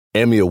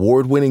Emmy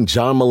award-winning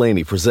John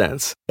Mulaney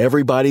presents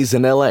Everybody's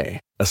in L.A.,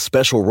 a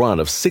special run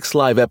of 6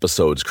 live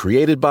episodes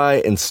created by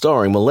and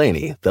starring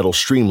Mulaney that'll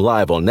stream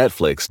live on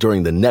Netflix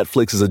during the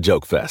Netflix is a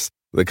Joke Fest.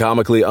 The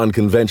comically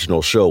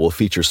unconventional show will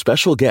feature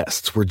special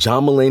guests where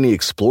John Mulaney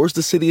explores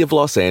the city of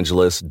Los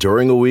Angeles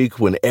during a week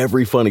when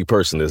every funny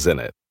person is in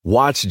it.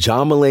 Watch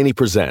John Mulaney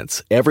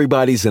Presents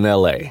Everybody's in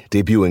L.A.,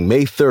 debuting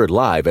May 3rd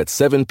live at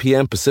 7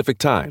 p.m. Pacific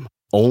Time,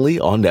 only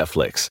on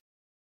Netflix.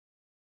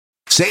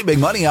 Save big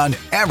money on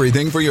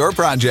everything for your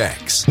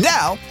projects.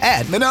 Now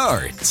at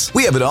Menards.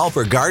 We have it all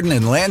for garden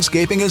and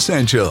landscaping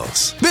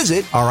essentials.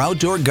 Visit our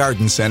outdoor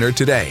garden center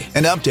today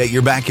and update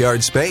your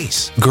backyard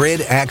space.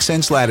 Grid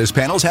Accents lattice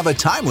panels have a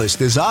timeless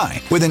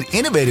design with an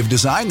innovative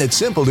design that's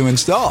simple to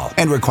install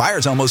and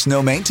requires almost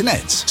no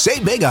maintenance.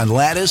 Save big on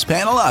lattice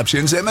panel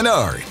options at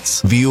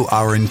Menards. View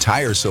our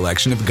entire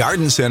selection of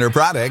garden center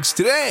products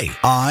today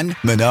on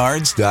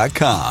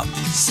Menards.com.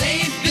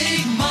 Save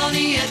big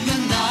money at Menards.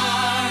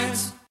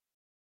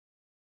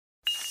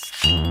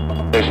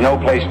 There's no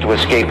place to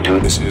escape to.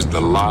 This is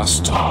the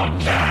last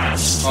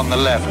podcast. On the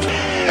left.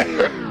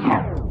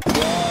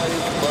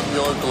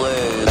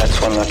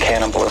 That's when the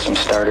cannibalism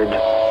started.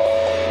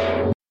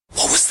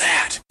 What was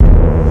that?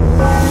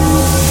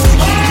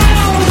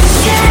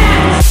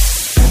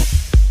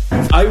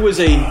 I was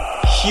a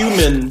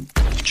human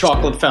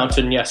chocolate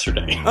fountain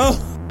yesterday. Oh.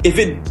 If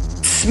it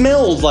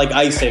smelled like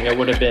icing, it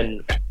would have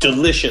been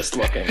delicious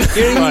looking.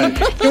 You know, you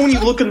know when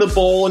you look in the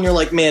bowl and you're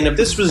like, man, if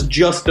this was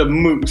just a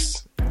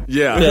mousse,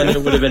 then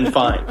it would have been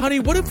fine. Honey,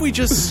 what if we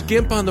just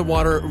skimp on the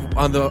water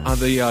on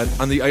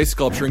the ice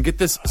sculpture and get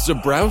this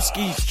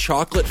Zabrowski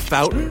chocolate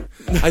fountain?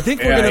 I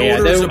think we're going to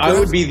order a Zabrowski. I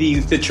would be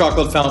the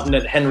chocolate fountain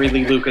at Henry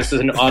Lee Lucas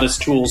and Ottis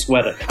Toole's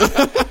wedding.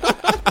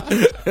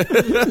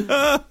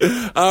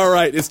 All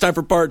right, it's time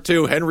for part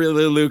 2. Henry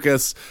Lee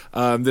Lucas.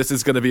 This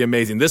is going to be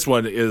amazing. This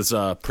one is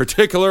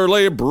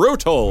particularly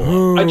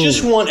brutal. I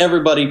just want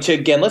everybody to,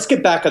 again, let's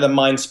get back to the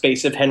mind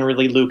space of Henry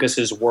Lee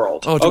Lucas's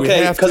world. Oh,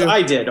 okay, because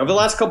I did. Over the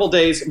last couple of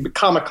days,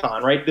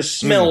 Comic-Con, right? The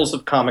smells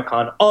of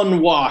Comic-Con.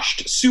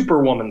 Unwashed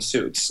Superwoman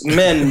suits.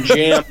 Men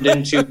jammed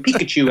into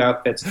Pikachu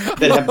outfits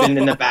that have been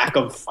in the back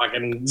of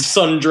fucking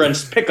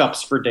sun-drenched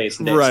pickups for days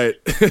and days. Right.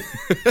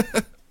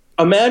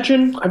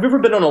 Imagine, have you ever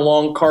been on a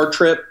long car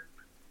trip,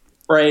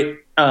 right?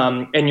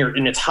 And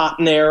it's hot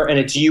in there, and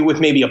it's you with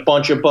maybe a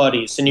bunch of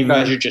buddies, and you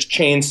guys are just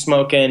chain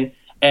smoking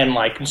and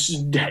like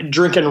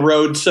drinking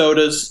road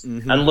sodas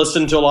and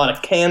listening to a lot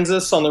of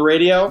Kansas on the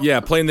radio. Yeah,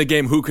 playing the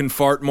game Who Can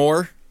Fart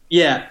More.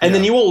 Yeah, and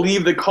then you will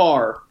leave the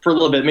car for a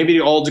little bit, maybe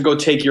all to go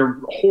take your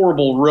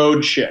horrible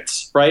road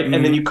shits, right?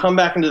 And then you come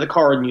back into the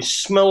car and you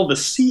smell the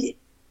seat.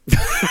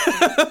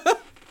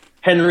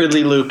 Henry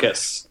Lee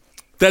Lucas.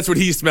 That's what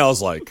he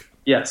smells like.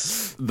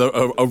 Yes.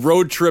 A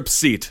road trip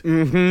seat.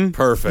 Mm-hmm.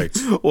 Perfect.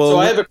 Well, so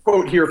I have a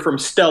quote here from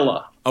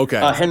Stella. Okay.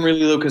 Henry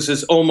Lee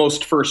Lucas's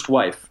almost first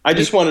wife. I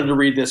just wanted to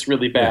read this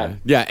really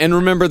bad. Yeah, and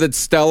remember that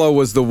Stella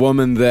was the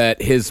woman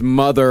that his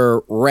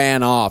mother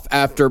ran off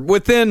after,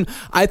 within,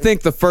 I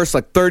think, the first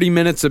 30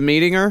 minutes of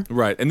meeting her.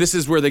 Right, and this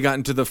is where they got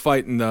into the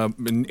fight in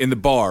the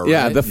bar, right?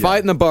 Yeah, the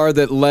fight in the bar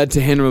that led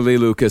to Henry Lee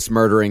Lucas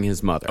murdering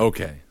his mother.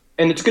 Okay.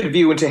 And it's a good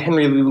view into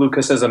Henry Lee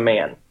Lucas as a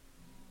man.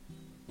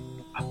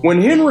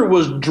 When Henry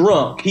was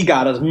drunk, he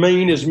got as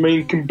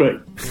mean can be.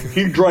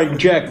 He drank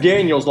Jack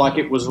Daniels like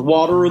it was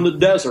water in the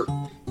desert.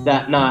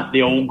 That night,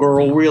 the old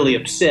girl really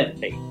upset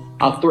me.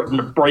 I threatened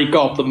to break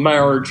off the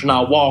marriage, and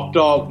I walked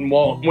off and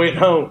went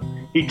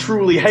home. He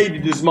truly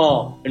hated his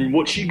mom, and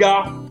what she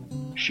got,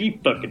 she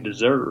fucking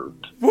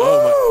deserved.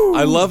 Woo!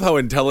 I love how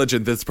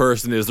intelligent this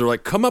person is. They're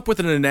like, come up with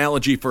an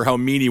analogy for how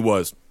mean he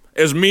was.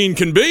 As mean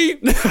can be.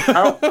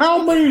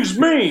 How mean's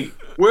mean?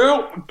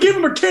 Well, give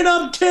him a 10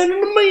 out of 10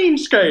 in the mean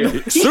scale.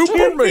 He's Super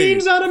 10 mean.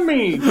 means out of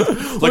mean.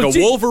 Like a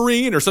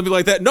Wolverine or something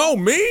like that. No,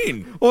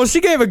 mean. Well,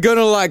 she gave a good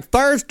one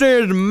thirsty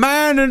as a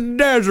man in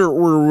the desert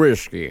with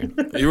whiskey.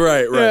 You're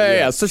right.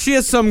 Yeah. So she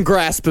has some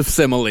grasp of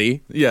simile.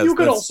 Yes, you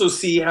could also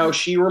see how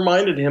she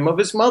reminded him of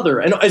his mother.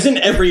 And isn't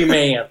every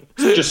man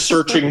just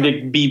searching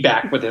to be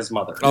back with his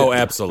mother? Oh,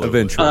 absolutely.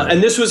 Eventually.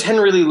 And this was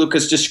Henry Lee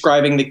Lucas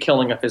describing the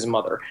killing of his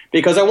mother.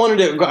 Because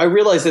I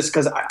realized this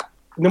because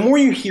the more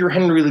you hear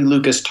Henry Lee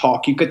Lucas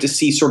talk, you get to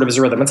see sort of his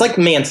rhythm. It's like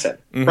Manson,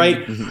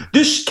 right? Mm-hmm.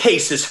 This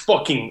case is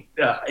fucking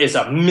is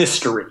a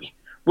mystery.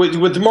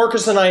 What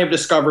Marcus and I have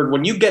discovered,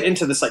 when you get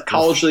into the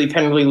psychology of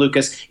Henry Lee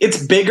Lucas,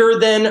 it's bigger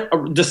than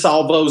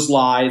DeSalvo's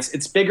lies.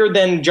 It's bigger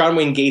than John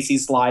Wayne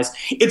Gacy's lies.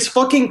 It's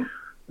fucking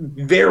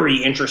very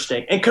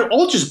interesting, and can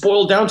all just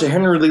boil down to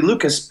Henry Lee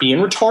Lucas being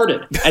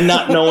retarded and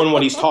not knowing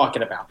what he's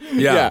talking about.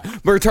 Yeah.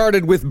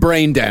 Retarded with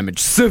brain damage,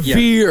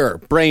 severe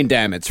brain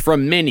damage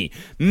from many,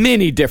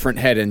 many different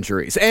head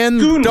injuries.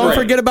 And don't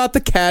forget about the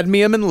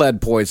cadmium and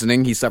lead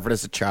poisoning he suffered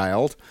as a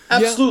child.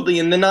 Absolutely,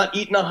 and then not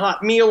eating a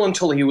hot meal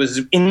until he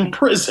was in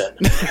prison,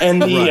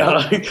 and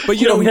the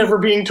but never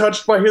being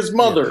touched by his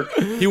mother.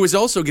 Yeah. He was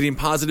also getting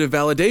positive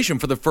validation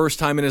for the first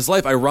time in his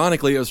life.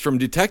 Ironically, it was from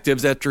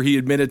detectives after he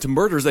admitted to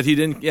murders that he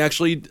didn't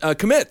actually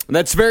commit.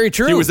 That's very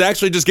true. He was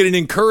actually just getting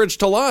encouraged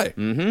to lie.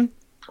 Mm-hmm.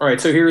 All right,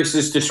 so here's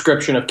his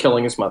description of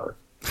killing his mother.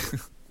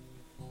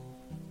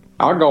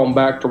 I gone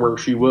back to where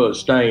she was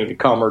staying to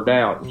calm her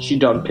down. She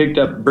done picked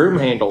up a broom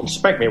handle and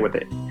spanked me with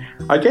it.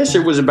 I guess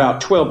it was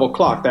about 12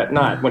 o'clock that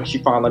night when she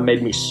finally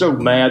made me so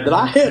mad that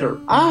I hit her.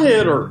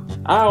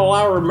 All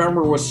I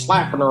remember was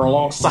slapping her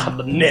alongside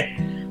the neck.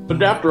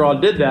 But after I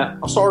did that,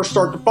 I saw her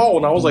start to fall,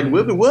 and I was like,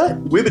 "Wibbity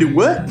what? Wibbity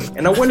what?"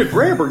 And I went to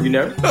grab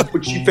her,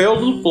 but she fell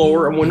to the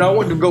floor, and when I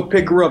went to go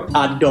pick her up,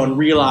 I done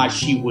realized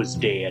she was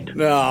dead.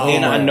 No.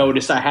 And I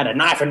noticed I had a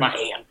knife in my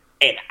hand,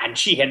 and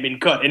she had been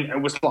cut, and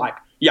it was like,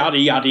 yada,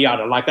 yada,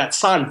 yada, like that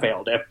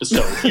Seinfeld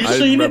episode. You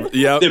seen it?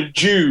 Yep. Them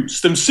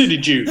Jews, them city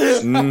Jews.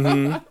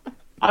 Mm-hmm.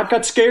 I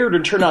got scared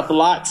and turned out the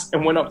lights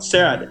and went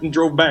outside and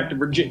drove back to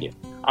Virginia.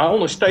 I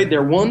only stayed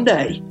there one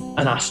day,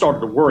 and I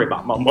started to worry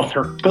about my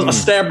mother because I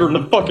stabbed her in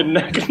the fucking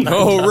neck.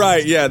 Oh,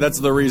 right. Yeah, that's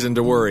the reason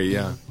to worry,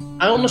 yeah.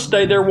 I only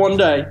stayed there one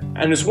day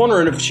and was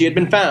wondering if she had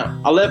been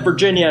found. I left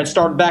Virginia and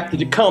started back to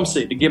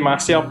Tecumseh to give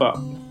myself up.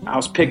 I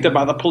was picked up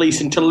by the police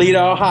in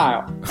Toledo,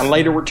 Ohio, and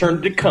later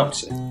returned to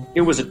Tecumseh.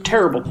 It was a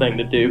terrible thing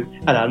to do,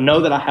 and I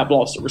know that I have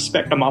lost the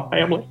respect of my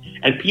family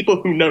and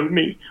people who know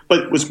me, but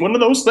it was one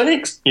of those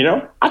things,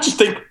 I just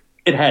think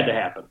it had to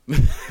happen.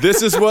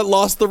 This is what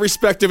lost the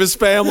respect of his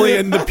family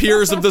and the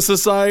peers of the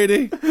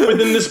society? But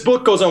then this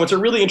book goes on. It's a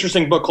really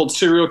interesting book called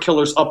Serial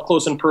Killers Up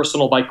Close and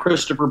Personal by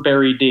Christopher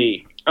Berry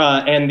D.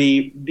 And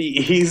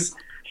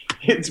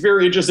it's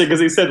very interesting because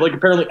he said,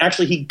 apparently,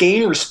 actually, he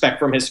gained respect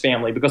from his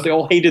family because they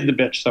all hated the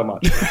bitch so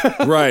much.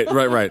 Right.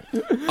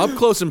 Up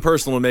close and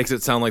personal makes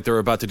it sound like they're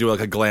about to do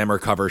a glamour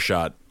cover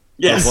shot.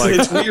 Yes,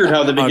 it's weird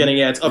how the beginning,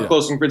 it's up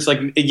close and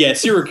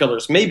it's serial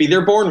killers. Maybe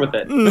they're born with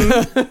it.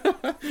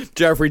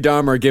 Jeffrey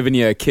Dahmer giving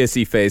you a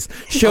kissy face.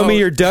 Show me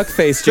your duck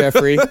face,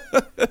 Jeffrey.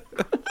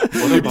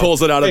 He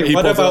pulls it out. Hey,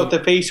 what about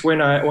the face when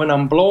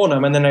I'm blowing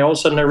them and then all of a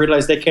sudden I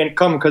realize they can't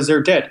come because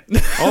they're dead?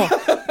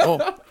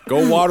 Oh,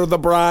 go water the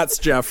brats,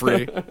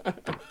 Jeffrey.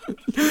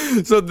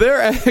 So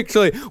they're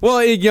actually,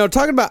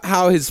 talking about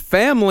how his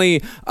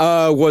family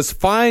was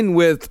fine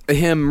with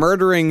him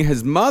murdering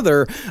his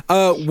mother.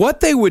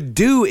 What they would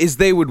do is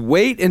they would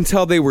wait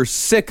until they were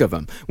sick of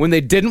him, when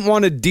they didn't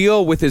want to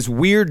deal with his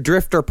weird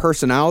drifter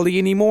personality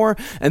anymore,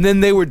 and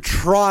then they would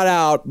trot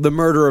out the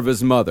murder of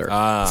his mother.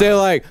 Say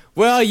like,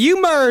 well, you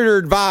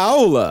murdered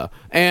Viola,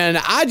 and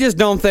I just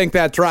don't think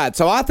that's right,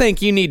 so I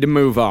think you need to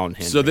move on,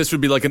 Henry. So this would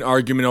be like an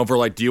argument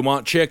over, do you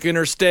want chicken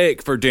or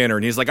steak for dinner?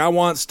 And he's like, I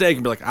want steak.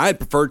 And be like, I'd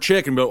prefer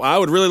chicken, but I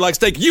would really like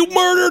steak. You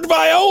murdered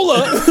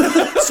Viola,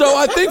 so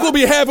I think we'll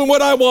be having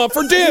what I want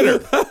for dinner.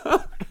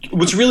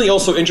 What's really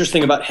also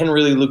interesting about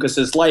Henry Lee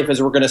Lucas's life,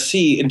 as we're going to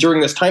see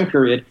during this time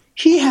period,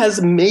 he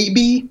has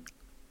maybe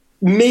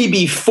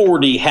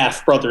 40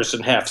 half-brothers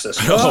and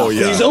half-sisters. Oh,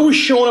 yeah. He's always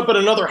showing up at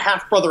another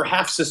half-brother,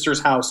 half-sister's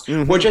house,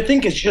 which I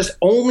think is just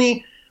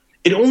only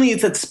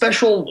is that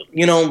special,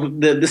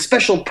 the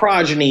special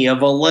progeny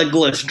of a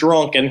legless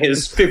drunk and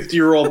his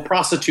 50-year-old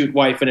prostitute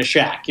wife in a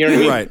shack. You know what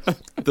I mean? Right.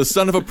 The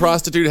son of a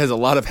prostitute has a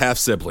lot of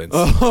half-siblings.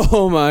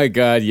 Oh, my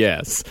God,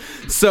 yes.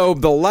 So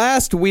the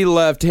last we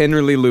left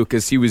Henry Lee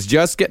Lucas, he was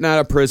just getting out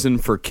of prison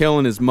for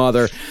killing his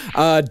mother.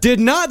 Did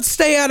not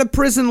stay out of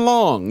prison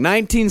long.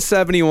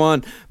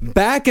 1971,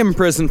 back in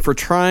prison for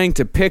trying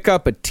to pick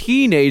up a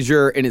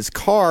teenager in his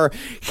car.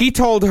 He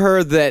told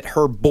her that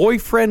her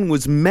boyfriend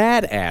was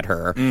mad at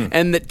her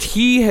and that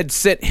he had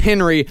sent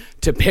Henry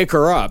to pick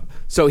her up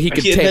so he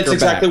could take her back. That's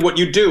exactly what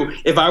you do.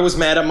 If I was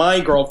mad at my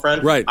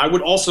girlfriend, right, I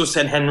would also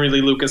send Henry Lee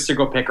Lucas to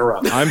go pick her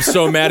up. I'm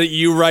so mad at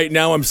you right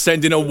now, I'm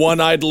sending a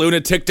one-eyed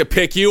lunatic to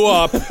pick you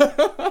up.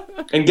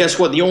 And guess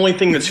what? The only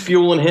thing that's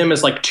fueling him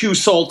is 2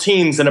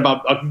 saltines and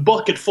about a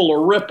bucket full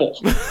of Ripple.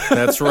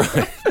 That's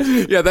right.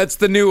 Yeah, that's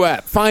the new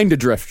app, Find a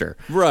Drifter.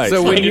 Right.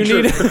 So when you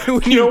need,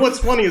 what's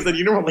funny is that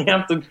you don't really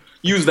have to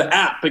use the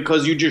app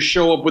because you just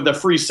show up with a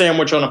free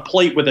sandwich on a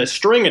plate with a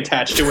string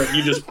attached to it.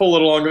 You just pull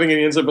it along, and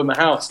it ends up in the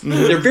house.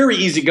 They're very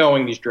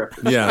easygoing, these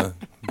drifters. Yeah.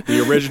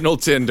 The original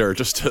Tinder,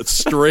 just a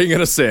string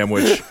and a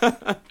sandwich.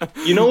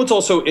 You know what's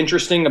also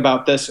interesting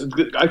about this?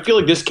 I feel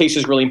like this case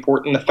is really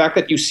important. The fact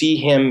that you see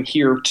him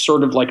here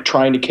sort of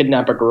trying to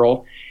kidnap a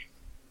girl.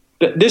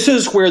 This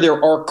is where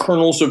there are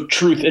kernels of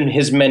truth in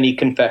his many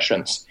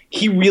confessions.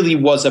 He really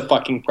was a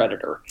fucking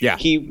predator. Yeah.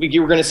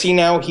 You're going to see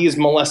now he has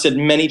molested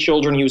many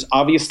children. He was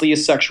obviously a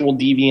sexual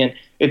deviant.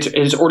 It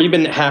has already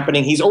been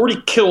happening. He's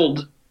already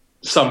killed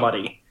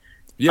somebody.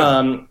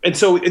 Yeah. And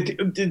so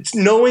it's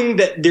knowing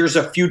that there's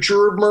a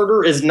future of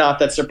murder is not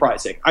that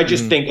surprising. I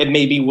just think it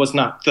maybe was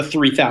not the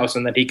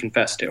 3,000 that he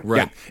confessed to.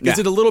 Right. Yeah. Is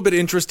it a little bit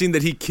interesting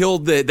that he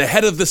killed the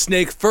head of the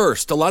snake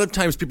first? A lot of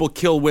times people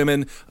kill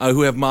women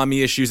who have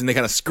mommy issues and they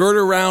kind of skirt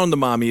around the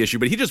mommy issue,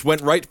 but he just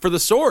went right for the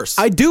source.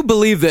 I do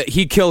believe that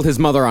he killed his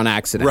mother on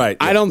accident. Right.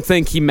 Yeah. I don't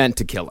think he meant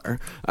to kill her.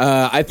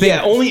 I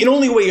think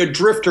only way a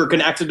drifter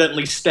can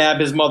accidentally stab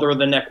his mother in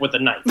the neck with a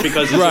knife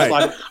because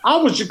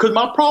it's just because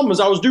my problem is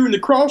I was doing the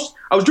cross.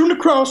 I was doing the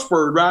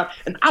crossword, right?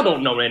 And I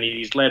don't know any of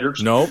these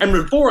letters. Nope. And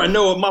before I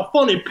know it, my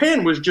funny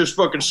pen was just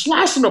fucking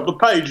slicing up the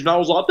page. And I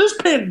was like, this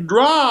pen's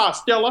dry,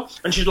 Stella.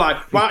 And she's like,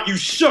 why don't you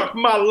suck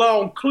my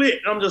long clit?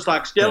 And I'm just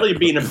like, Stella, you're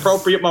being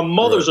inappropriate. My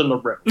mother's in the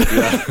room.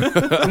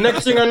 The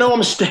next thing I know,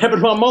 I'm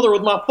stabbing my mother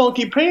with my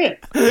funky pen.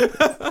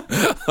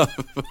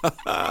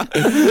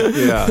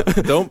 Yeah.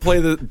 Don't play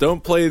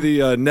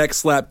the neck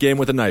slap game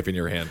with a knife in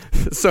your hand.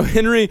 So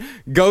Henry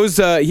goes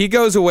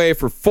away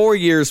for 4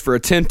 years for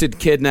attempted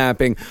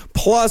kidnapping,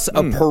 plus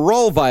a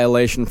parole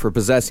violation for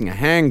possessing a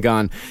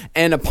handgun.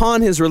 And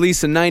upon his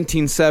release in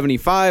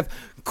 1975,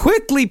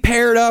 quickly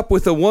paired up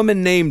with a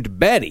woman named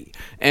Betty.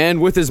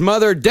 And with his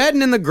mother dead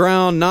and in the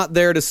ground, not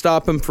there to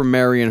stop him from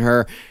marrying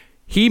her,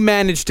 he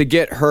managed to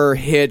get her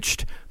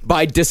hitched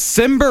by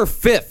December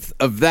 5th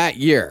of that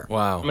year.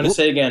 Wow. I'm going to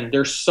say again,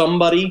 there's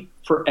somebody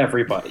for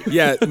everybody.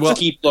 Yeah, well,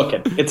 just keep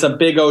looking. It's a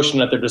big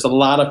ocean out there. There's a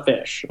lot of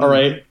fish, all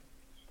right?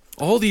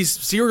 all these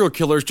serial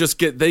killers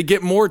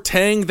get more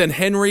tang than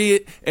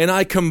Henry and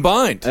I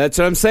combined. That's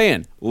what I'm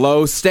saying.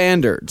 Low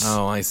standards.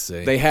 Oh, I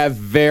see. They have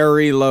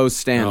very low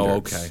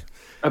standards. Oh, okay.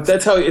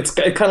 That's how it's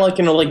kind of like,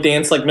 like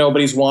dance like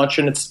nobody's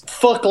watching. It's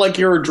fuck like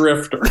you're a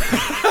drifter.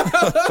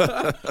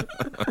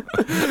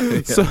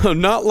 So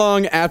not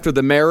long after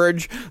the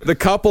marriage, the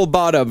couple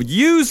bought a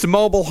used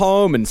mobile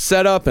home and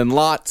set up in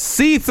lot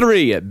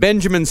C3 at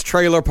Benjamin's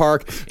Trailer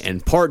Park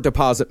in Port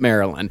Deposit,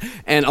 Maryland.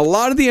 And a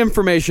lot of the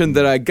information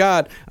that I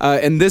got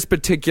in this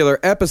particular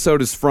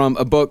episode is from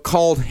a book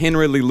called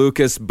Henry Lee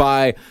Lucas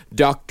by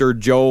Dr.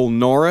 Joel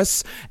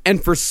Norris.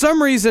 And for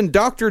some reason,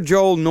 Dr.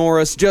 Joel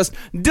Norris just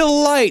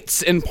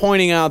delights in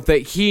pointing out that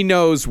he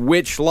knows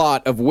which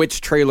lot of which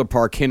trailer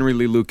park Henry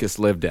Lee Lucas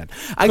lived in.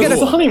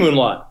 It's a honeymoon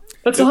lot.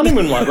 That's a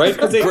honeymoon lot, right?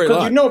 Because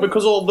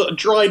because all the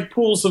dried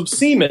pools of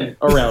semen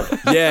around it.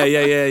 Yeah.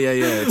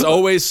 It's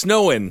always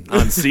snowing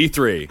on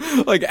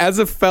C3. Like, as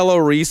a fellow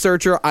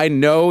researcher, I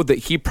know that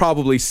he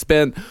probably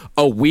spent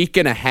a week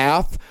and a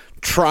half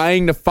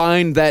trying to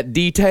find that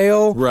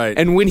detail. Right.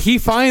 And when he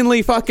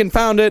finally fucking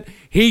found it,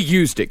 he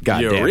used it,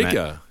 goddammit.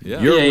 Eureka.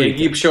 Yeah. You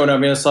keep showing up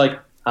and it's like,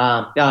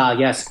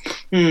 yes.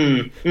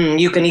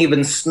 You can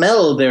even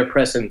smell their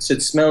presence.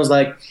 It smells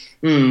like,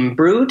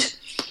 brute.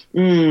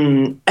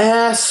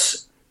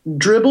 Ass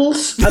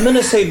dribbles. I'm going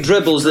to say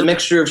dribbles, the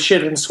mixture of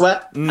shit and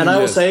sweat. And I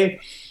will say,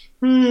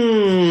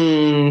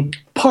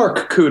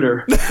 park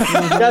cooter.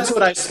 That's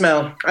what I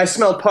smell. I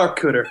smell park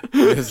cooter.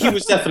 He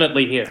was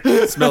definitely here.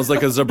 It smells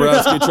like a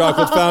Zabrowski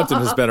chocolate fountain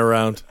has been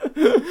around.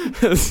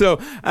 So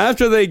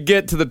after they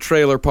get to the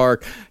trailer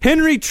park,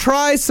 Henry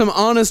tries some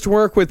honest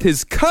work with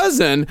his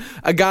cousin,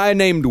 a guy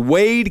named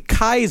Wade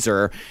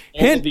Kaiser.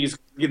 These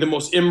are the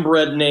most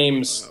inbred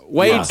names.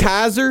 Wade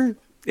Kaiser?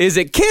 Is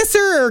it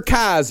Kisser or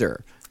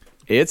Kaiser?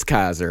 It's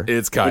Kaiser.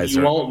 It's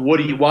Kaiser. What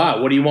do you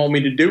want me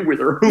to do with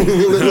her?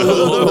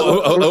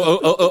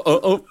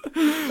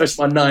 That's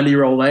my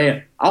 90-year-old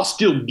aunt. I'll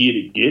still get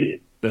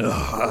it.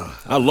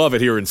 I love it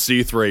here in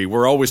C3.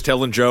 We're always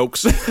telling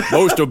jokes,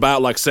 most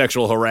about like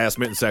sexual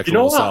harassment and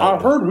sexual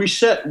assault. I heard we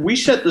set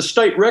the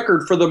state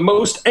record for the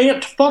most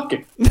ant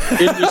fucking in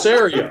this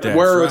area,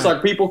 where it's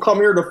like people come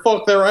here to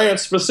fuck their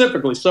ants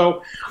specifically.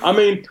 So, I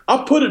mean,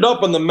 I put it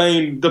up on the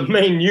main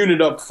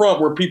unit up front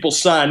where people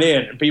sign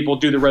in and people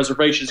do the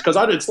reservations because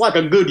it's like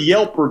a good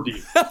Yelp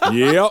review.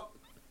 Yep.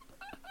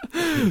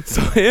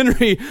 So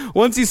Henry,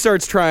 once he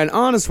starts trying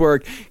honest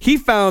work, he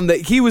found that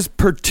he was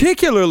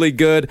particularly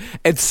good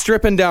at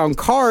stripping down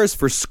cars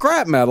for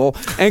scrap metal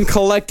and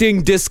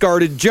collecting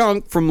discarded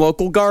junk from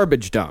local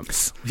garbage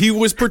dumps. He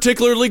was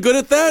particularly good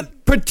at that?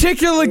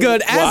 Particularly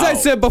good. As I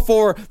said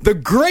before, the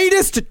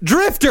greatest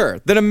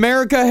drifter that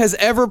America has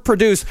ever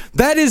produced.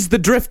 That is the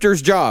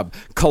drifter's job.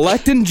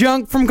 Collecting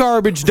junk from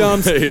garbage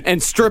dumps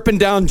and stripping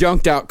down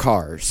junked out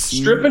cars.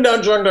 Stripping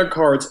down junked out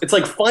cars. It's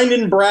like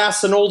finding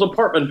brass in old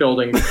apartment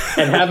buildings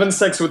and having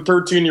sex with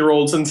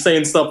 13-year-olds and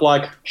saying stuff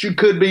like, she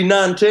could be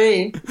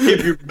 19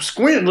 if you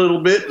squint a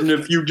little bit and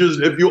if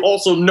you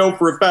also know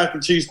for a fact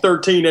that she's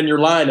 13 and you're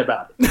lying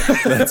about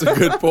it. That's a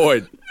good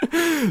point.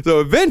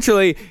 So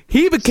eventually,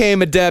 he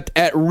became adept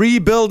at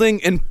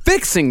rebuilding and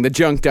fixing the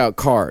junked out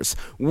cars,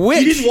 which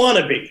he didn't want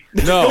to be.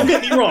 No. Don't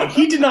get me wrong.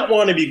 He did not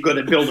want to be good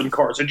at building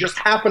cars. It just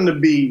happened to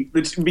be,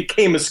 it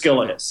became a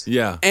skill of his.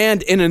 Yeah.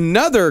 And in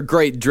another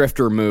great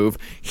drifter move,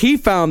 he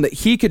found that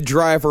he could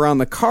drive around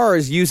the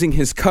cars using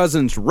his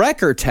cousin's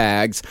wrecker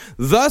tags,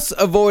 thus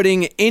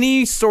avoiding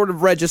any sort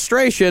of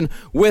registration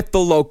with the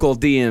local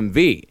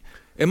DMV.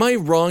 Am I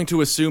wrong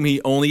to assume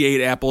he only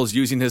ate apples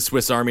using his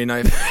Swiss Army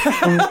knife?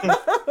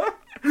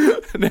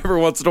 And every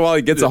once in a while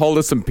he gets a hold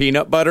of some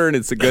peanut butter and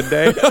it's a good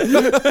day.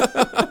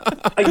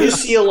 I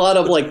just see a lot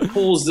of like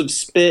pools of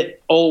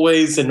spit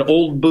always and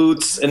old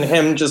boots and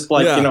him just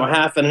like,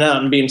 halfing it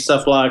out and being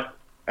stuff like,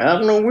 I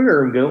don't know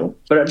where I'm going,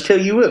 but I tell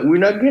you what, we're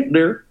not getting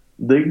there.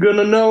 they're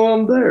gonna know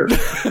I'm there.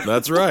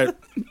 That's right.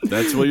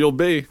 That's where you'll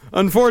be.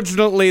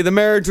 Unfortunately, the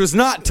marriage was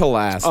not to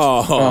last.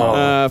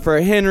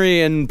 For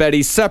Henry and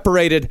Betty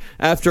separated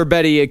after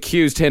Betty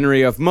accused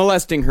Henry of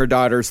molesting her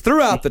daughters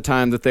throughout the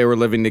time that they were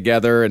living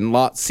together in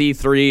Lot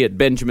C3 at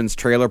Benjamin's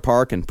Trailer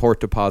Park in Port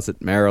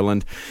Deposit,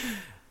 Maryland.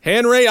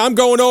 Henry, I'm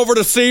going over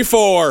to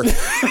C4.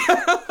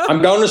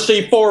 I'm going to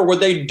C4 where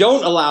they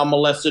don't allow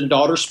molested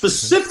daughters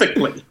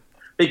specifically.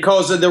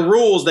 Because of the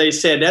rules, they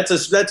said that's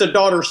a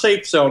daughter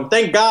safe zone.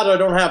 Thank God I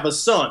don't have a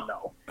son,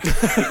 though,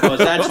 because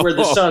that's where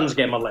the sons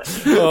get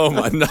molested. Oh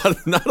my!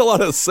 Not a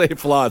lot of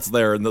safe lots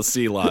there in the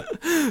C lot.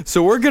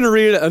 So we're going to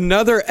read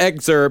another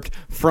excerpt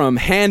from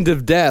Hand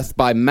of Death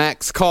by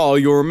Max Call.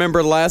 You'll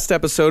remember last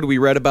episode we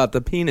read about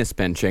the penis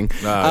pinching,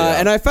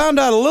 and I found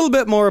out a little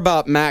bit more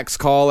about Max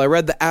Call. I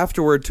read the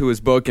afterword to his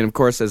book, and of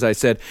course, as I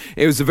said,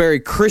 it was a very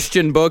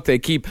Christian book. They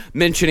keep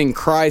mentioning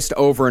Christ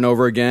over and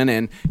over again,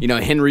 and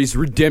Henry's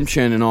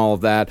redemption and all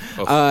of that.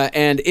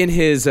 And in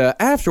his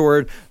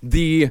afterword,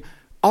 the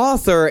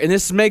author, and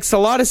this makes a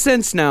lot of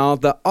sense now,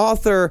 the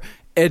author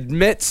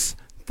admits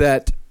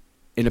that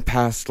in a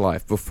past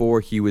life,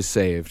 before he was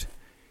saved,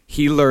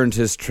 he learned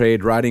his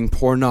trade writing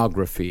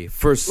pornography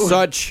for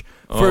such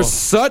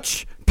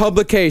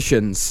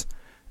publications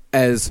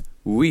as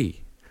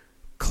We,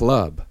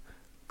 Club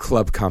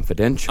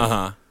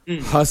Confidential,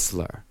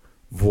 Hustler,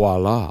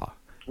 Voila,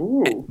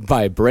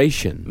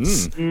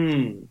 Vibrations,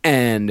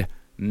 and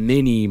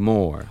many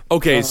more.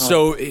 Okay,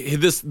 so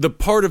the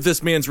part of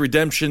this man's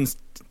redemption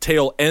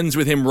tale ends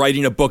with him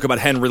writing a book about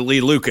Henry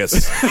Lee Lucas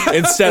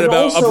instead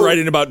of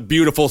writing about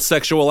beautiful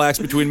sexual acts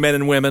between men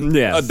and women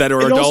that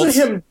are and adults.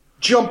 Also him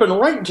jumping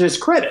right into his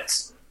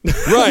credits.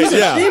 Right, He's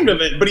ashamed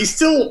of it, but he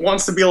still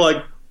wants to be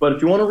like, but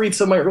if you want to read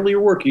some of my earlier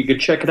work, you could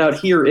check it out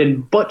here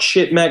in Butt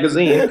Shit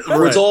Magazine,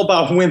 where it's all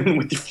about women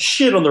with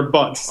shit on their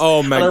butts.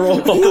 Oh, man. And I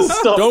wrote all this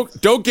stuff.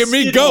 Don't get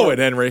me going,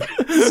 Henry.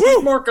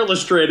 Skid Mark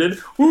Illustrated.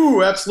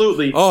 Woo,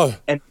 absolutely. Oh.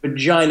 And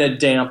Vagina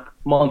Damp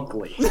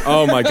Monthly.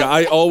 Oh, my God.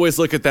 I always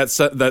look at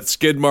that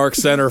Skid Mark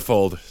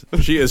centerfold.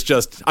 She is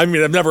just, I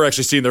mean, I've never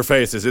actually seen their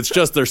faces. It's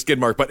just their Skid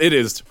Mark, but it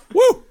is,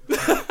 woo!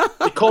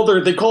 They call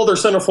their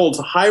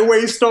centerfolds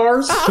highway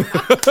stars.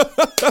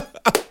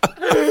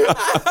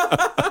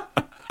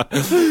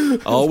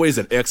 Always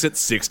at exit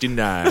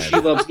 69. She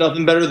loves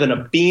nothing better than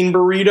a bean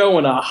burrito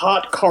and a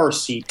hot car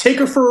seat. Take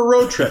her for a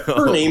road trip.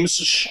 Her name's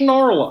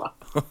Schnarla.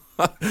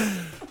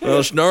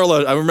 Well,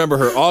 Schnarla, I remember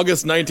her,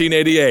 August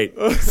 1988.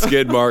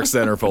 Skid Mark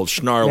centerfold.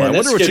 Schnarla. Man, I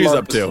wonder what she's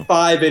up to.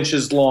 5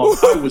 inches long.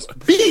 I was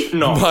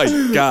beaten on.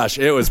 My gosh,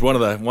 it was one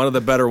of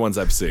the better ones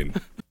I've seen.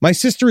 My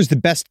sister is the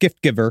best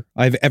gift giver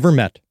I've ever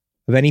met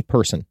of any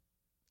person.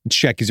 It's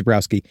Jackie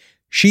Zabrowski.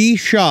 She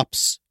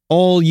shops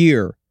all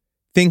year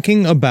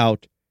thinking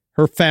about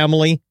her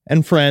family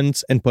and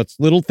friends and puts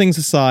little things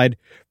aside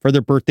for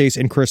their birthdays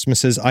and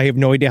Christmases. I have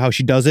no idea how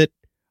she does it.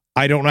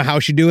 I don't know how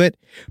she do it.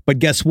 But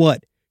guess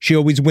what? She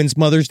always wins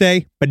Mother's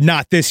Day, but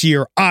not this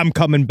year. I'm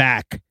coming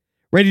back.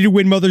 Ready to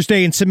win Mother's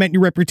Day and cement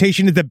your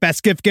reputation as the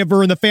best gift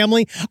giver in the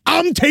family?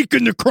 I'm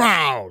taking the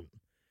crown.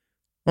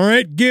 All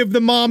right, give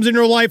the moms in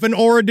your life an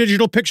Aura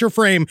digital picture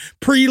frame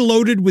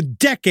preloaded with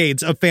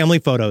decades of family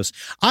photos.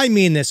 I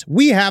mean this.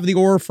 We have the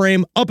Aura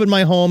frame up in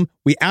my home.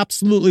 We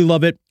absolutely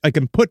love it. I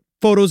can put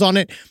photos on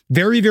it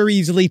very, very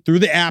easily through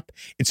the app.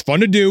 It's fun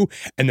to do,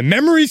 and the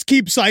memories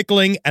keep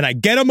cycling, and I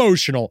get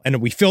emotional.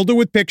 And we filled it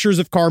with pictures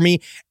of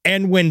Carmi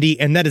and Wendy,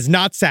 and that is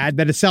not sad.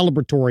 That is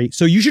celebratory.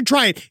 So you should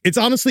try it. It's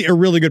honestly a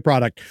really good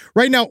product.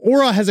 Right now,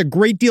 Aura has a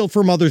great deal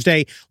for Mother's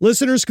Day.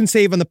 Listeners can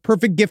save on the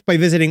perfect gift by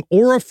visiting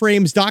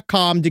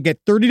auraframes.com to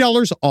get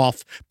 $30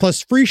 off,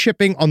 plus free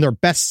shipping on their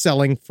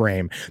best-selling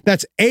frame.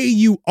 That's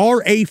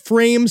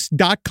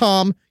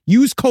auraframes.com.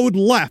 Use code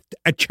LEFT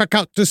at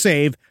checkout to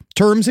save.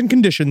 Terms and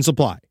conditions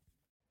apply.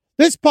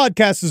 This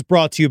podcast is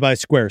brought to you by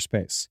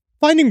Squarespace.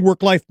 Finding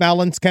work-life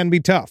balance can be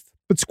tough,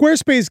 but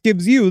Squarespace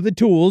gives you the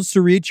tools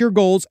to reach your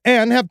goals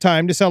and have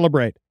time to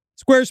celebrate.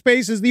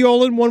 Squarespace is the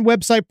all-in-one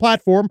website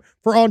platform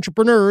for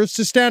entrepreneurs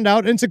to stand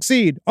out and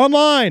succeed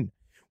online.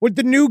 With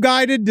the new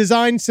guided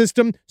design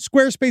system,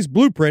 Squarespace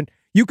Blueprint,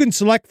 you can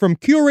select from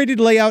curated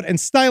layout and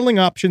styling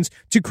options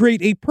to create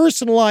a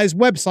personalized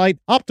website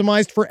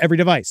optimized for every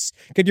device.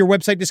 Get your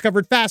website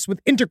discovered fast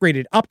with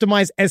integrated,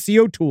 optimized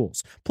SEO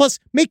tools. Plus,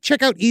 make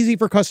checkout easy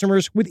for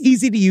customers with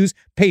easy-to-use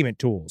payment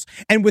tools.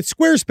 And with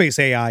Squarespace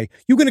AI,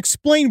 you can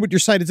explain what your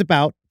site is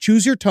about,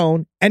 choose your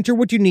tone, enter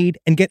what you need,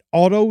 and get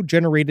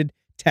auto-generated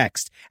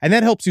text. And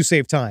that helps you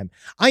save time.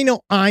 I know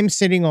I'm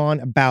sitting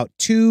on about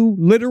 2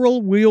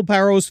 literal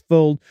wheelbarrows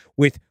filled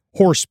with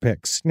horse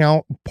pics.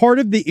 Now, part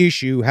of the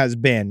issue has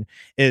been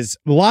is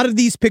a lot of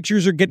these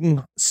pictures are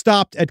getting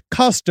stopped at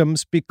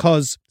customs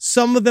because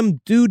some of them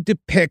do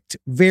depict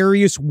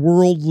various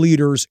world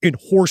leaders in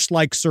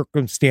horse-like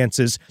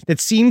circumstances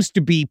that seems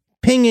to be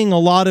pinging a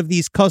lot of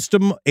these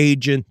custom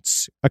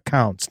agents'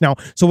 accounts. Now,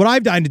 so what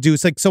I've done to do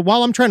is so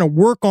while I'm trying to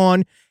work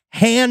on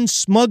hand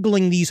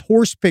smuggling these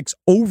horse pics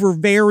over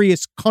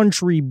various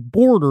country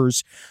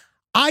borders,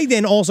 I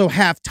then also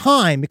have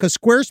time, because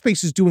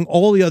Squarespace is doing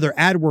all the other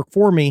ad work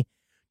for me,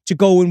 to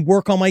go and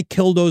work on my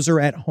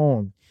killdozer at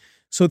home.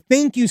 So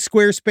thank you,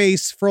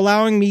 Squarespace, for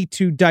allowing me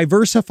to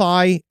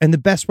diversify in the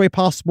best way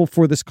possible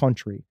for this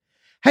country.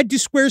 Head to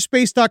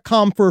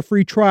squarespace.com for a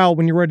free trial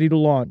when you're ready to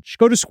launch.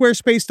 Go to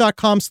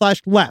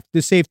squarespace.com/left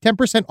to save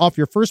 10% off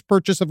your first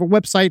purchase of a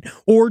website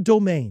or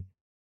domain.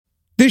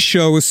 This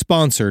show is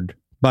sponsored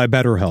by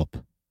BetterHelp.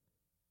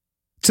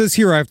 It says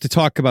here I have to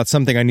talk about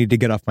something I need to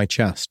get off my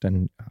chest,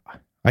 and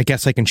I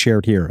guess I can share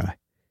it here.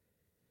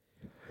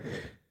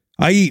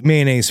 I eat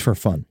mayonnaise for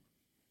fun.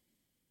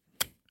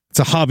 It's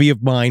a hobby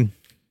of mine,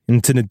 and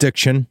it's an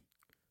addiction.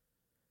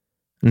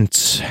 And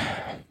it's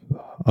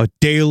a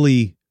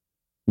daily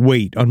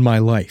weight on my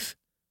life.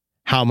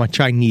 How much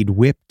I need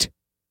whipped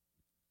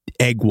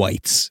egg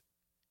whites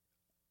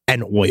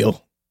and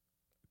oil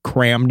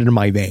crammed into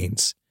my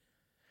veins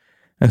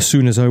as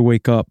soon as I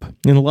wake up.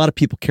 And a lot of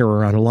people carry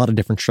around a lot of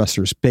different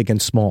stressors, big and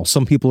small.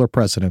 Some people are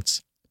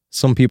presidents.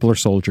 Some people are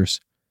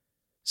soldiers.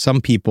 Some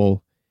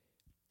people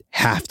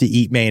have to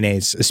eat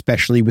mayonnaise,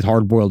 especially with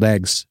hard-boiled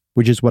eggs,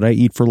 which is what I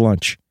eat for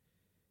lunch.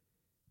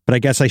 But I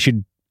guess I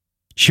should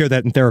share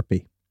that in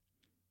therapy.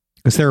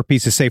 Because therapy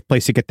is a safe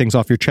place to get things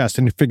off your chest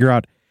and to figure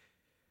out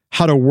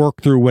how to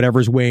work through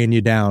whatever's weighing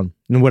you down.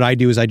 And what I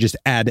do is I just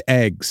add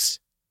eggs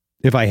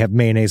if I have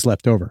mayonnaise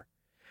left over.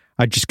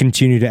 I just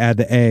continue to add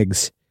the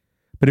eggs.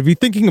 But if you're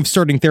thinking of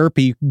starting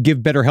therapy, give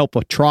BetterHelp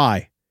a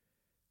try.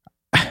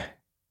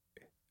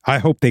 I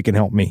hope they can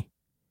help me.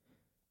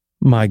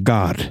 My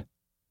God.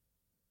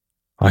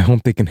 I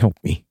hope they can help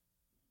me.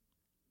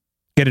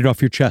 Get it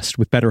off your chest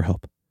with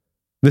BetterHelp.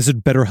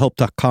 Visit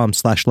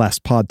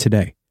BetterHelp.com/lastpod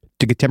today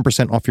to get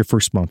 10% off your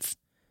first month.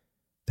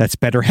 That's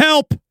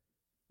BetterHelp,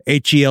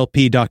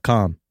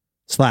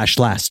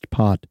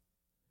 HELP.com/lastpod.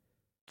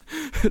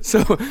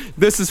 So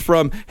this is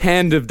from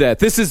Hand of Death.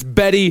 This is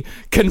Betty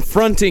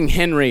confronting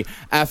Henry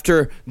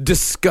after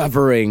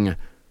discovering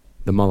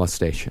the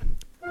molestation.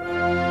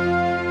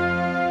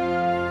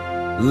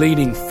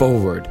 Leaning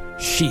forward,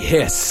 she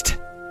hissed.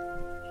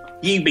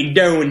 You've been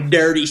doing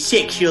dirty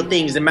sexual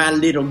things to my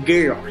little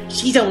girl.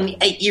 She's only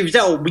 8 years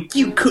old, but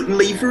you couldn't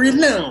leave her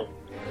alone.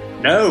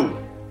 No.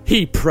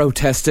 He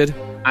protested.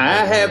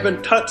 I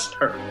haven't touched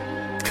her.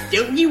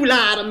 Don't you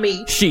lie to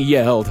me. She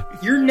yelled.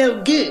 You're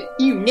no good.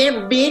 You've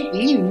never been,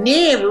 and you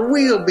never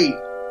will be.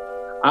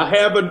 I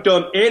haven't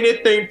done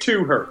anything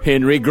to her.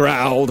 Henry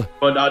growled.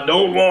 But I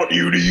don't want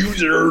you to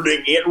use her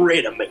to get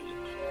rid of me.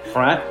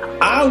 All right?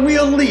 I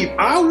will leave.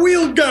 I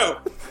will go.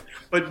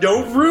 But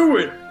don't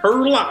ruin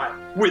her life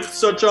with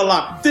such a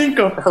lie. Think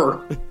of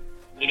her.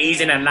 It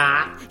isn't a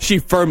lie. She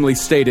firmly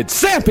stated,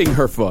 stamping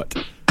her foot.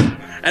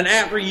 And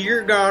after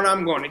you're gone,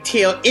 I'm going to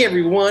tell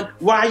everyone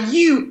why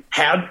you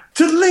had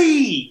to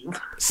leave.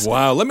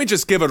 Wow, let me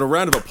just give it a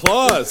round of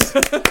applause.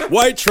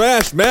 White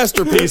Trash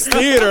Masterpiece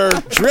Theater,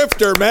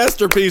 Drifter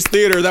Masterpiece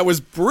Theater. That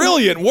was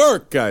brilliant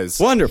work, guys.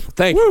 Wonderful.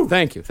 Thank you.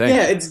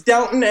 Yeah, it's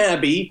Downton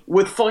Abbey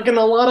with fucking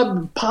a lot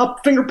of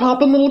finger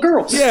popping little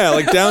girls. Yeah,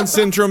 like Down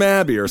Syndrome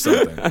Abbey or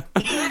something.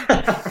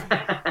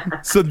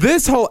 So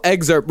this whole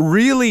excerpt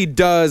really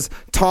does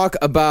talk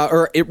about,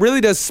 or it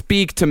really does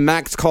speak to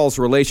Max Call's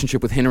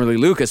relationship with Henry Lee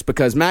Lucas,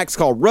 because Max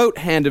Call wrote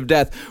Hand of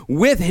Death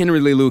with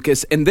Henry Lee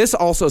Lucas, and this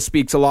also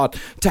speaks a lot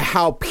to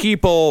how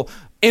people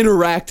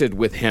interacted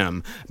with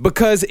him.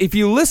 Because if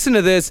you listen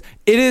to this,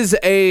 it is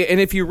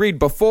and if you read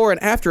before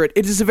and after it,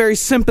 it is a very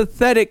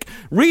sympathetic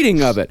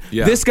reading of it.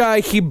 Yeah. This guy,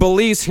 he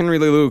believes Henry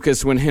Lee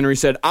Lucas when Henry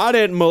said, I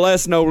didn't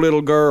molest no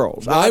little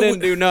girls. I didn't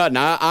do nothing.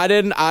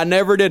 I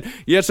never did.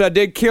 Yes, I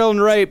did kill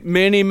and rape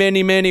many,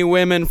 many, many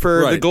women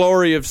for the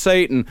glory of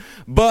Satan,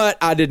 but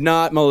I did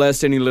not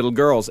molest any little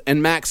girls.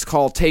 And Max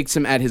Call takes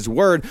him at his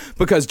word,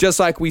 because just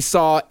like we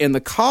saw in the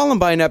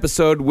Columbine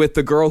episode with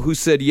the girl who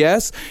said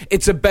yes,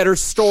 it's a better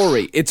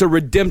story. It's a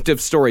redemptive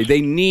story.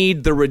 They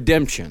need the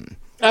redemption.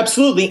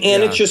 Absolutely.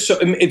 And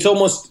it's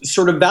almost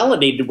sort of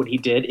validated what he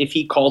did if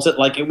he calls it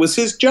like it was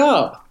his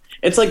job.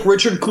 It's like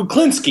Richard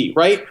Kuklinski,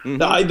 right?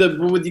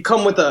 Mm-hmm. When you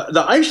come with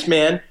the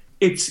Iceman,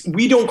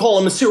 we don't call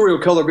him a serial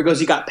killer because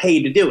he got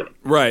paid to do it.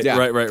 Right, yeah.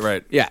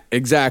 Right. Yeah,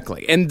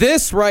 exactly. And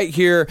this right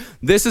here,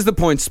 this is the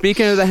point.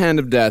 Speaking of the Hand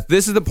of Death,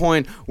 this is the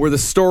point where the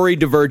story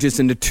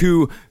diverges into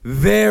two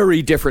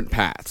very different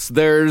paths.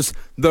 There's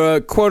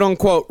the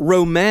quote-unquote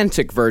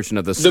romantic version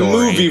of the story. The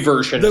movie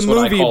version is what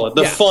I call it.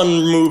 The fun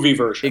movie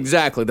version.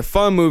 Exactly, the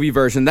fun movie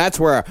version. That's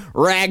where a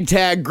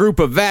ragtag group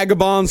of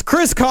vagabonds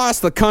crisscross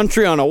the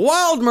country on a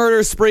wild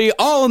murder spree,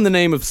 all in the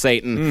name of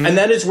Satan. Mm-hmm. And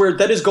that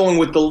is going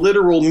with the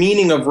literal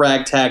meaning of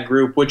ragtag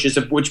group, which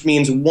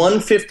means one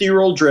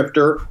 50-year-old drifter,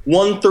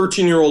 one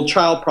 13-year-old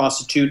child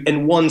prostitute,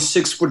 and one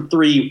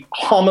 6'3"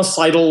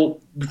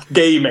 homicidal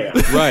gay man.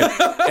 Right.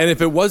 And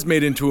if it was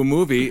made into a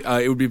movie,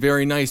 it would be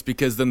very nice,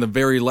 because then the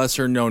very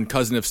lesser-known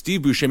cousin of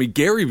Steve Buscemi,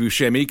 Gary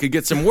Buscemi, could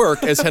get some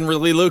work as Henry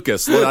Lee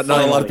Lucas. Not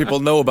a lot of people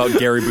know about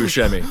Gary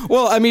Buscemi.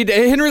 Well, I mean,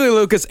 Henry Lee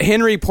Lucas,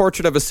 Henry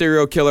Portrait of a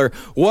Serial Killer,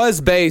 was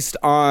based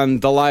on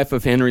the life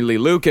of Henry Lee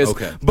Lucas.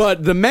 Okay.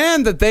 But the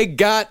man that they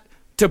got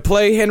to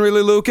play Henry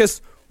Lee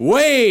Lucas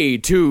way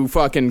too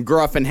fucking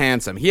gruff and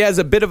handsome. He has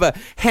a bit of a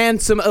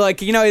handsome, like,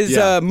 his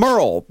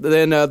Merle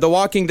in The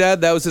Walking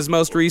Dead. That was his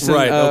most recent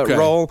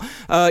role.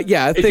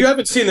 If you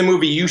haven't seen the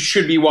movie, you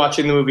should be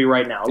watching the movie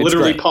right now.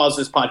 Literally great. Pause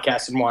this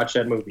podcast and watch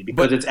that movie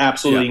because it's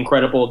absolutely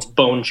incredible. It's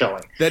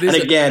bone-chilling.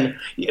 Again,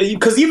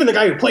 because even the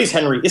guy who plays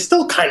Henry is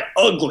still kind of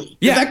ugly.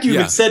 The fact you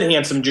even said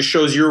handsome just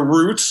shows your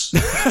roots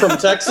from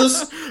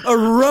Texas. A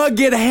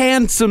rugged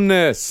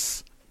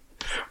handsomeness.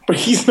 But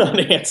he's not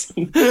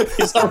handsome.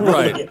 He's not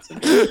really handsome.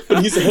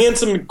 But he's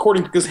handsome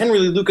because Henry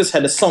Lee Lucas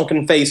had a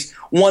sunken face,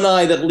 one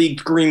eye that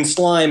leaked green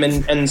slime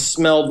and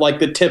smelled like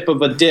the tip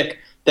of a dick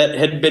that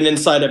had been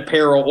inside a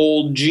pair of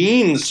old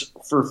jeans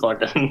for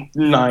fucking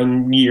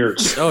 9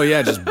 years. Oh,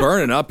 yeah, just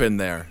burning up in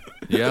there.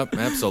 Yep,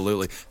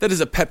 absolutely. That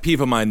is a pet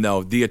peeve of mine,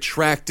 though. The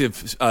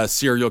attractive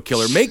serial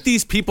killer. Make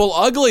these people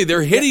ugly.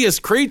 They're hideous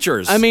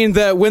creatures. I mean,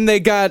 when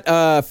they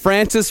got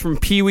Francis from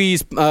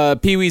Pee-wee's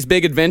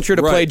Big Adventure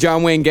to play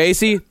John Wayne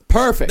Gacy,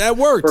 perfect. That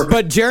worked. Perfect.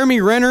 But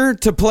Jeremy Renner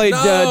to play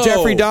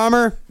Jeffrey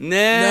Dahmer, No.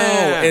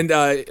 And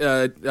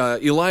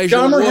Elijah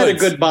Dahmer Woods. had a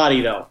good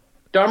body, though.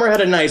 Dahmer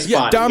had a nice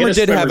body. Dahmer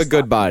did have a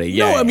good body.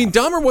 No, I mean,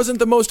 Dahmer wasn't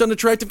the most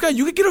unattractive guy.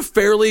 You could get a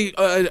fairly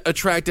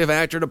attractive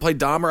actor to play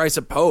Dahmer, I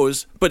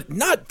suppose, but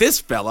not this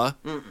fella.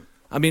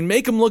 I mean,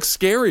 make him look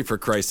scary, for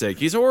Christ's sake.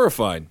 He's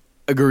horrifying.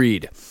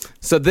 Agreed.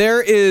 So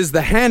there is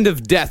the Hand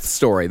of Death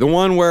story, the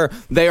one where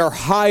they are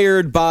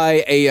hired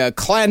by a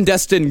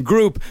clandestine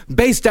group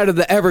based out of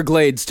the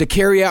Everglades to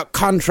carry out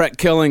contract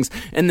killings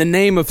in the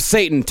name of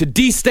Satan to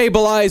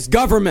destabilize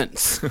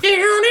governments.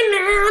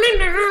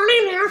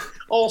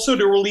 Also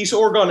to release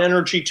Orgon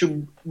energy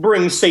to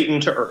bring Satan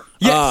to Earth.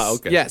 Yes,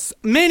 yes.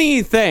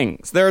 Many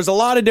things. There's a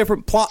lot of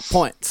different plot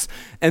points.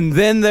 And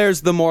then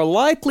there's the more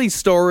likely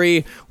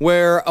story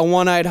where a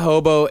one-eyed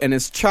hobo and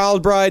his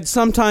child bride,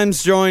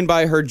 sometimes joined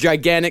by her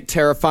gigantic,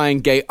 terrifying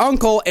gay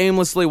uncle,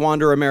 aimlessly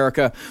wander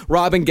America,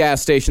 robbing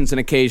gas stations and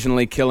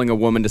occasionally killing a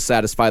woman to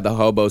satisfy the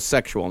hobo's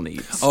sexual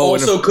needs.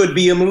 Also could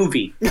be a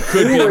movie. Or a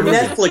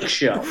Netflix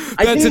show.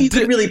 I think you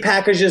could really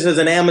package this as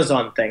an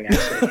Amazon thing,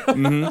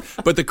 actually.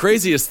 But the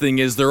craziest thing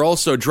is they're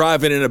also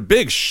driving in a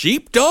big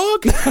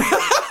sheepdog?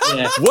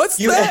 What's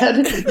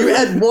that? You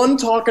add one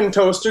talking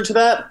toaster to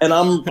that, and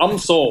I'm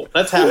sold.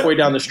 That's halfway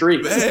down the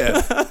street.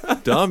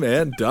 Man, dumb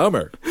and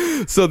dumber.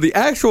 So the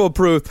actual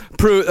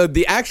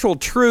the actual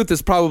truth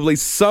is probably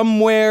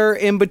somewhere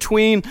in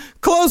between,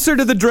 closer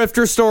to the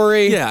Drifter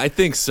story. Yeah, I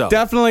think so.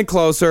 Definitely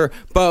closer,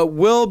 but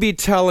we'll be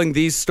telling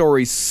these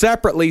stories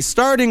separately,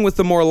 starting with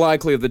the more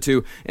likely of the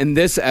two in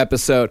this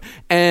episode.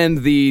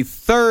 And the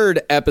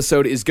third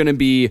episode is going to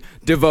be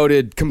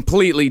devoted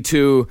completely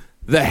to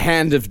the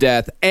Hand of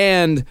Death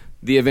and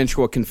the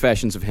eventual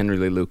confessions of Henry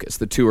Lee Lucas.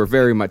 The two are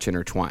very much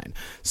intertwined.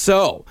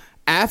 So,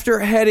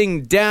 after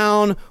heading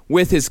down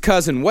with his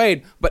cousin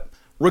Wade, but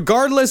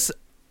regardless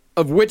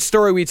of which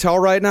story we tell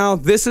right now,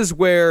 this is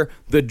where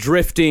the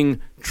drifting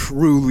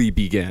truly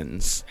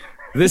begins.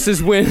 This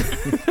is when...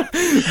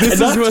 It's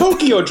not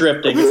Tokyo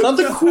drifting. It's not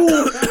the cool...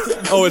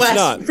 it's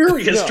not.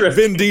 Furious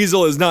drifting. Vin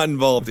Diesel is not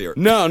involved here.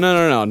 No.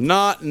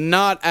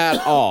 Not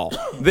at all.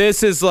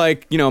 This is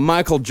like,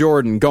 Michael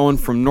Jordan going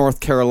from North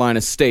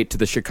Carolina State to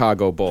the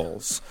Chicago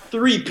Bulls.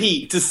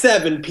 3-peat to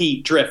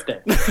 7-peat drifting.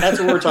 That's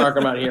what we're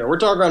talking about here. We're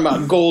talking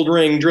about gold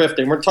ring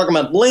drifting. We're talking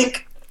about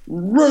Link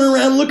running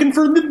around looking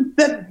for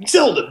that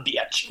Zelda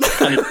bitch.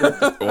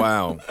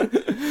 Wow.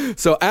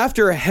 So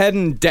after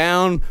heading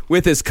down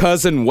with his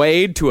cousin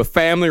Wade to a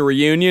family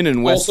reunion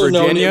in West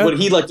Virginia... Also known what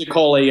he'd like to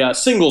call a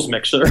singles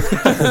mixer.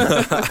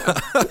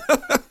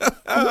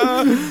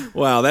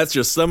 Wow, that's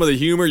just some of the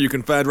humor you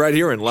can find right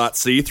here in Lot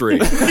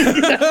C3.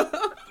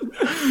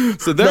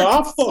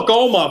 I'll fuck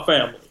all my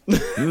family.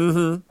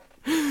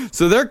 Mm-hmm.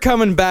 So they're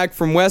coming back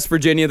from West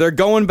Virginia. They're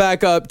going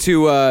back up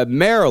to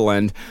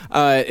Maryland.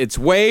 It's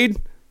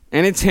Wade...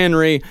 and it's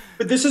Henry.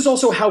 But this is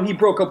also how he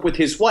broke up with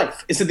his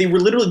wife. Is that they were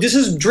literally, this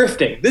is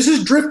drifting. This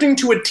is drifting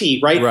to a T,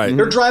 right?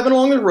 They're driving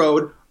along the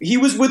road. He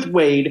was with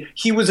Wade.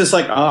 He was just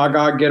like, I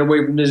gotta get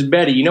away from this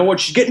Betty. You know what?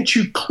 She's getting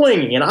too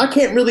clingy, and I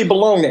can't really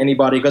belong to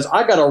anybody because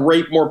I gotta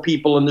rape more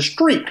people in the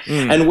street.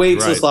 And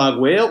Wade's just like,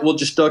 well, we'll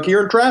just stuck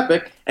here in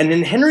traffic. And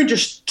then Henry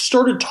just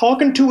started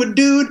talking to a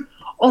dude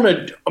on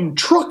a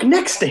truck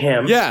next to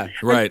him. Yeah,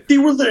 right.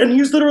 And he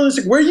was literally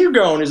like, where are you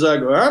going? He's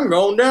like, I'm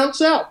going down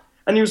south.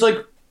 And he was like,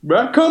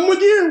 I come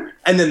with you.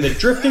 And then the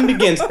drifting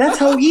begins. That's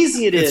how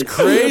easy it is. It's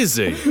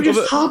crazy. You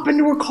just hop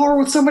into a car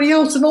with somebody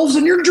else and all of a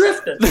sudden you're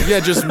drifting. Yeah,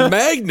 just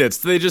magnets.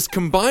 They just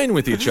combine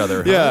with each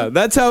other. Huh? Yeah,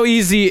 that's how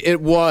easy it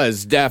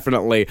was,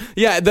 definitely.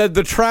 Yeah,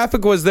 the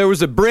traffic was, there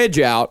was a bridge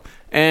out,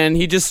 and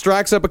he just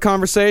strikes up a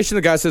conversation.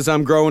 The guy says,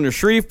 I'm growing to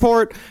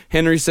Shreveport.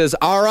 Henry says,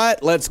 all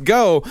right, let's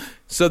go.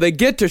 So they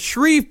get to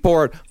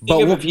Shreveport.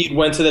 But if he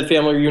went to that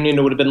family reunion,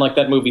 it would have been like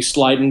that movie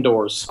Sliding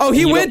Doors. Oh,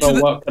 he went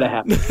to what could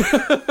have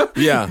happened.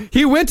 Yeah.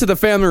 He went to the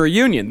family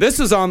reunion. This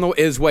is on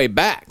his way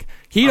back.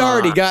 He'd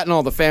already gotten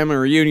all the family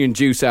reunion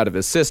juice out of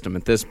his system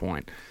at this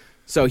point.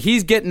 So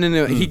he gets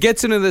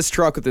into this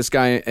truck with this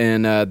guy,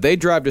 and they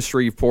drive to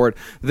Shreveport.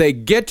 They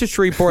get to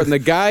Shreveport, and the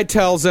guy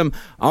tells him,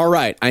 all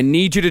right, I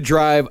need you to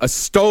drive a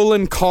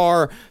stolen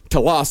car to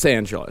Los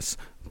Angeles.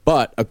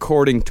 But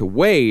according to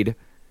Wade,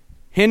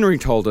 Henry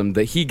told him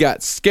that he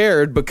got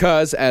scared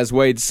because, as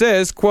Wade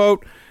says,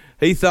 quote,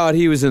 he thought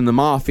he was in the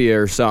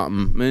mafia or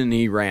something, and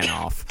he ran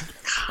off.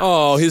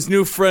 Oh, his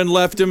new friend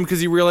left him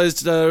because he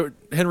realized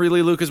Henry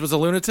Lee Lucas was a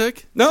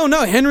lunatic? No,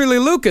 Henry Lee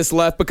Lucas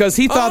left because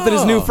he thought that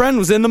his new friend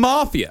was in the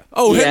mafia.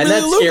 Oh, yeah, Henry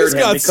Lee Lucas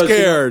got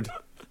scared.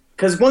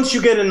 Because once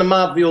you get in the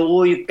mafia,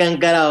 you can't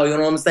get out, you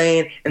know what I'm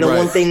saying? And the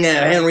one thing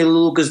that Henry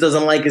Lucas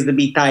doesn't like is to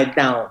be tied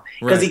down.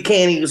 Because he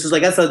can't, he's just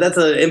like, that's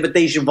an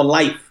invitation for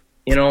life.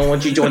 You know,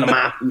 once you join the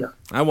mafia.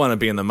 I want to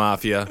be in the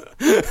mafia.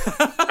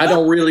 I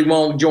don't really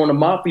want to join the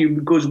mafia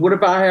because what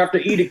if I have to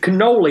eat a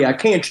cannoli? I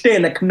can't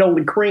stand that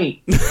cannoli cream.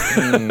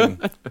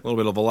 A little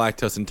bit of a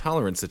lactose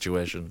intolerant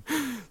situation.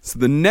 So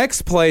the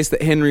next place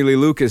that Henry Lee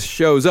Lucas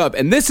shows up,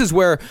 and this is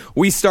where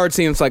we start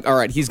seeing it's like, all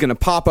right, he's going to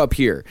pop up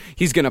here.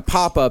 He's going to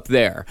pop up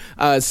there.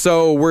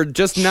 So we're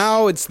just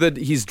now, it's that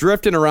he's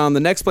drifting around.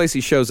 The next place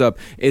he shows up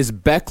is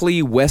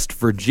Beckley, West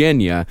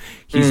Virginia.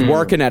 He's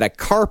working at a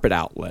carpet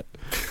outlet.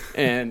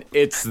 And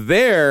it's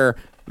there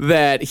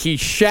that he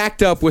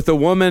shacked up with a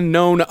woman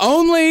known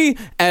only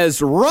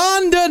as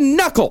Rhonda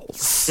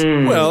Knuckles.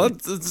 Well,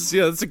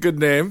 that's a good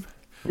name.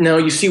 Now,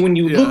 you see, when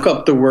you look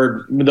up the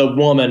woman,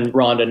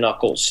 Rhonda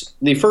Knuckles,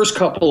 the first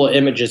couple of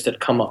images that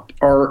come up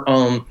are,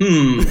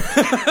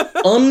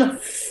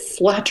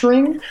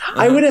 unflattering.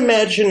 I would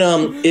imagine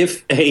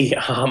if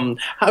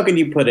how can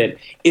you put it?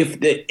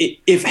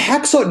 If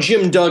Hacksaw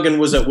Jim Duggan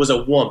was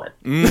a woman.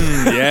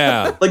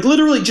 Yeah. Like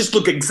literally just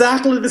look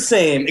exactly the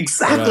same,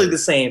 the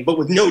same, but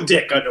with no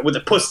dick, with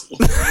a pussy.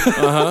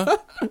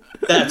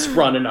 That's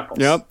Rhonda Knuckles.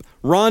 Yep.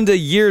 Rhonda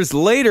years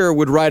later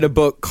would write a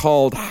book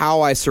called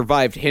How I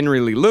Survived Henry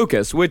Lee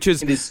Lucas, which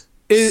is... It is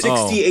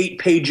 68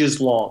 pages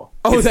long.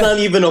 Oh, it's not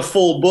even a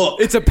full book.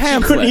 It's a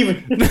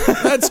pamphlet.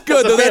 That's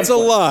good, though. That's a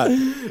lot.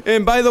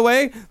 And by the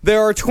way,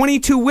 there are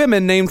 22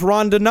 women named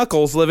Rhonda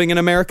Knuckles living in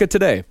America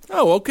today.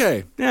 Oh,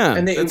 okay. Yeah.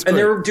 And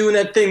they're doing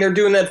that thing. They're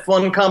doing that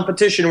fun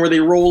competition where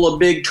they roll a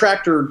big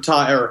tractor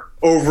tire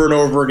over and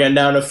over again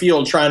down a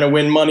field trying to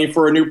win money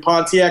for a new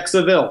Pontiac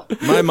Seville.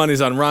 My money's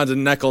on Rhonda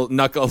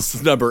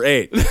Knuckles number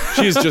 8.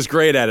 She's just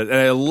great at it. And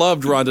I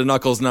loved Rhonda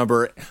Knuckles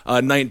number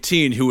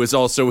 19, who was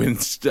also in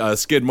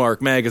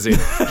Skidmark magazine.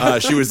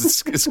 She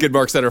was Skidmark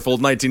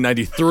Centerfold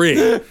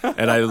 1993.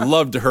 And I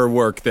loved her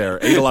work there.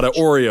 Ate a lot of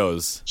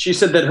Oreos. She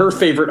said that her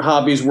favorite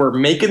hobbies were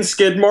making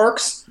skid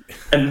marks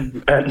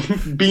and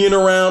being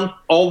around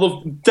all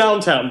the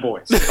downtown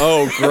boys.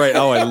 Oh, great.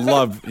 Oh, I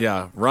love,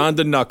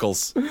 Rhonda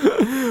Knuckles.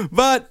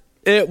 But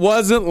it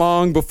wasn't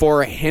long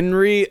before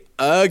Henry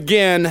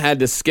again had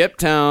to skip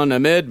town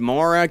amid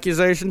more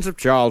accusations of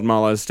child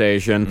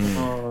molestation.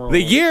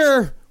 The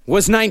year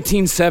was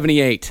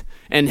 1978,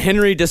 and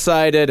Henry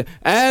decided,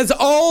 as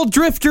all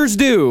drifters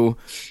do,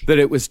 that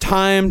it was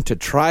time to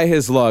try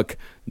his luck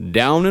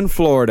down in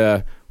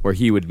Florida, where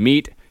he would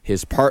meet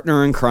his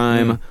partner in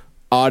crime,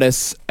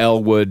 Ottis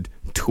Elwood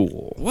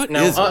Toole.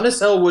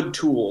 Ottis Elwood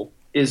Toole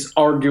is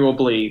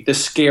arguably the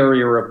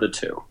scarier of the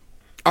two.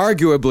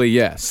 Arguably,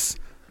 yes.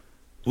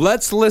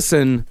 Let's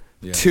listen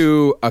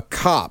to a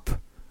cop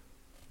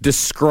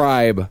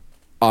describe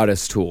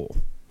Ottis Toole.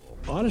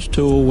 Ottis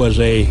Toole was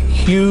a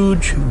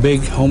huge,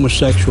 big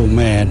homosexual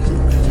man.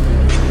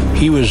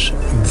 He was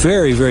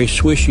very, very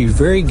swishy,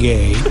 very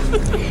gay,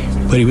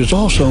 but he was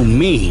also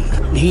mean.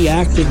 He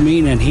acted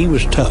mean and he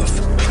was tough.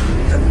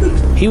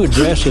 He would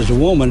dress as a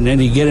woman and then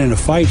he'd get in a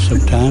fight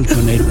sometimes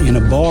in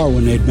a bar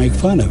when they'd make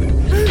fun of him.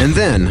 And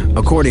then,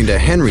 according to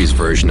Henry's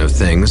version of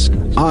things,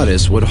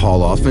 Ottis would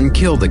haul off and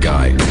kill the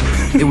guy.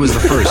 It was the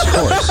first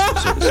horse.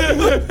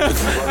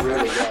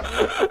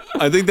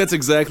 I think that's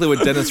exactly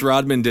what Dennis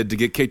Rodman did to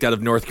get kicked out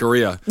of North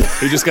Korea.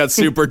 He just got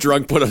super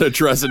drunk, put on a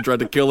dress, and tried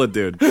to kill a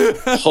dude.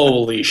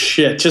 Holy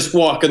shit. Just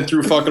walking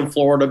through fucking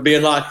Florida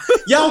being like,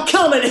 yo,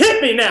 come and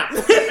hit me now.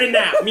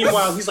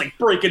 Meanwhile, he's like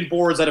breaking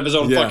boards out of his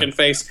own fucking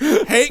face.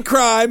 Hate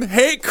crime.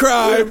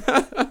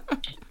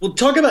 Well,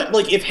 talk about,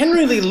 like, if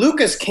Henry Lee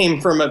Lucas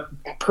came from a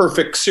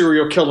perfect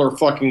serial killer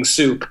fucking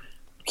soup,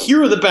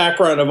 here are the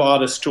background of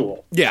Ottis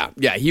Toole. Yeah.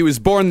 He was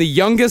born the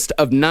youngest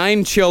of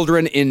 9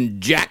 children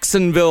in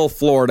Jacksonville,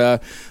 Florida,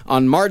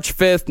 on March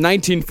 5th,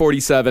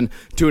 1947,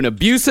 to an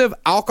abusive,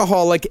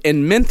 alcoholic,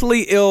 and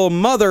mentally ill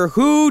mother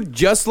who,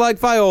 just like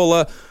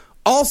Viola,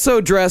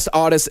 also dressed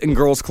Ottis in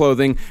girls'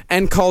 clothing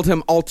and called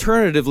him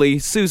alternatively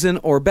Susan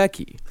or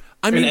Becky.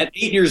 And at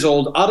 8 years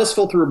old, Ottis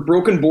fell through a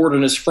broken board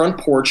on his front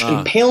porch,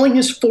 impaling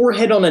his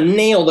forehead on a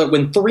nail that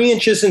went 3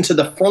 inches into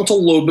the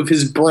frontal lobe of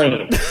his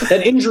brain.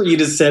 That injury,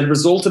 it is said,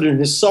 resulted in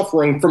his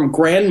suffering from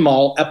grand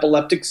mal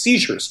epileptic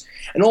seizures.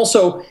 And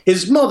also,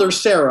 his mother,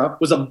 Sarah,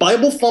 was a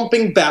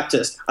Bible-thumping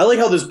Baptist. I like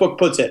how this book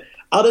puts it.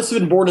 Ottis had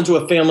been born into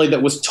a family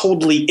that was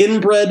totally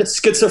inbred,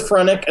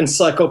 schizophrenic, and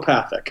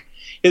psychopathic.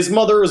 His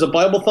mother was a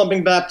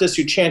Bible-thumping Baptist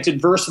who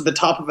chanted verse at the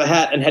top of a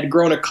hat and had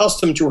grown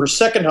accustomed to her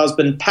second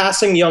husband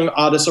passing young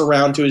Ottis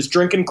around to his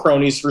drinking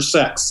cronies for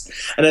sex.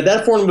 And at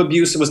that form of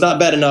abuse, it was not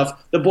bad enough.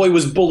 The boy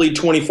was bullied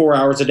 24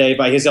 hours a day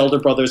by his elder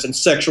brothers and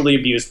sexually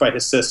abused by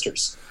his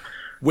sisters.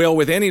 Well,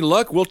 with any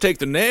luck, we'll take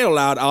the nail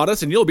out,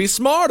 Ottis, and you'll be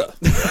smarter.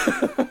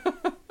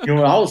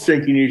 What I was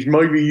thinking is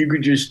maybe you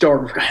could just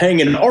start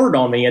hanging art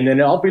on me, and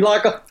then I'll be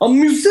like a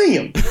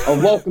museum, a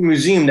walking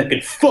museum that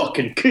can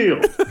fucking kill.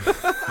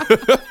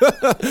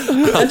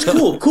 That's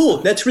cool.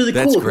 That's really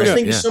cool. Great.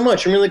 Thank you so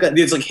much. I'm really glad.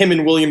 It's like him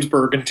in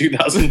Williamsburg in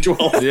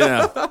 2012.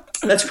 Yeah.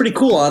 That's pretty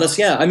cool, Ottis.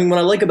 Yeah. I mean, what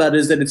I like about it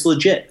is that it's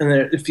legit, and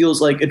that it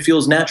feels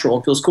natural.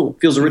 It feels cool.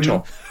 It feels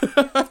original.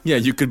 Yeah,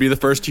 you could be the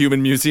first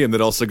human museum that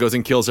also goes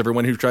and kills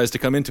everyone who tries to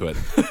come into it.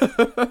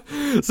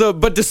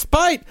 But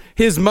despite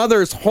his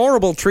mother's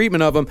horrible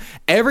treatment of him,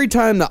 every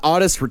time that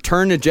Ottis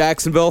returned to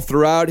Jacksonville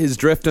throughout his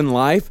drifting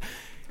life,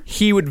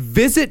 he would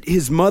visit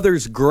his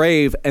mother's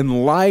grave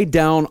and lie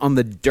down on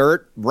the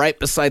dirt right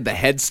beside the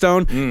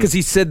headstone because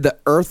he said the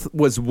earth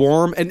was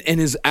warm. And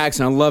his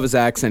accent, I love his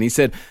accent. He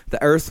said,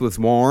 the earth was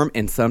warm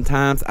and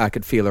sometimes I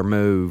could feel her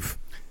move.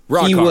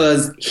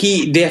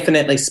 He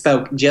definitely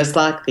spoke just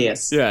like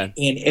this. Yeah. And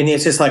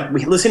it's just like,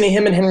 we listen to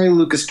him and Henry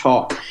Lucas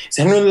talk.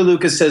 So Henry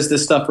Lucas says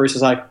this stuff where he's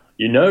just like,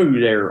 you know,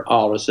 there,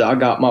 Ottis, I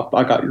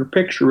got your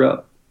picture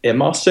up in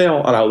my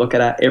cell and I look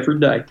at it every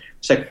day.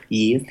 It's like,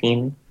 yes,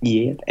 Henry,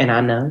 yes. And I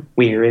know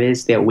where it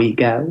is that we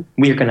go.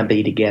 We're going to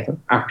be together.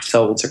 Our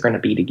souls are going to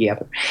be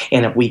together.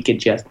 And if we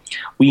could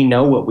we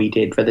know what we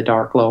did for the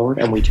Dark Lord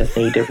and we just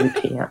need to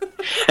repent.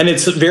 And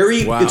it's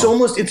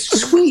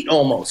it's sweet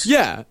almost.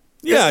 Yeah.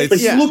 Yeah,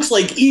 he looks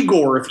like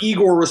Igor if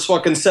Igor was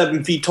fucking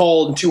 7 feet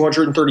tall and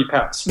 230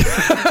 pounds.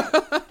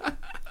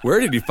 Where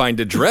did he find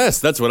a dress?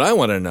 That's what I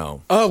want to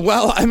know. Oh,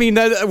 well, I mean,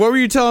 what were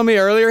you telling me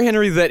earlier,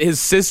 Henry, that his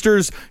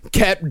sisters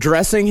kept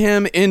dressing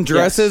him in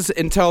dresses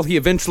until he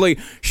eventually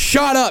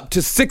shot up to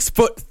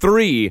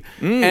 6'3",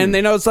 and they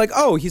know it's like,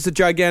 oh, he's a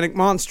gigantic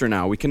monster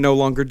now. We can no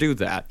longer do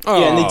that. Yeah,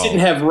 and they didn't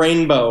have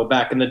Rainbow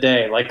back in the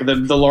day, like the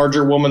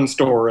larger woman's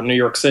store in New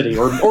York City,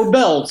 or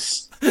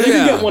Bell's. You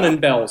can get one in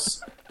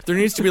Bell's. There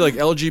needs to be like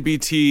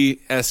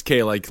LGBT-SK,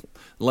 like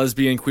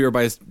lesbian, queer,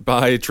 bi,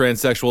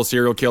 transsexual,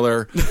 serial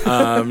killer,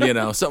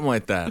 something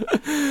like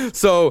that.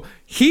 So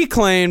he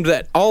claimed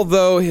that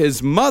although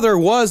his mother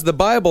was the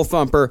Bible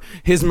thumper,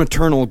 his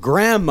maternal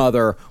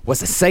grandmother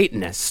was a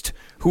Satanist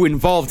who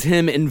involved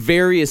him in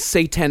various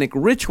satanic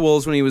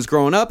rituals when he was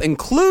growing up,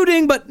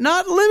 including, but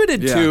not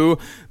limited to,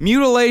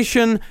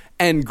 mutilation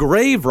and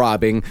grave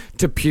robbing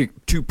to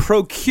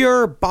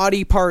procure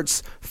body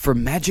parts for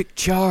magic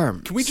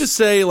charms. Can we just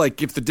say,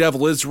 like, if the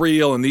devil is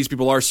real and these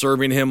people are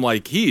serving him,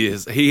 like,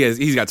 he's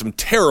got some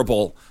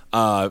terrible,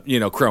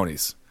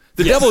 cronies.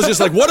 The devil is just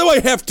like, what do I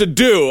have to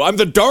do? I'm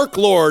the Dark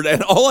Lord,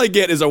 and all I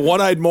get is a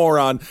one-eyed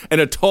moron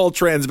and a tall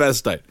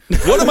transvestite.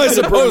 What am I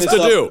supposed to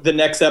do? The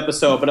next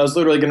episode, but I was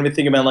literally going to be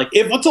thinking about, like,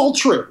 if it's all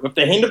true, if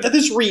the hand of death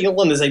is real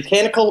and the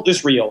satanic cult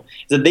is real,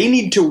 that they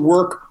need to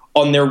work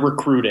on their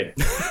recruiting.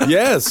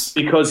 Yes.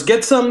 Because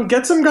get some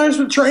guys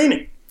with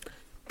training.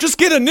 Just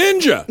get a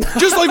ninja.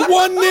 Just like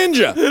one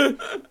ninja.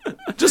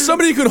 Just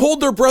somebody who can hold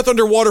their breath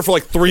underwater for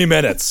like 3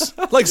 minutes.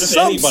 Like just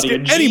anybody, a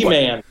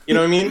G-man. You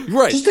know what I mean?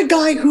 Right. Just a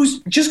guy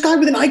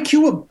with an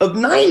IQ of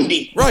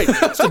 90. Right.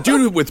 Just a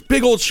dude with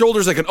big old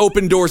shoulders that can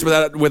open doors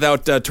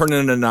without turning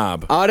in a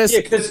knob. Ottis.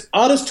 Yeah, because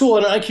Ottis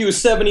Toole had an IQ of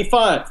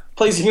 75.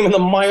 Places him in the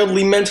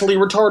mildly mentally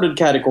retarded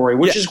category,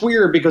 which is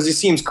weird because he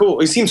seems cool.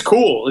 He seems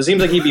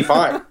like he'd be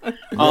fine.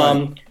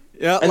 Right.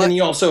 Yeah, and then he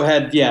also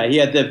had, he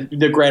had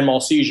the grand mal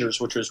seizures,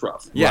 which was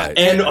rough. Yeah. Right.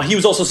 And he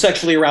was also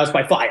sexually aroused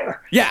by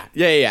fire. Yeah.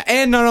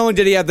 And not only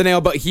did he have the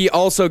nail, but he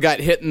also got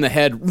hit in the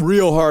head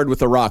real hard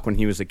with a rock when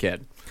he was a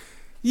kid.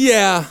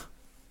 Yeah.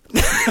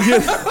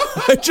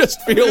 I just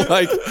feel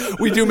like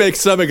we do make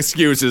some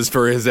excuses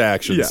for his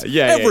actions.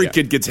 Every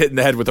kid gets hit in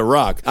the head with a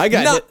rock. I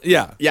got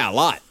hit. Yeah, a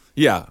lot.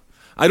 Yeah.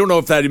 I don't know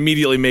if that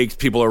immediately makes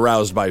people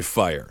aroused by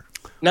fire.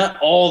 Not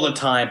all the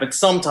time, but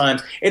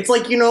sometimes. It's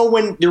like,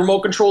 when the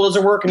remote control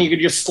doesn't work and you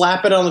could just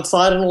slap it on the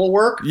side and it'll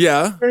work.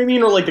 Yeah. You know what I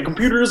mean? Or like the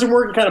computer doesn't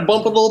work, you kind of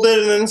bump it a little bit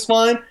and then it's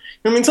fine. You know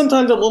what I mean?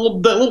 Sometimes that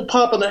little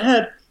pop in the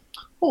head,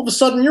 all of a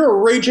sudden you're a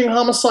raging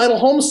homicidal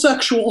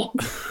homosexual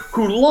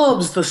who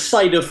loves the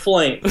sight of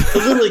flame. He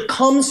literally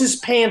comes his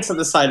pants at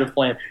the sight of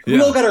flame. We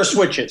all got our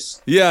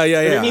switches. Yeah.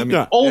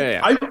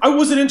 I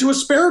wasn't into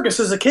asparagus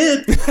as a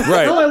kid.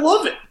 Right. Now I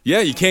love it.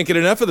 Yeah, you can't get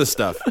enough of this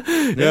stuff.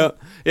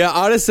 Yeah,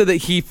 Ottis said that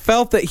he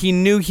felt that he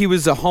knew he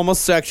was a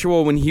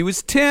homosexual when he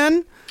was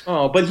 10.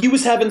 Oh, but he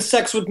was having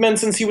sex with men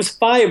since he was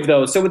 5,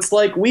 though, so it's,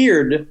 like,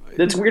 weird.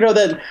 It's weird how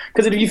that...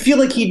 Because you feel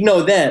like he'd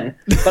know then,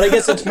 but I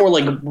guess it's more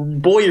like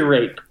boy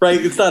rape, right?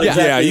 It's not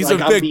exactly yeah, he's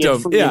like a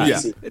victim.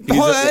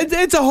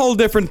 It's a whole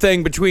different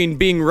thing between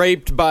being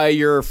raped by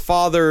your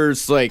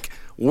father's, like,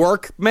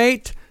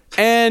 workmate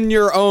and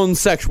your own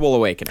sexual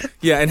awakening.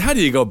 Yeah, and how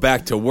do you go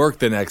back to work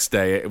the next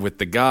day with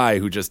the guy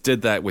who just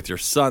did that with your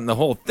son? The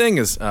whole thing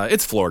is,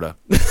 it's Florida.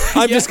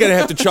 I'm just going to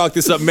have to chalk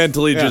this up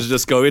mentally,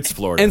 just go, it's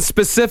Florida. And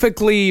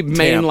specifically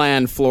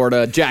mainland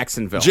Florida,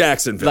 Jacksonville.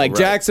 Right.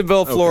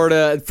 Jacksonville,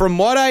 Florida, from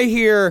what I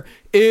hear,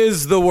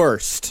 is the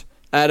worst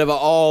out of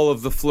all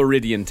of the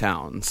Floridian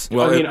towns.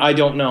 Well, I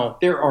don't know.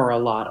 There are a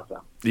lot of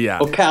them. Yeah.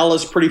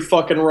 Ocala's pretty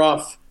fucking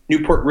rough.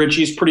 Newport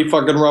Richie's pretty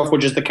fucking rough,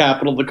 which is the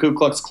capital of the Ku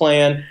Klux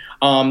Klan.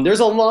 There's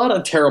a lot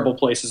of terrible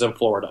places in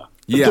Florida.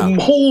 Yeah.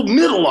 The whole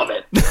middle of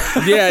it.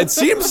 Yeah, it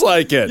seems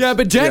like it. Yeah,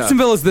 but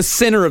Jacksonville is the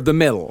center of the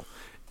middle.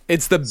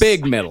 It's the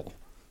big middle.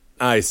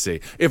 I see.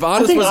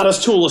 I think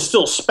Ottis Toole is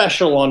still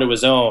special onto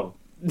his own.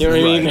 You know what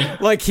I mean?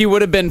 Like, he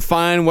would have been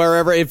fine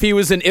wherever. If he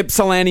was in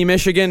Ypsilanti,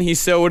 Michigan, he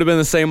still would have been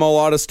the same old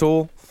Ottis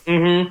Toole.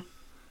 Mm-hmm.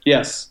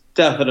 Yes,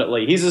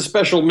 definitely. He's a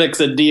special mix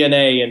of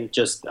DNA and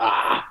just,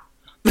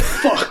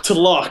 fuck to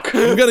luck.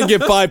 I'm going to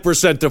give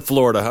 5% to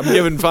Florida. I'm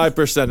giving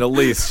 5% at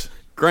least.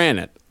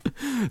 Granted.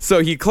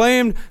 So he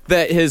claimed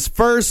that his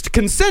first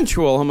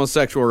consensual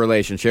homosexual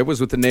relationship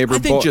was with the neighbor. I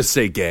think just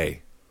say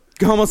gay.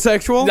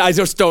 Homosexual? I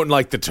just don't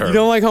like the term. You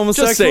don't like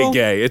homosexual? Just say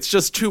gay. It's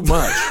just too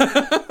much.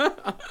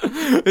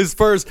 His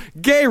first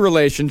gay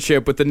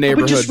relationship with the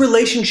neighborhood. But just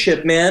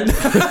relationship, man.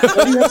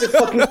 Why do you have to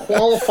fucking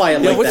qualify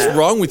it like what's that?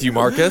 wrong with you,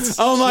 Marcus?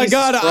 Oh my Jesus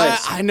God!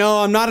 Christ. I know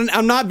I'm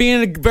not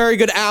being a very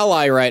good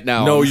ally right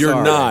now. No, I'm you're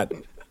sorry. not.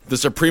 The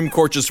Supreme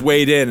Court just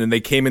weighed in, and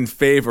they came in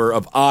favor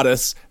of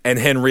Ottis and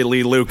Henry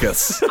Lee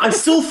Lucas. I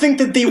still think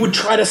that they would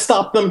try to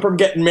stop them from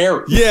getting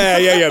married.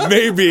 Yeah.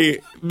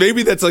 Maybe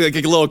that's like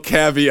a little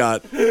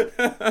caveat.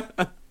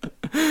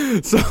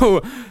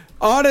 So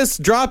Ottis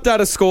dropped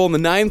out of school in the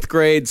 9th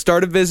grade,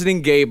 started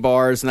visiting gay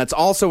bars, and that's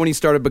also when he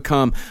started to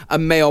become a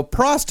male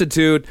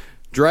prostitute,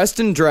 dressed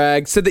in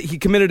drag, said that he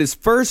committed his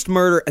first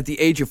murder at the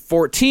age of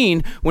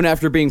 14 when,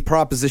 after being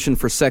propositioned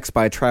for sex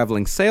by a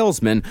traveling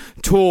salesman,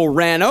 Toole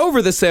ran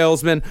over the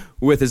salesman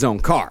with his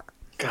own car.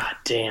 God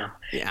damn.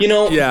 Yeah. You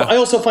know, Yeah. I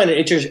also find it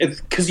interesting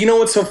because you know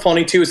what's so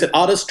funny too is that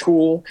Ottis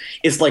Toole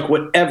is like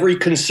what every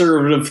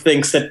conservative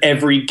thinks that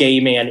every gay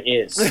man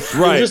is.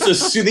 Right.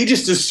 They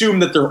just assume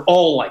that they're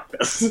all like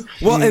this.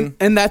 Well,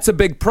 and that's a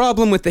big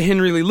problem with the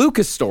Henry Lee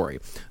Lucas story,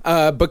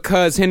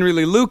 because Henry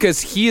Lee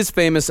Lucas, he is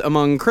famous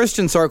among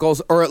Christian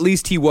circles, or at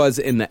least he was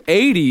in the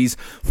 80s,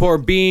 for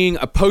being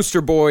a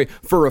poster boy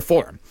for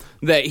reform.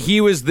 That he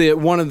was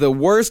one of the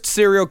worst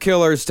serial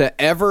killers to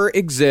ever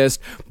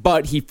exist,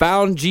 but he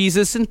found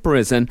Jesus in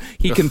prison.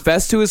 He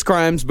confessed to his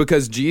crimes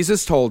because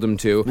Jesus told him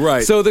to.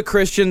 Right. So the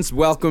Christians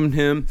welcomed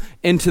him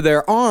into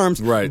their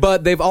arms. Right.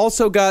 But they've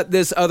also got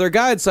this other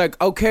guy. It's like,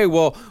 okay,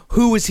 well,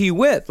 who was he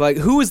with? Like,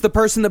 who was the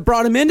person that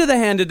brought him into the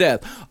hand of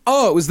death?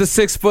 Oh, it was the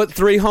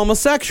 6'3"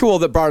 homosexual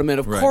that brought him in.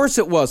 Of course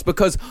it was,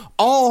 because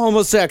all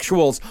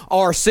homosexuals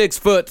are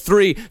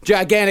 6'3"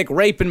 gigantic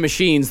raping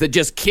machines that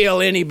just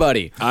kill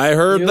anybody. I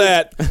heard that.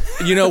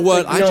 You know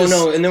what?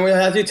 No, and then we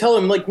have to tell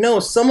him like, no,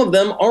 some of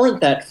them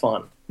aren't that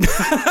fun.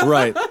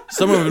 Right.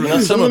 Some of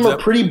them are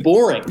pretty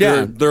boring.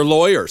 Yeah, they're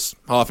lawyers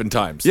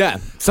oftentimes. Yeah,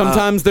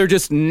 sometimes they're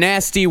just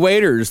nasty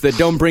waiters that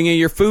don't bring you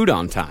your food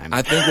on time.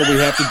 I think what we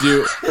have to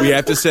do, we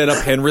have to set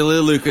up Henry Lee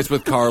Lucas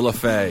with Carla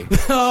Faye.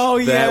 Oh,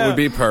 yeah. That would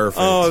be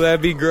perfect. Oh,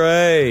 that'd be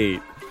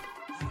great.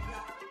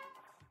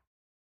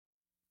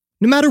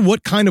 No matter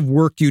what kind of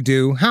work you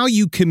do, how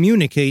you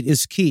communicate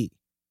is key.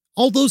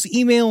 All those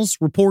emails,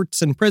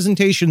 reports, and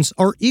presentations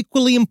are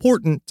equally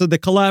important to the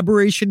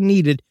collaboration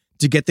needed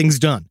to get things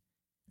done.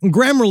 And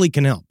Grammarly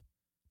can help.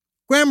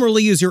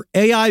 Grammarly is your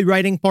AI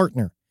writing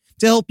partner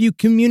to help you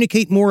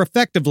communicate more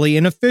effectively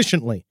and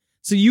efficiently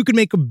so you can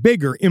make a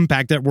bigger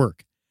impact at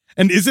work.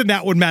 And isn't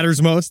that what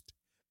matters most?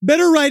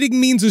 Better writing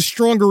means a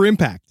stronger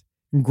impact.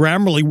 And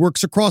Grammarly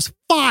works across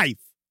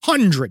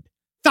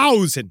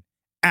 500,000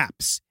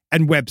 apps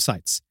and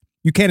websites.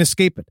 You can't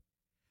escape it.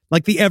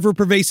 Like the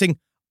ever-pervasive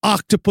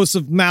octopus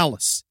of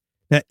malice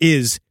that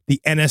is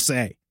the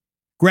NSA.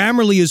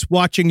 Grammarly is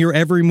watching your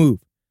every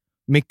move,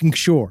 making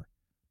sure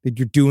that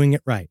you're doing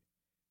it right.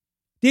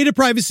 Data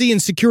privacy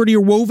and security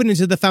are woven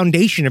into the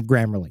foundation of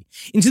Grammarly,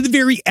 into the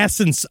very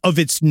essence of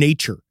its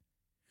nature.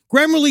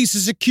 Grammarly is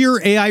a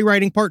secure AI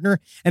writing partner,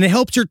 and it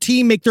helps your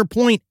team make their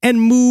point and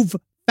move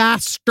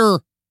faster,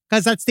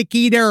 because that's the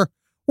key there.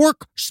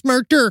 Work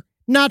smarter,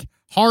 not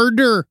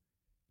harder.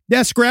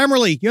 Yes,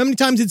 Grammarly. You know how many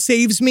times it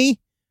saves me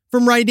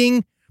from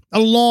writing a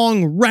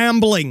long,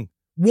 rambling,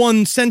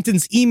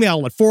 one-sentence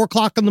email at 4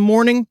 o'clock in the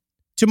morning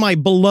to my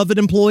beloved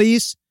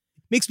employees?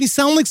 Makes me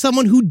sound like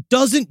someone who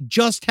doesn't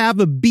just have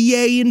a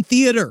BA in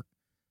theater.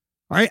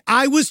 All right,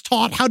 I was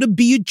taught how to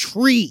be a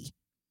tree.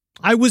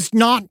 I was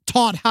not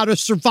taught how to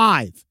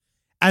survive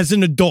as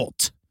an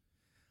adult.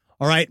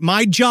 All right,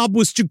 my job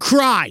was to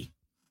cry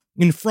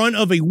in front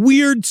of a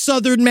weird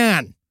Southern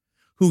man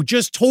who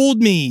just told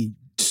me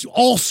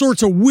all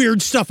sorts of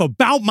weird stuff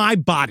about my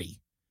body.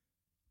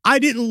 I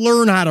didn't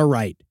learn how to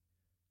write.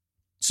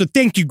 So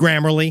thank you,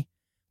 Grammarly,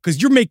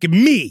 because you're making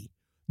me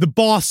the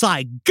boss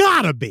I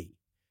gotta be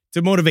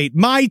to motivate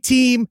my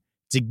team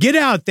to get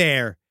out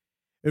there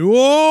And,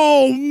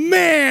 oh,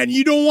 man,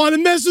 you don't want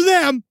to mess with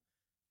them.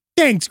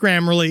 Thanks,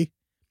 Grammarly.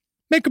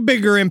 Make a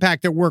bigger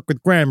impact at work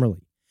with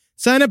Grammarly.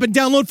 Sign up and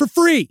download for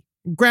free.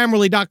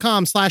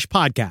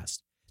 Grammarly.com/podcast.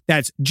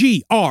 That's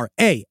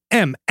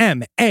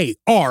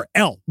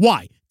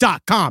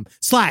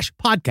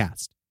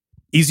GRAMMARLY.com/podcast.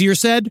 Easier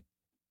said,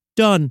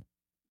 done.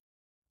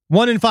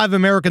 1 in 5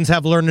 Americans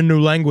have learned a new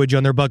language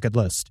on their bucket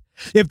list.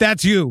 If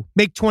that's you,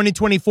 make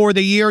 2024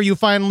 the year you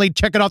finally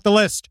check it off the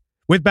list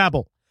with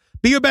Babbel.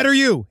 Be a better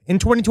you in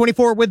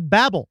 2024 with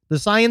Babbel, the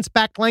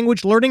science-backed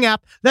language learning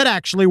app that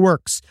actually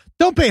works.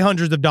 Don't pay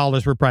hundreds of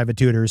dollars for private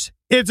tutors.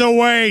 It's a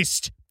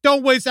waste.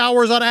 Don't waste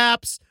hours on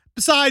apps.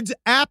 Besides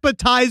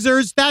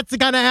appetizers, that's the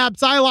kind of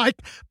apps I like.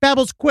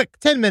 Babbel's quick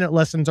 10-minute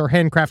lessons are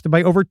handcrafted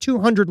by over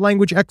 200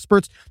 language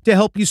experts to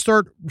help you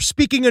start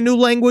speaking a new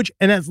language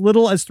in as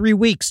little as 3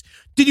 weeks.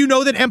 Did you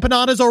know that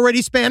empanada is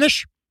already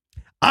Spanish?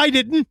 I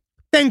didn't.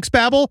 Thanks,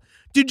 Babbel.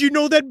 Did you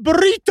know that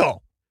burrito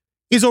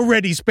is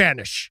already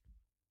Spanish?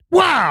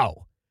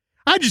 Wow.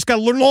 I just got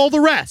to learn all the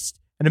rest.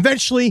 And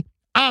eventually,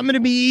 I'm going to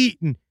be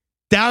eating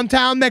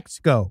downtown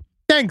Mexico.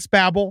 Thanks,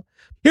 Babbel.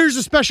 Here's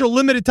a special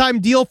limited time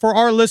deal for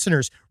our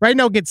listeners. Right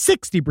now, get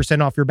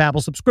 60% off your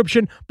Babbel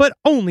subscription, but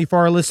only for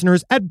our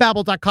listeners at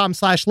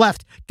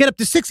Babbel.com/left. Get up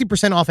to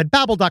 60% off at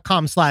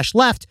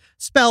Babbel.com/left,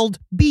 spelled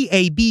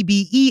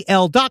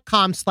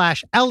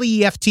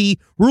BABBEL.com/LEFT.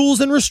 Rules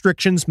and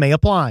restrictions may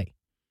apply.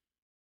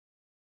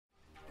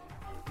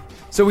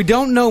 So we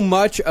don't know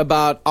much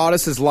about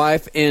Ottis's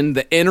life in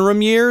the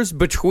interim years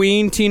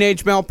between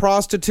Teenage Male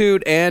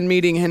Prostitute and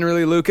meeting Henry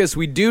Lee Lucas.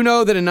 We do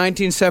know that in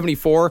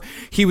 1974,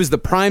 he was the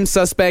prime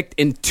suspect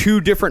in 2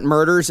 different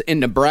murders in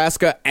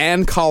Nebraska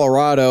and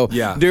Colorado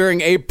during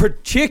a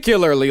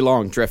particularly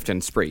long drifting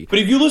spree. But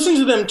if you listen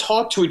to them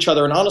talk to each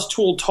other and Ottis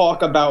Toole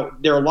talk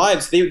about their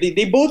lives,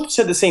 they both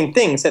said the same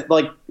things, that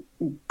like,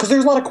 because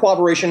there's a lot of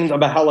corroboration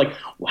about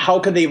how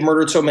could they have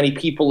murdered so many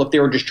people if they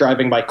were just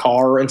driving by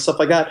car and stuff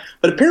like that.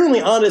 But apparently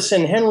Ottis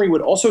and Henry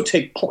would also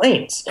take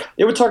planes.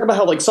 They would talk about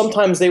how like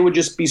sometimes they would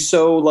just be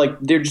so like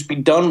they'd just be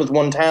done with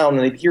one town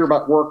and they'd hear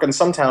about work in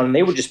some town and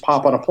they would just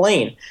pop on a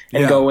plane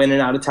and go in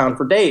and out of town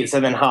for days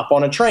and then hop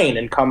on a train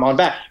and come on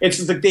back. It's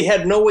just like they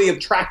had no way of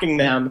tracking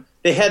them.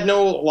 They had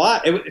no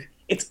lot.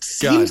 It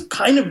seems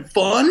kind of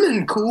fun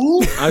and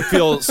cool. I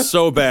feel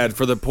so bad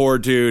for the poor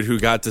dude who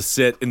got to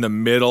sit in the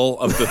middle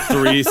of the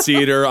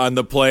 3-seater on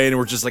the plane. And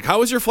we're just like, how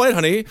was your flight,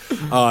 honey?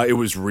 It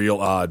was real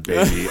odd,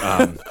 baby.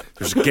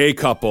 There's a gay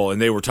couple, and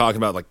they were talking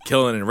about like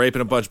killing and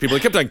raping a bunch of people. They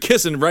kept on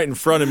kissing right in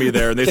front of me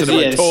there. And they said,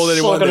 if I told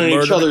anyone, they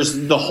murdered each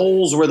other's the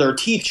holes where their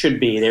teeth should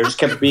be. They just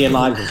kept being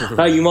like,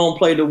 oh, you won't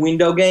play the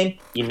window game?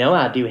 You know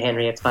I do,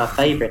 Henry. It's my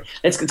favorite.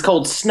 It's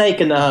called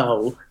Snake in the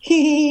Hole.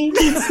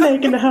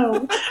 Snake in the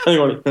Hole.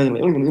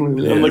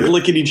 And like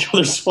licking each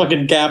other's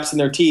fucking gaps in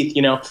their teeth,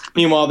 you know.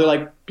 Meanwhile, they're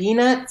like,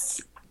 peanuts?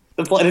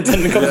 The flight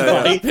attendant comes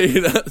by.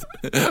 Peanuts.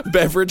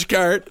 Beverage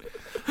cart.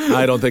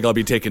 I don't think I'll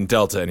be taking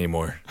Delta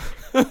anymore.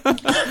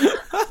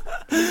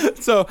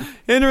 So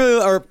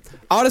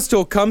Ottis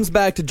Toole comes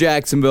back to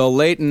Jacksonville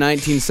late in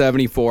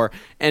 1974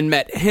 and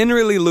met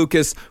Henry Lee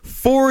Lucas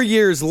 4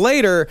 years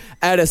later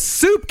at a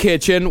soup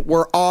kitchen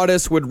where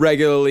Ottis would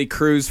regularly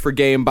cruise for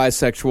gay and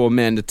bisexual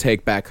men to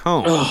take back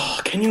home. Oh,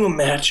 can you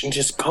imagine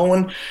just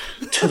going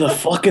to the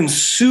fucking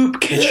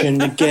soup kitchen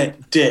to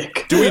get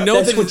dick? Do we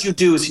know that's what you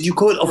do? Is you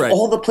go to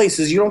all the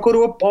places. You don't go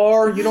to a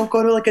bar. You don't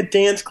go to like a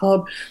dance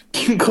club.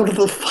 You go to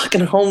the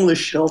fucking homeless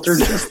shelter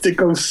just to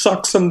go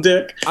suck some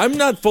dick. I'm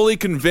not fully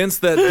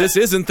convinced that this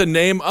isn't the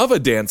name of a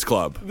dance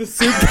club. The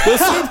soup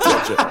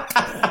kitchen.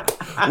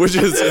 Which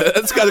is,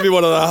 that's got to be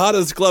one of the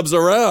hottest clubs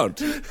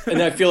around.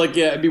 And I feel like,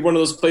 it'd be one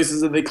of those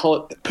places that they call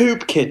it the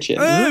poop kitchen.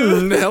 Hello.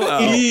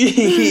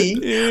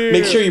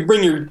 Make sure you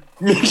bring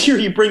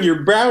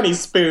your brownie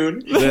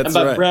spoon. That's and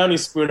by right. brownie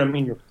spoon, I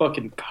mean your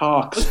fucking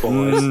cocks,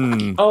 boys.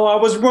 Oh, I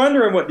was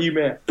wondering what you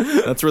meant.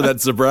 That's where that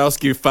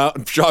Zabrowski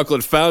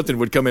chocolate fountain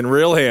would come in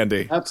real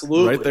handy.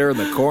 Absolutely. Right there in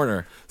the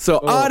corner. So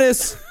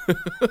Ottis...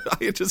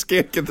 I just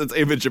can't get this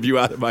image of you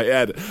out of my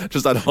head.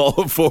 Just on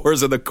all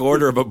fours in the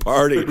corner of a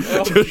party.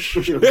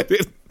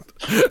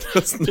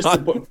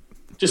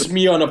 Just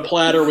me on a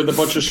platter with a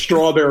bunch of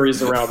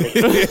strawberries around me.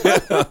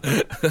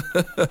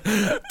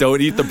 Don't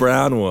eat the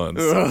brown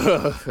ones.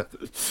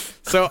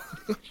 So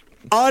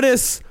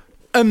Ottis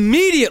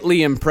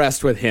immediately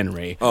impressed with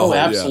Henry. Oh,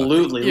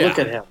 absolutely. Yeah. Look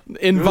at him.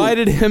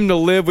 Invited him to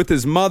live with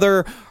his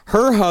mother,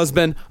 her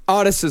husband,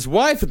 Ottis's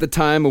wife at the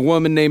time, a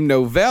woman named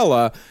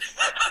Novella,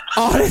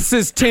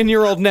 Ottis's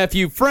 10-year-old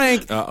nephew,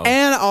 Frank,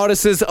 and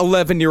Ottis's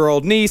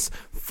 11-year-old niece,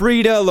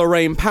 Frida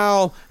Lorraine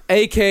Powell,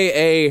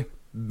 a.k.a.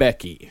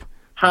 Becky.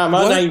 Hi,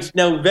 my name's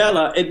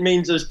Novella. It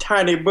means a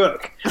tiny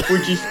book,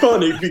 which is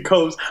funny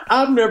because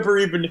I've never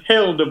even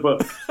held a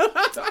book.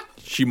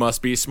 She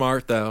must be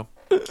smart, though.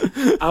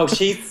 Oh,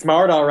 she's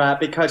smart, all right,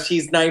 because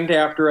she's named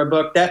after a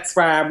book. That's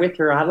why I'm with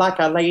her. I like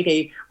a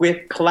lady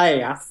with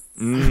class.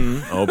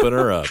 Open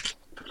her up.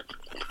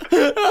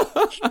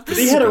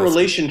 They had a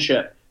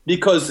relationship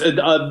because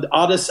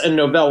Ottis and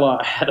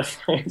Novella had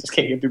I just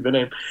can't get through the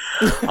name.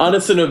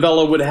 Ottis and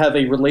Novella would have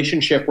a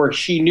relationship where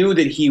she knew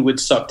that he would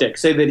suck dick,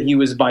 say that he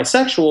was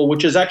bisexual,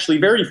 which is actually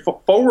very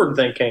forward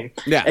thinking.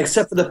 Yeah.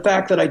 Except for the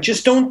fact that I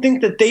just don't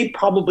think that they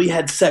probably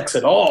had sex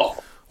at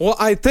all. Well,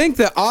 I think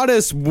that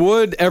Ottis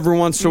would every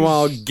once in a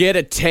while get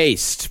a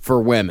taste for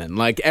women.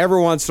 Like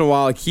every once in a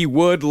while he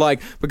would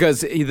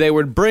because they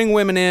would bring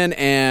women in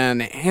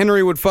and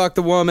Henry would fuck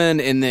the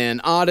woman and then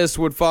Ottis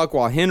would fuck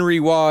while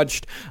Henry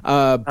watched.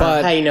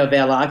 But hey,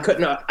 Novella, I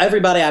couldn't.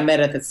 Everybody I met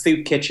at the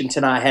soup kitchen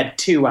tonight had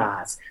 2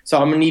 eyes.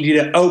 So I'm going to need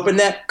you to open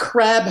that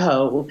crab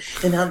hole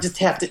and I'll just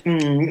have to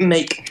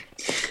make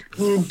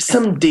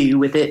some do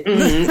with it.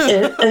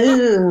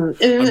 I'm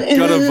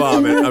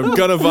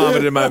gonna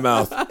vomit in my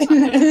mouth.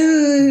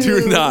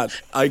 Do not.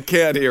 I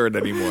can't hear it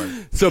anymore.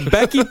 So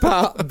Becky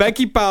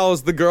Powell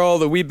is the girl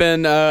that we've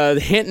been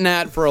hinting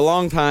at for a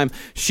long time.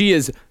 She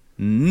is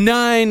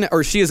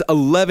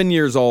 11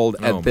 years old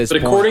at this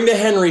point. But according to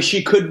Henry,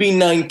 she could be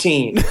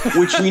 19,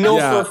 which we know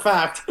for a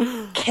fact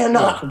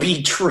cannot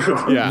be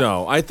true. Yeah.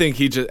 No, I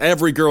think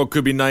every girl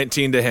could be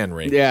 19 to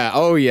Henry. Yeah,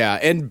 oh yeah.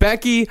 And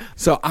Becky,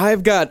 so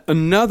I've got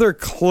another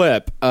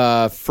clip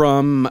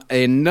from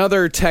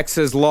another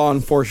Texas law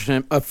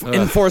enforcement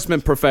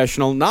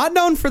professional, not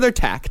known for their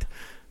tact.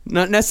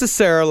 Not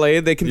necessarily.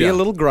 They can be a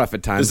little gruff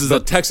at times. This is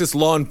a Texas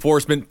law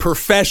enforcement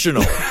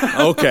professional.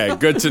 Okay,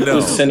 good to know.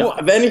 Listen,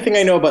 if anything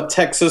I know about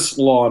Texas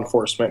law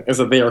enforcement is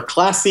that they are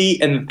classy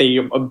and they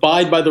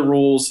abide by the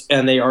rules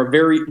and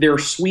they're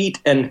sweet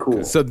and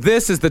cool. So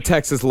this is the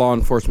Texas law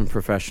enforcement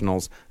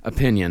professional's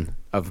opinion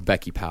of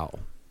Becky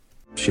Powell.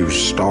 She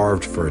was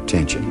starved for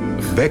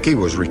attention. Becky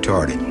was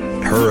retarded.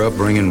 Her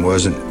upbringing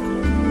wasn't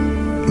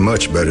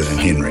much better than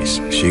Henry's.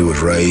 She was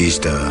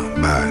raised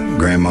by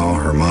grandma.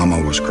 Her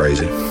mama was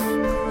crazy.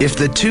 If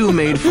the two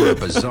made for a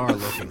bizarre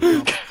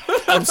looking...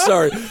 I'm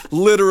sorry.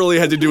 Literally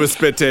had to do a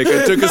spit take.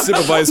 I took a sip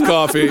of iced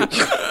coffee.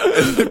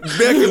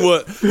 Becky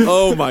was...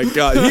 Oh, my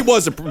God.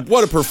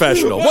 What a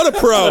professional. What a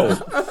pro.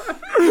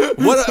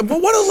 What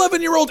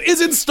 11-year-old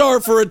isn't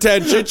starved for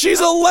attention? She's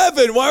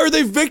 11. Why are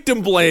they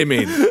victim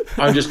blaming?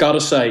 I just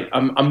gotta say,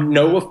 I'm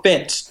no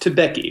offense to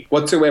Becky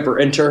whatsoever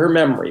and to her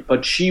memory,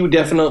 but she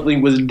definitely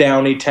was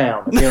downy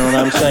town. You know what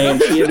I'm saying?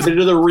 She had a bit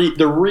of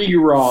the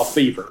re-raw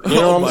fever. You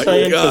know what I'm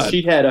saying?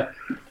 Because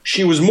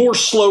she was more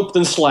slope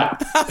than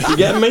slap. You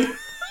get me?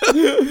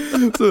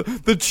 So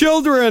the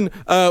children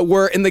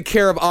were in the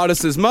care of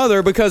Ottis's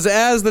mother because,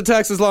 as the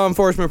Texas law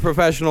enforcement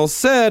professional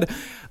said,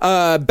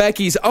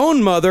 Becky's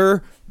own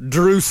mother,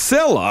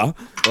 Drusilla,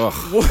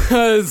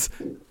 was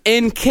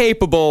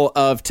incapable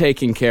of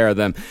taking care of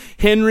them.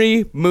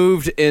 Henry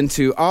moved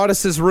into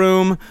Ottis's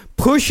room,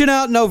 pushing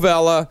out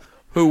Novella,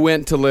 who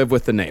went to live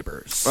with the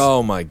neighbors.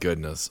 Oh, my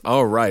goodness.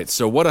 All right.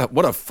 So what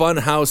a fun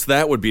house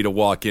that would be to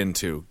walk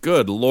into.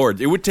 Good Lord.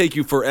 It would take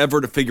you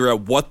forever to figure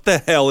out what the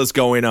hell is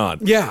going on.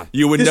 Yeah.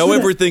 You would know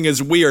everything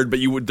is weird, but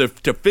you would to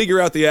figure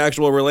out the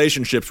actual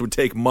relationships would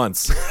take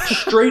months.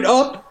 Straight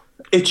up,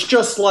 it's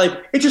just one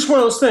of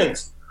those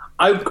things.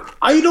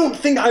 I don't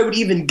think I would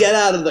even get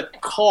out of the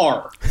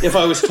car if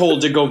I was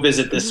told to go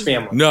visit this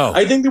family. No.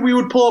 I think that we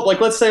would pull up,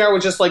 let's say I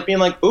was just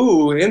being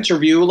ooh,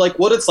 interview,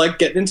 what it's like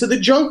getting into the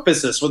junk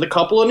business with a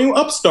couple of new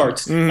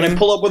upstarts. And I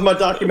pull up with my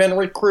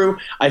documentary crew.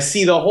 I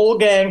see the whole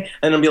gang,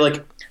 and I'll be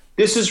like,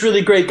 this is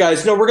really great,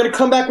 guys. No, we're going to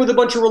come back with a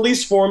bunch of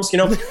release forms.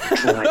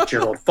 Drive,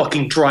 Gerald.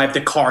 Fucking drive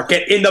the car.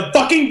 Get in the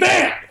fucking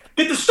van.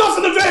 Get the stuff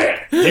in the van.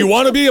 You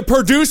want to be a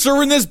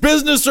producer in this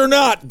business or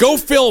not? Go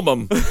film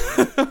them.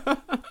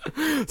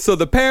 So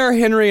the pair,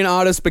 Henry and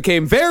Ottis,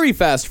 became very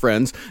fast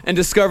friends and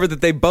discovered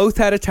that they both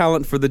had a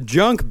talent for the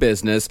junk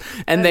business.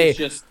 And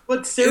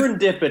what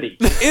serendipity.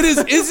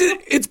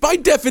 It's by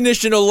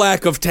definition a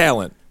lack of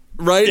talent.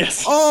 Right?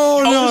 Yes.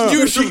 Oh no!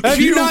 Have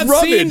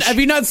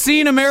you not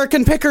seen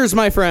American Pickers,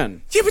 my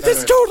friend? Yeah, but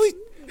that's totally.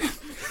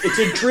 It's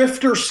a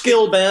drifter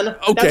skill, Ben.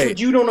 Okay. That's what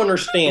you don't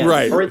understand.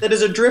 Right. All right. That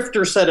is a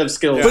drifter set of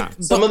skills. Yeah.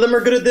 Some of them are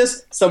good at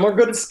this. Some are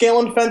good at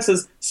scaling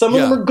fences. Some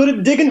of them are good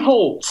at digging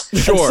holes.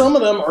 Sure. And some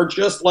of them are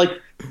just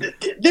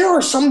there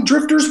are some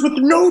drifters with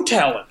no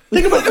talent.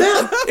 Think about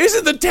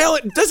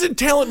that. Doesn't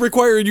talent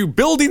require you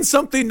building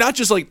something, not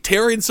just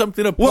tearing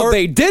something apart? Well,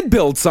 they did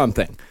build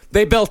something.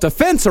 They built a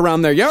fence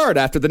around their yard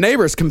after the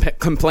neighbors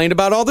complained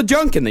about all the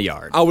junk in the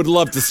yard. I would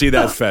love to see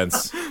that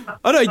fence.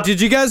 Oh no! Did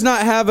you guys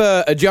not have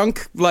a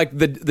junk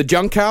the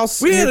junk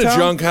house? We had a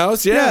junk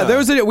house.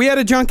 Yeah, we had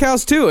a junk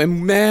house too,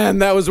 and man,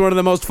 that was one of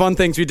the most fun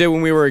things we did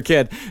when we were a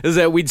kid. Is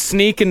that we'd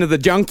sneak into the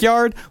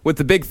junkyard with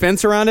the big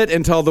fence around it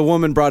until the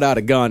woman brought out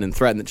a gun and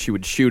threatened that she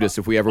would shoot us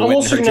if we ever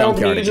went in her junkyard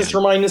again. Need to just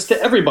remind this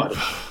to everybody: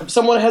 if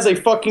someone has a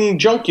fucking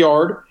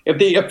junkyard, if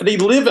they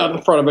live out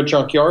in front of a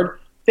junkyard,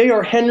 they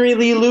are Henry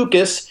Lee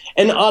Lucas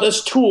and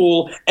Ottis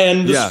Toole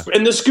and the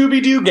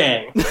Scooby-Doo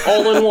gang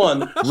all in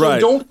one. So right.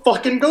 Don't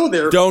fucking go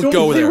there. Don't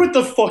go there with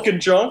the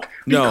fucking junk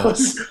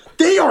because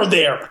they are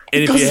there.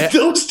 And because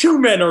those two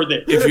men are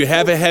there. If you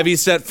have a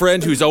heavy-set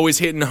friend who's always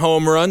hitting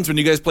home runs when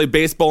you guys play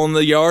baseball in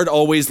the yard,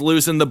 always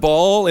losing the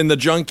ball in the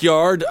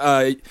junkyard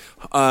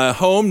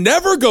home,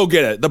 never go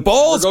get it. The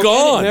ball's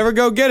gone. Never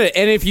go get it.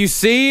 And if you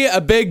see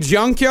a big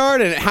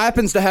junkyard and it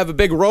happens to have a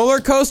big roller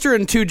coaster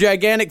and two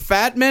gigantic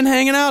fat men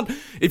hanging out,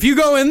 if you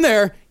go in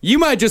there, you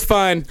might just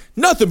find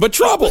nothing but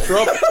trouble.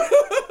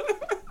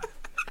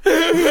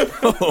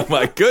 Oh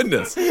my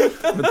goodness. I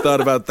haven't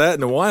thought about that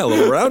in a while. A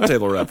little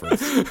roundtable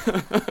reference.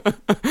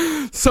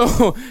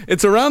 So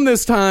it's around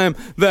this time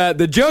that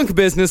the junk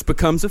business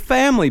becomes a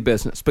family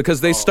business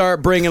because they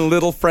start bringing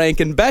little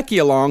Frank and Becky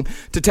along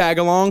to tag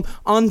along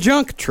on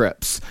junk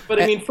trips. But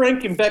I mean,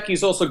 Frank and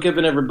Becky's also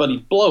giving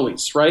everybody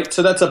blowies, right?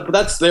 So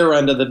that's their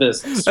end of the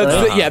business,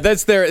 right?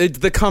 That's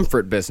the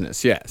comfort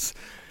business, yes.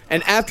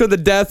 And after the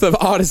death of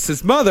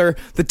Ottis's mother,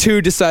 the two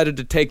decided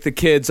to take the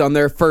kids on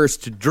their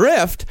first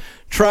drift,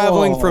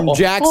 traveling from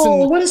Jackson.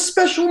 Oh, what a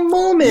special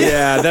moment!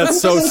 Yeah,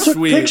 that's so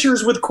sweet.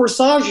 Pictures with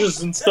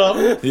corsages and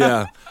stuff.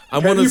 Yeah,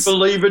 Can you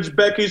believe it's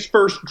Becky's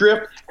first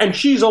drift, and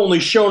she's only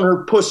shown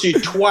her pussy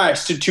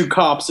twice to two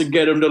cops to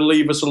get them to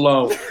leave us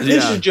alone.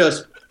 This is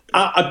just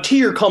a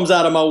tear comes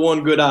out of my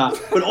one good eye,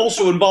 but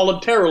also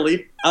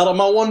involuntarily out of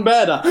my one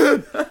bad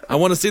eye. I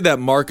want to see that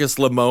Marcus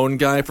Lamone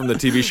guy from the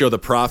TV show The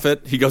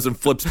Prophet. He goes and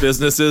flips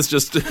businesses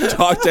just to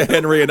talk to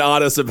Henry and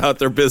Ottis about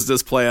their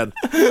business plan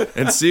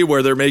and see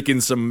where they're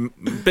making some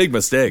big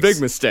mistakes. Big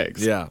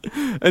mistakes. Yeah.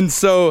 And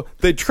so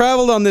they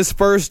traveled on this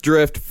first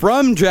drift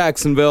from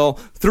Jacksonville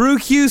through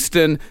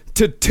Houston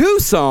to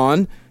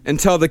Tucson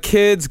until the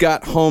kids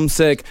got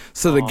homesick.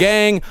 So the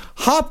gang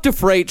hopped a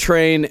freight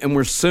train and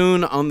were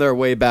soon on their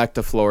way back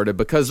to Florida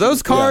because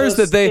those cars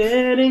that they...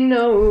 Getting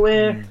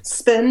nowhere,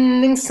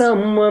 spending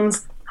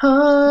someone's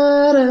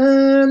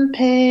hard-earned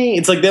pain.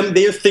 It's like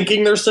they're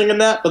thinking they're singing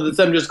that, but it's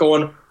them just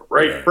going,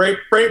 rape, rape,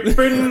 rape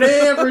in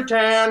every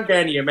town.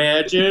 Can you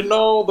imagine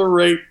all the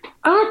rape?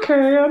 I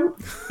can.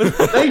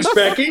 Thanks,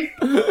 Becky.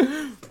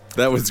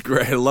 That was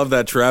great. I love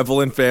that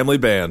traveling family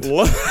band.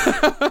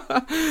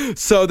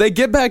 So they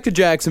get back to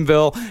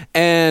Jacksonville,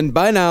 and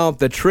by now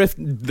the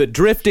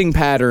drifting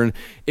pattern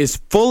is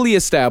fully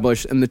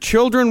established, and the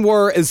children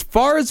were, as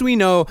far as we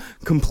know,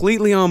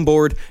 completely on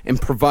board and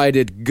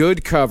provided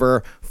good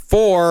cover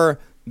for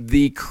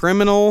the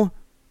criminal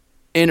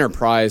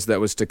enterprise that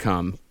was to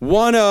come.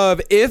 One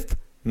of, if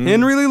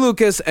Henry Lee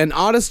Lucas and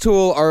Ottis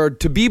Toole are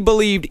to be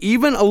believed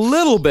even a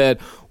little bit,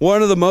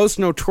 one of the most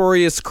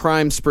notorious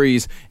crime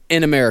sprees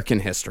in American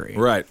history.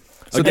 Right.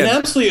 And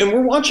absolutely, and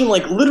we're watching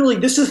literally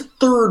this is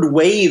third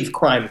wave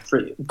crime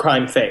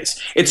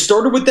phase. It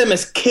started with them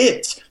as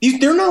kids.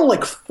 They're now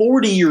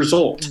 40 years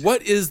old.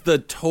 What is the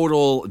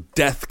total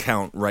death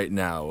count right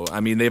now?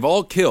 I mean, they've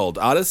all killed.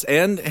 Ottis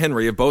and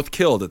Henry have both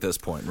killed at this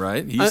point,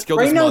 right? He's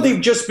killed right now.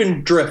 They've just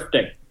been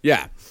drifting.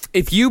 Yeah.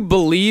 If you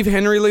believe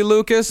Henry Lee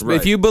Lucas,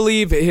 if you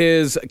believe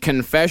his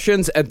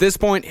confessions, at this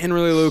point,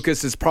 Henry Lee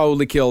Lucas has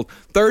probably killed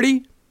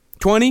 30,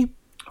 20.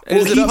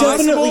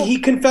 Well, he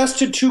confessed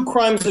to 2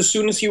 crimes as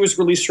soon as he was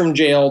released from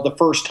jail the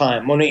first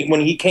time right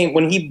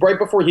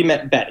before he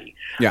met Betty.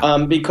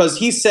 Yeah. Because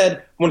he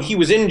said when he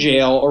was in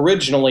jail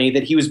originally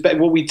that he was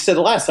what we said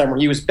the last time, where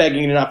he was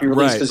begging to not be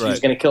released because he was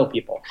going to kill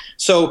people.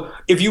 So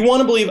if you want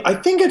to believe, I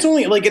think it's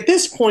only at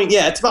this point,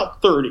 it's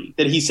about 30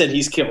 that he said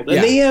he's killed,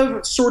 and they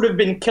have sort of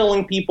been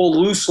killing people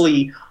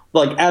loosely.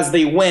 As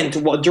they went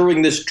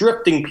during this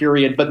drifting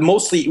period, but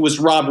mostly it was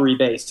robbery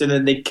based, and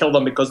then they killed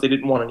them because they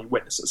didn't want any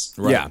witnesses.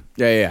 Right.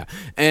 Yeah.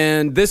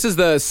 And this is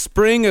the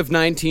spring of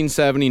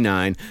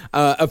 1979.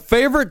 A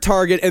favorite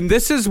target, and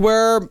this is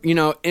where,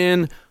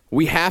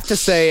 we have to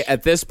say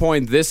at this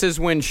point, this is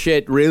when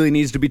shit really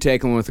needs to be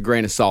taken with a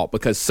grain of salt,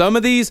 because some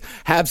of these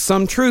have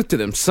some truth to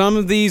them. Some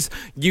of these,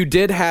 you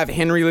did have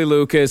Henry Lee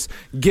Lucas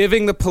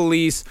giving the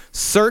police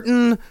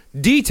certain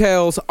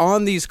details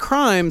on these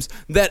crimes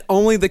that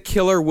only the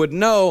killer would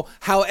know.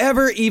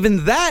 However,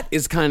 even that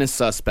is kind of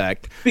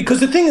suspect.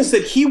 Because the thing is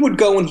that he would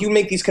go and he would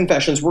make these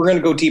confessions. We're going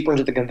to go deeper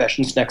into the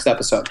confessions next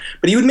episode.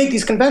 But he would make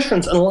these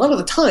confessions, and a lot of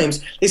the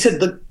times, they said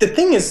the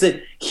thing is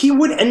that he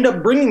would end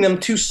up bringing them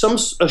to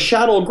a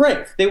shallow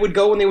grave. They would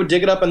go and they would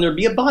dig it up, and there'd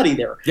be a body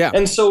there. Yeah.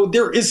 And so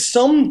there is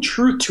some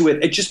truth to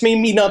it. It just may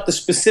be not the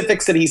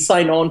specifics that he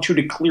signed on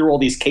to clear all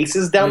these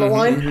cases down the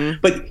line.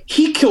 But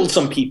he killed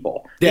some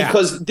people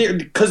because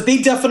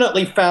they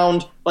definitely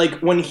found,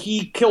 when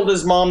he killed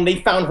his mom, they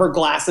found her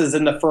glasses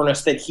in the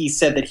furnace that he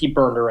said that he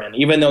burned her in,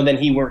 even though then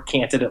he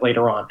recanted it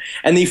later on.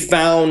 And they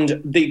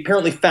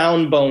apparently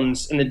found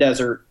bones in the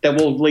desert that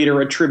will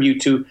later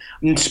attribute to,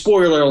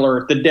 spoiler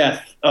alert,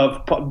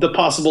 the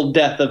possible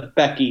death of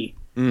Becky,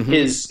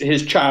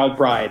 his child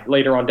bride,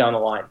 later on down the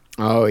line.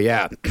 Oh,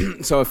 yeah.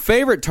 So a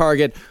favorite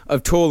target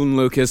of Toole and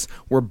Lucas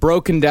were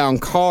broken down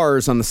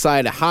cars on the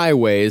side of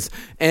highways,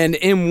 and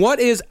in what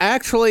is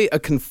actually a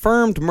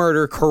confirmed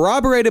murder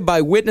corroborated by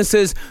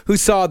witnesses who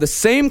saw the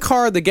same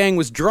car the gang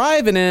was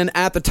driving in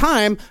at the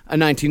time, a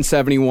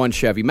 1971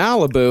 Chevy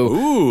Malibu.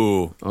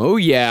 Ooh. Oh,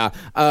 yeah.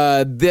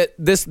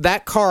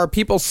 That car,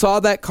 people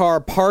saw that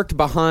car parked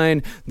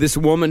behind this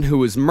woman who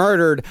was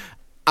murdered.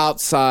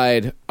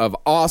 outside of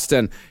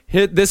Austin.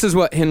 This is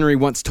what Henry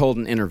once told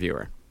an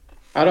interviewer.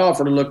 I'd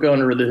offer to look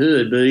under the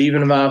hood, but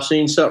even if I've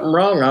seen something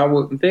wrong, I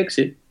wouldn't fix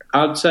it.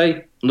 I'd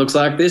say, looks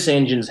like this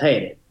engine's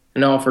had it,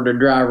 and offer to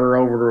drive her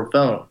over to her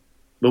phone.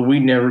 But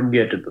we'd never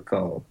get to the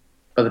phone.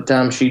 By the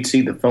time she'd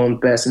see the phone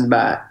passing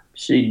by,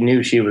 she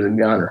knew she was a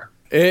gunner.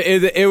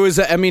 It was,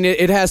 I mean,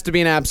 it has to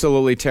be an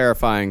absolutely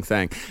terrifying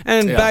thing.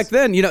 And back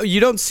then, you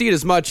don't see it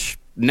as much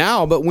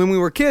now, but when we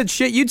were kids,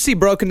 you'd see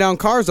broken down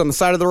cars on the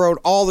side of the road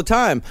all the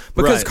time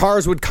because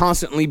cars would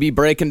constantly be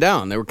breaking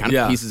down. They were kind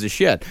of pieces of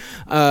shit.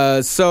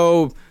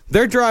 So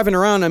they're driving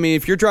around. I mean,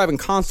 if you're driving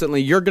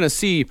constantly, you're going to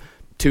see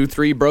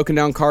 2-3 broken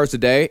down cars a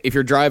day. If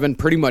you're driving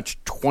pretty much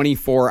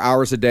 24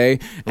 hours a day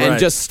and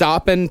just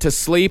stopping to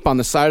sleep on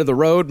the side of the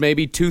road,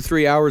 maybe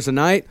 2-3 hours a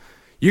night,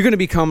 you're going to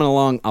be coming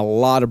along a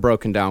lot of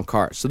broken down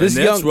cars. So this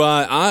that's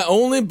why I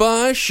only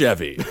buy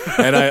Chevy,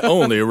 and I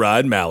only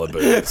ride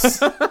Malibus.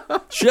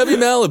 Chevy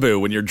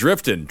Malibu when you're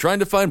drifting, trying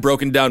to find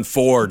broken down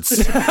Fords.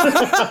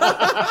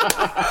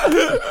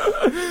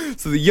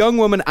 So the young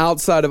woman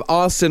outside of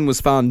Austin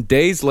was found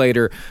days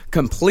later,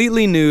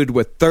 completely nude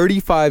with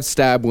 35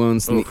 stab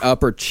wounds in the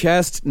upper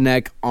chest,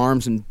 neck,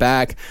 arms, and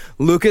back.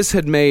 Lucas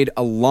had made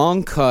a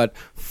long cut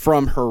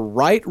from her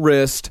right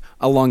wrist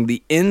along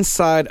the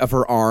inside of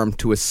her arm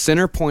to a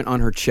center point on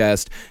her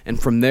chest, and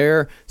from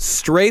there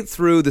straight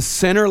through the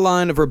center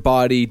line of her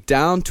body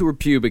down to her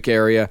pubic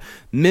area,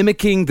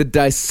 mimicking the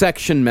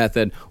dissection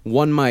method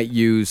one might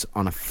use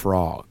on a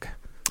frog.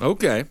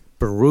 Okay.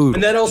 Brutal.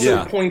 And that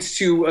also points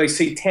to a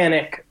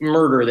satanic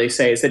murder, they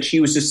say, is that she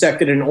was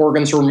dissected and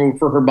organs removed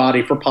from her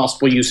body for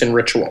possible use in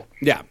ritual.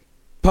 Yeah.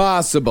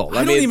 Possible.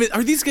 I mean,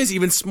 are these guys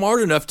even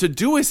smart enough to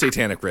do a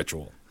satanic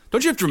ritual?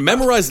 Don't you have to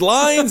memorize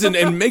lines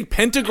and make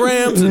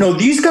pentagrams? No,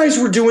 these guys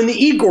were doing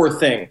the Igor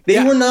thing.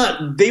 They were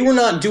not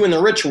doing the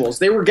rituals.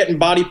 They were getting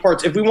body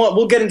parts. If we want,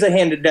 we'll get into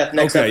Hand to Death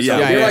next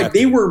episode.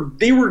 They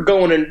were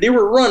going and they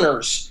were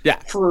runners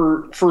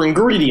for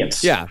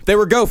ingredients. Yeah, they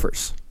were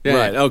gophers. Yeah.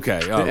 Right,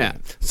 okay. Oh. Yeah.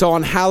 So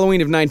on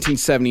Halloween of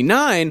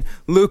 1979,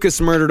 Lucas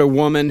murdered a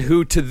woman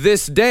who to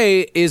this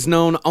day is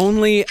known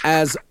only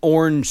as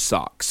Orange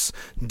Socks,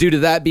 due to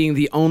that being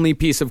the only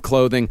piece of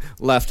clothing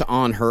left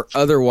on her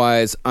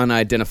otherwise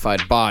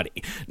unidentified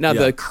body. Now,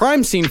 the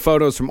crime scene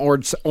photos from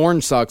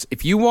Orange Socks,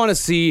 if you want to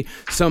see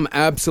some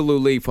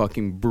absolutely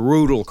fucking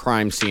brutal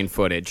crime scene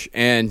footage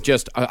and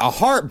just a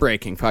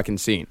heartbreaking fucking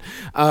scene,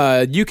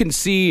 you can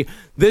see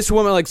this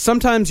woman, like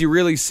sometimes you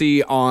really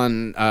see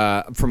on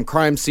from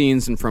crime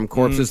scenes and from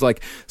corpses,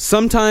 like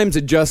sometimes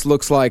it just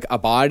looks like a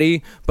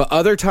body, but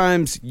other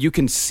times you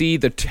can see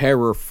the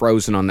terror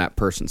frozen on that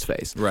person's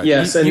face. Right.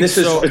 Yes, and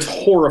it's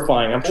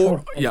horrifying.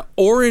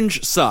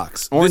 Orange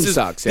Socks.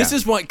 This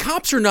is why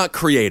cops are not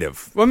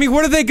creative. I mean,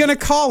 what are they going to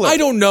call it? I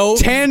don't know.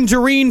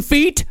 Tangerine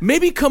Feet?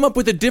 Maybe come up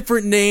with a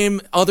different name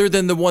other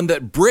than the one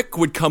that Brick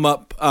would come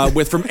up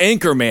with from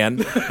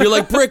Anchorman. You're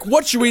like, Brick,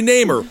 what should we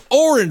name her?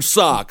 Orange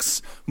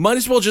Socks. Might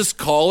as well just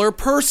call her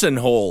Person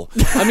Hole.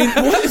 I mean,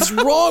 what is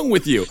wrong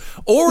with you?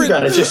 You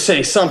gotta just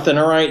say something,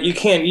 all right?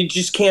 You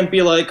just can't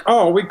be like,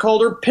 oh, we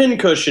called her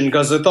Pincushion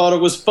because I thought it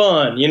was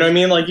fun. You know what I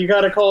mean? Like, you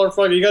gotta call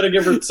her you gotta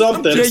give her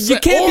something. You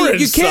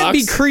can't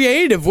be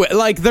creative with,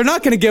 like, they're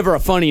not gonna give her a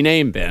funny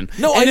name, Ben.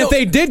 No, and if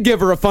they did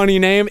give her a funny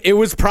name, it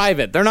was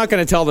private. They're not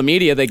gonna tell the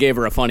media they gave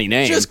her a funny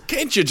name.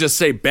 Can't you just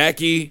say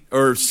Becky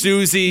or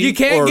Susie? You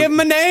can't give them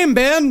a name,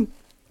 Ben.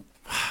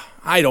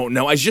 I don't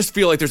know. I just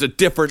feel like there's a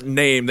different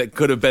name that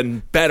could have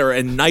been better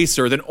and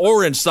nicer than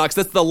Orange Socks.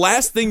 That's the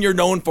last thing you're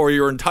known for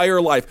your entire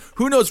life.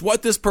 Who knows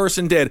what this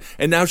person did,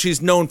 and now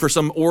she's known for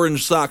some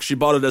orange socks she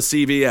bought at a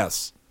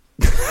CVS.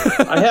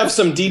 I have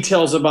some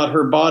details about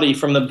her body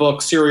from the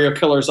book Serial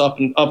Killers Up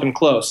and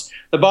Close.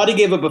 The body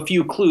gave up a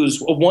few clues,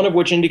 one of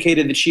which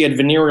indicated that she had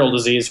venereal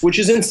disease, which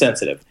is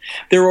insensitive.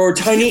 There were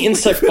tiny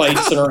insect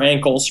bites in her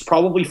ankles,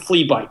 probably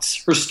flea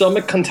bites. Her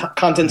stomach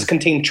contents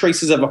contained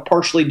traces of a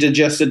partially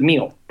digested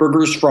meal,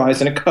 burgers,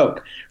 fries, and a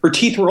Coke. Her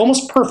teeth were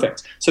almost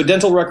perfect, so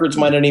dental records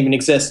might not even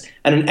exist,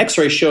 and an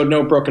x-ray showed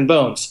no broken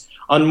bones.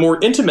 On more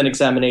intimate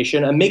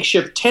examination, a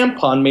makeshift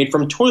tampon made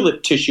from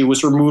toilet tissue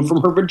was removed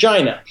from her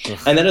vagina,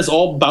 and that is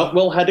all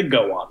Boutwell had to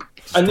go on.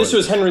 And this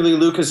was Henry Lee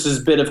Lucas's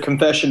bit of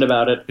confession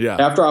about it. Yeah.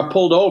 After I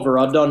pulled over,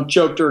 I done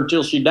choked her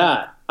until she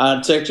died. I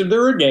texted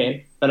her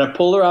again, and I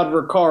pulled her out of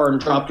her car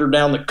and dropped her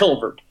down the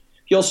culvert.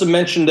 He also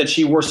mentioned that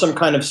she wore some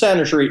kind of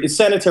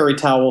sanitary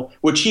towel,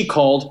 which he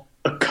called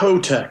a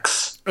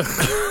Kotex.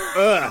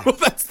 Well,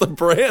 that's the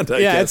brand,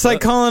 I guess. It's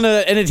like calling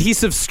an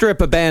adhesive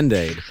strip a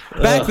Band-Aid.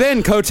 Back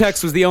then,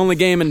 Kotex was the only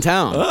game in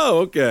town.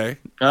 Oh, okay.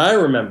 I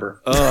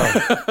remember.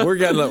 We've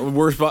got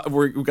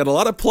a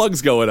lot of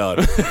plugs going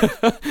on.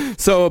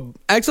 So,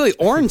 actually,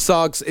 Orange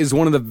Socks is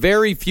one of the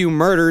very few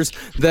murders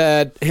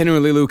that Henry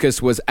Lee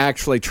Lucas was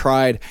actually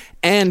tried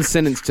and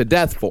sentenced to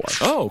death for.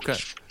 Oh, okay.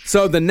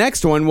 So the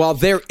next one, while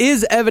there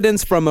is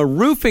evidence from a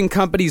roofing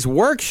company's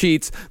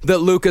worksheets that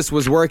Lucas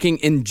was working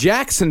in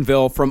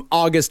Jacksonville from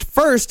August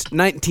 1st,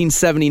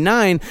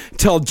 1979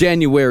 till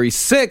January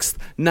 6th,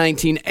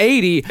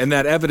 1980. And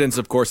that evidence,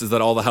 of course, is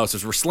that all the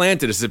houses were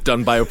slanted as if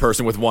done by a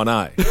person with one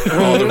eye.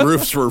 All the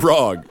roofs were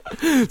wrong.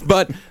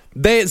 But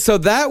so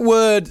that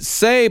would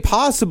say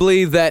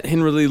possibly that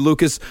Henry Lee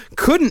Lucas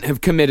couldn't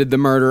have committed the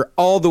murder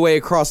all the way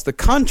across the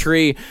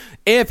country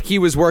if he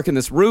was working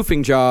this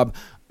roofing job.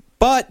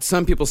 But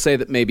some people say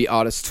that maybe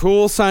Ottis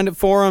Toole signed it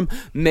for him.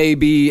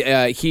 Maybe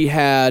he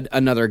had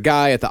another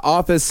guy at the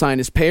office sign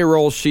his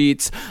payroll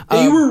sheets.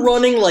 They were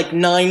running like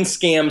 9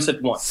 scams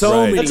at once.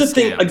 So many That's the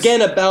thing, scams.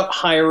 again, about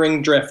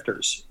hiring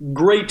drifters.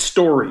 Great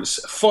stories,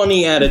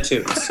 funny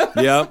attitudes.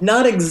 Yeah.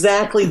 Not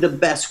exactly the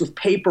best with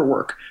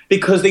paperwork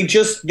because they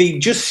just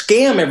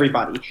scam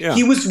everybody. Yeah.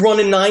 He was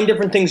running 9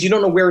 different things. You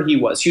don't know where he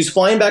was. He was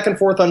flying back and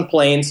forth on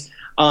planes.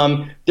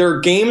 Their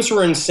games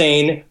were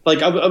insane.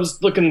 Like I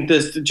was looking at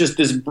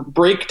this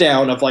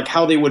breakdown of like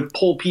how they would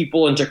pull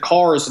people into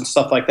cars and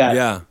stuff like that.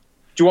 Yeah.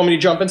 Do you want me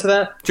to jump into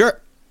that? Sure.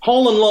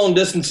 Hauling long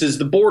distances,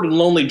 the bored and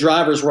lonely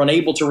drivers were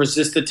unable to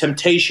resist the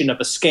temptation of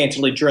a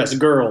scantily dressed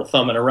girl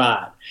thumbing a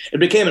ride. It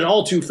became an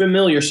all too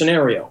familiar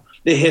scenario.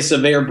 The hiss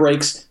of air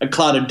brakes, a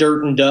cloud of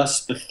dirt and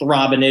dust, the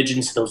throbbing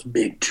engines of those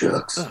big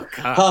trucks. Oh,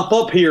 God. Hop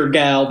up here,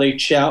 gal, they'd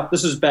shout.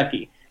 This is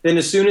Becky. Then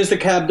as soon as the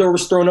cab door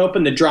was thrown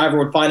open, the driver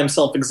would find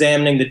himself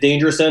examining the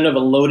dangerous end of a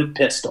loaded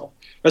pistol.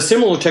 A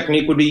similar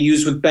technique would be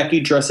used with Becky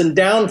dressing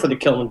down for the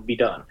killing to be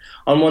done.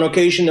 On one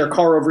occasion, their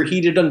car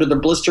overheated under the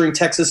blistering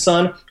Texas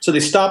sun, so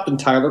they stopped in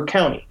Tyler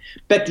County.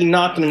 Becky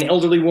knocked on an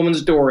elderly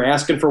woman's door,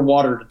 asking for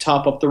water to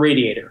top up the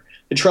radiator.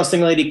 The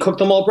trusting lady cooked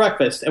them all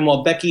breakfast, and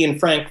while Becky and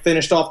Frank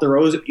finished off their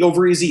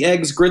over-easy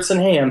eggs, grits,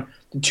 and ham,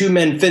 the 2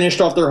 men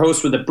finished off their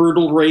host with a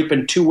brutal rape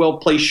and 2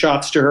 well-placed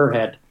shots to her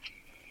head.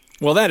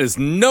 Well, that is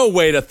no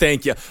way to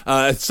thank you.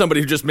 Somebody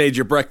who just made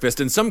you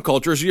breakfast. In some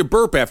cultures, you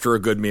burp after a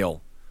good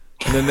meal.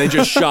 And then they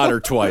just shot her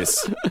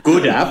twice.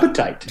 Good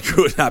appetite.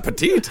 Good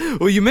appetite.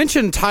 Well, you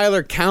mentioned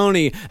Tyler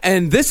County,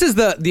 and this is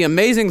the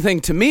amazing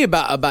thing to me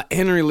about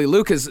Henry Lee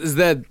Lucas is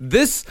that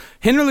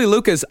Henry Lee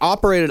Lucas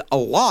operated a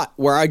lot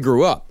where I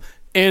grew up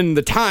in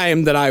the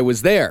time that I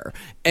was there.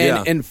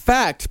 And in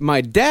fact,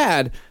 my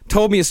dad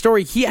told me a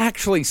story. He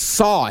actually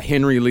saw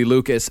Henry Lee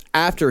Lucas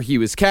after he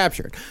was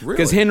captured.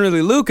 Because Henry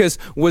Lee Lucas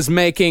was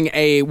making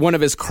one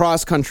of his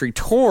cross-country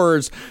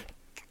tours,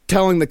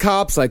 telling the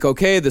cops, like,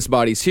 okay, this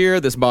body's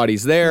here, this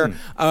body's there.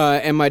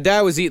 And my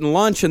dad was eating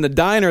lunch in the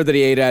diner that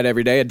he ate at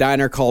every day, a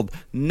diner called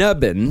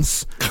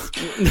Nubbins.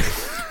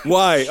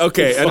 Why?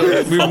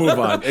 Okay, we move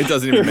on. It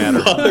doesn't even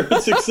matter.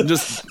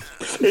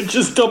 It's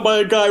just done by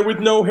a guy with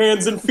no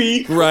hands and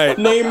feet. Right.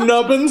 Named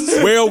Nubbins.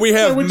 Well, we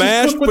have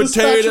mashed with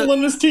potato. a spatula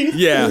in his teeth.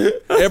 Yeah.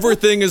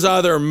 Everything is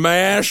either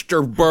mashed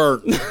or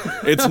burnt.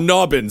 It's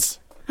Nubbins.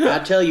 I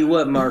tell you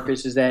what,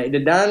 Marcus, is that the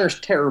diner's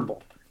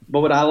terrible.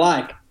 But what I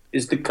like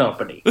is the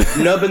company.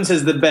 Nubbins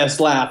has the best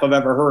laugh I've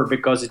ever heard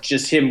because it's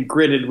just him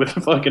gritted with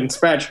a fucking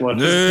spatula.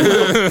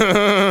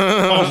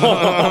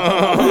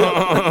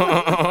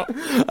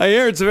 I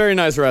hear it's a very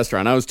nice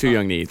restaurant. I was too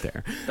young to eat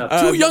there.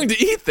 Too young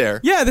to eat there?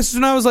 Yeah, this is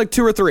when I was like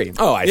 2 or 3.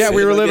 Oh, I see.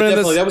 We were living in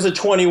this. That was a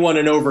 21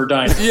 and over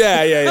diner.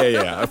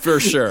 Yeah,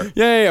 for sure.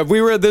 Yeah.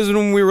 This is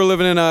when we were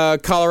living in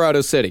Colorado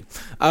City.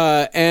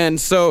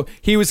 And so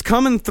he was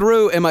coming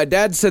through, and my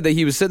dad said that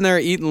he was sitting there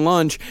eating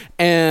lunch,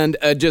 and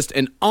just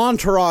an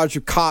entourage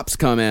of cops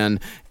come in,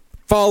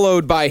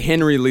 followed by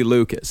Henry Lee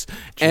Lucas. Jesus.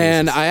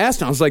 And I asked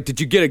him, I was like,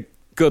 did you get a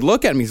good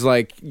look at him? He's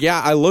like,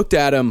 yeah, I looked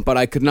at him, but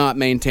I could not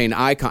maintain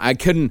eye contact.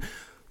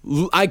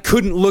 I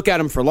couldn't look at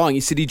him for long. He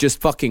said he just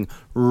fucking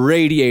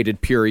radiated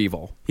pure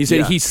evil. He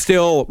said he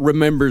still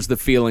remembers the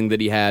feeling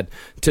that he had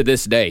to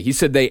this day. He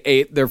said they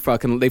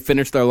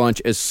finished their lunch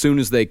as soon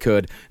as they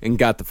could and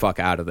got the fuck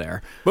out of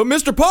there. But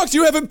Mr. Pox,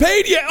 you haven't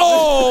paid yet.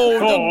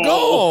 Oh,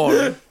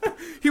 God.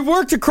 He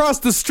worked across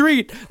the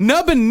street.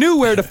 Nubbin knew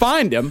where to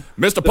find him.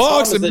 Mr.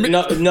 Pox.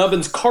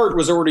 Nubbin's cart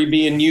was already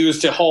being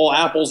used to haul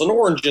apples and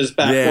oranges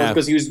backwards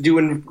because he was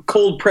doing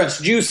cold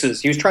pressed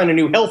juices. He was trying a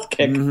new health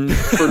kick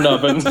for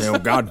Nubbin. Oh,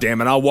 God damn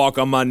it. I'll walk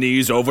on my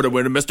knees over to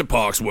where Mr.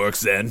 Pox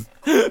works then.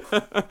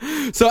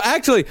 So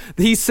actually,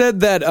 he said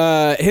that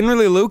Henry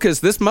Lee Lucas,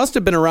 this must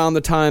have been around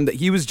the time that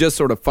he was just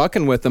sort of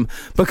fucking with them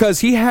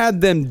because he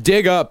had them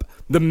dig up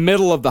the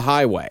middle of the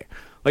highway.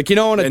 Like, you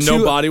know,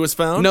 no body was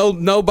found?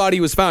 No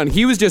body was found.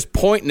 He was just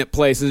pointing at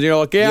places. You're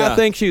like, I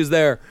think she was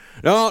there.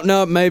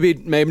 No, maybe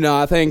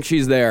not. I think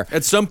she's there.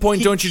 At some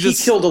point, don't you just...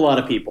 He killed a lot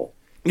of people.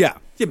 Yeah.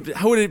 But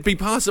how would it be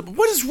possible?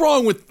 What is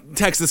wrong with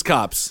Texas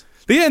cops?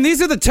 Yeah, and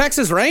these are the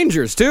Texas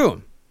Rangers,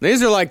 too.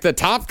 These are like the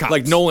top cops.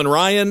 Like Nolan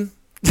Ryan?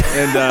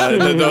 And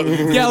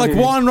like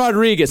Juan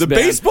Rodriguez. The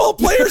baseball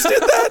players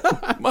did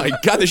that? My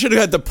God, they should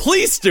have had the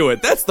police do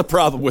it. That's the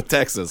problem with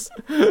Texas.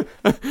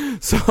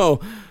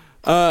 So,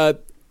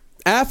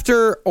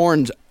 after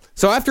Orange...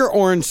 So after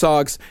Orange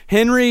Socks,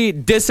 Henry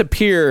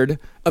disappeared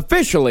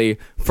officially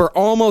for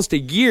almost a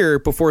year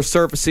before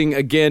surfacing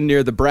again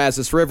near the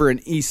Brazos River in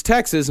East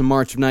Texas in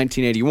March of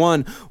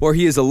 1981, where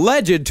he is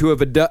alleged to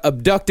have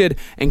abducted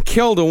and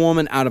killed a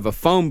woman out of a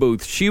phone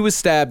booth. She was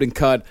stabbed and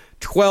cut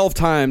 12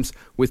 times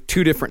with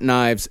 2 different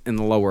knives in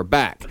the lower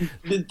back.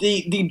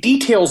 The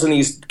details in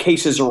these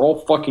cases are all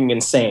fucking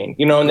insane.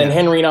 And then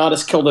Henry and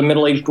Ottis killed a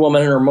middle-aged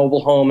woman in her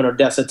mobile home in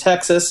Odessa,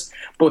 Texas.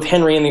 Both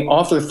Henry and the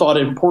author thought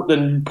it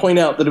important to point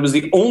out that it was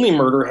the only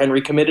murder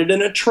Henry committed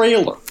in a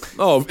trailer.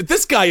 Oh,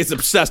 this guy is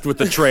obsessed with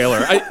the trailer.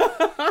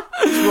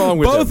 What's wrong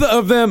with both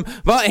of them?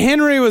 But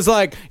Henry was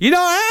like,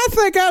 I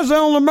think I was the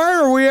only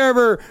murder we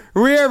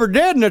ever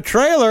did in a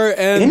trailer.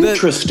 And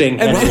interesting.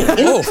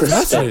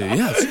 Fascinating.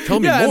 Yes,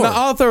 tell me more. And the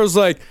author was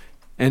like,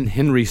 and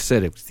Henry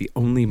said it was the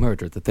only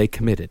murder that they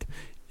committed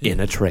in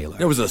a trailer.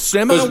 It was a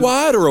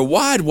semi-wide or a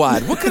wide?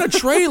 What kind of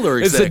trailer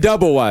is It's a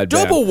double wide.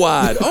 Double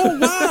wide. Oh,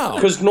 wow.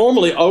 Because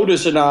normally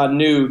Otis and I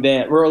knew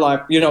that we're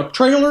like,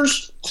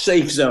 trailers,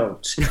 safe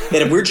zones. And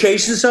if we're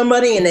chasing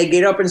somebody and they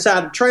get up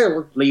inside the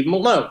trailer, leave them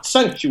alone.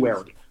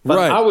 Sanctuary. But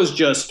right. I was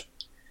just,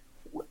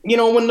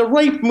 when the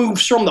rape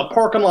moves from the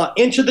parking lot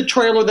into the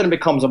trailer, then it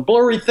becomes a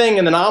blurry thing,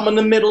 and then I'm in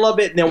the middle of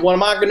it, and then what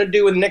am I going to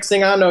do? And the next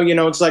thing I know,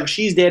 it's like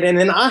she's dead, and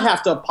then I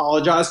have to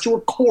apologize to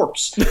her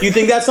corpse. You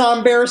think that's not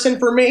embarrassing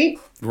for me?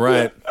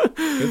 Right.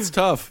 It's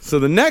tough. So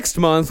the next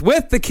month,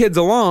 with the kids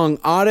along,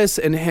 Ottis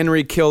and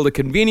Henry killed a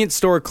convenience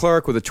store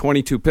clerk with a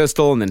 .22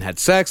 pistol and then had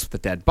sex with a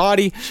dead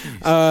body.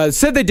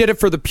 Said they did it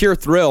for the pure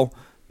thrill.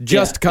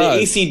 Just cause.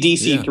 The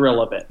AC/DC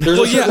thrill of it. There's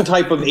a certain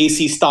type of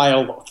AC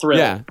style thrill.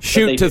 Yeah,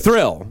 shoot to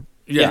thrill.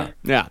 Yeah.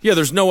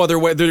 There's no other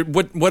way.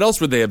 What else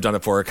would they have done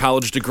it for? A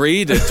college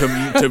degree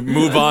to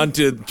move on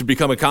to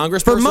become a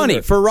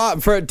congressperson? For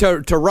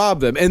money, to rob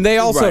them, and they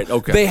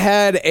also they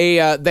had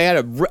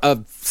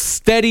a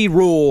steady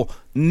rule: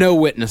 no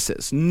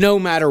witnesses, no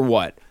matter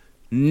what,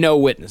 no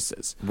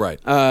witnesses. Right.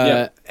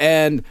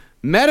 And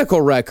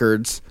medical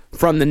records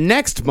from the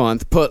next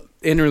month put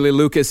Henry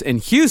Lucas in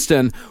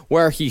Houston,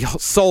 where he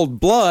sold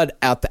blood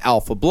at the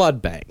Alpha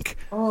Blood Bank.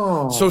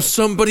 Oh. So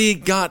somebody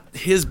got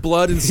his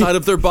blood inside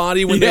of their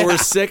body when they were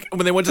sick,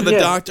 when they went to the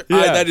doctor?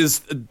 That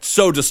is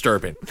so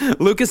disturbing.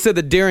 Lucas said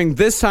that during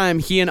this time,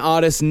 he and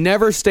Ottis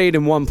never stayed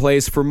in one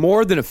place for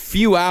more than a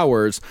few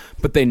hours,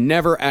 but they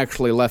never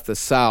actually left the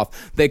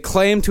South. They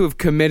claimed to have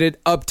committed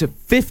up to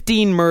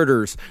 15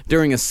 murders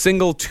during a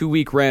single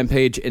 2-week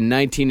rampage in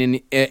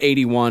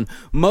 1981,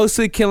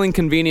 mostly killing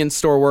convenience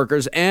store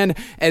workers, and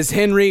as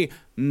Henry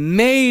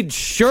made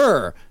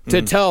sure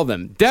to tell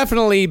them,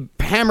 definitely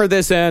hammer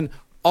this in,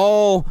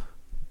 all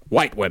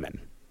white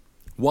women.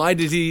 Why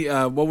did he,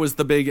 what was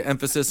the big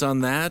emphasis on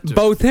that?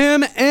 Both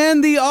him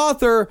and the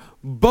author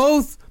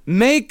both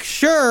make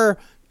sure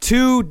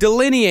to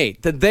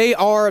delineate that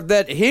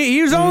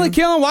he was only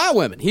killing white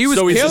women.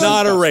 So he's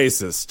not a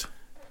racist.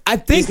 I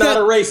think he's not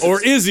a racist.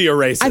 Or is he a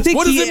racist?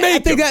 What does it make I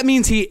think that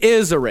means he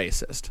is a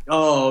racist.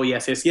 Oh,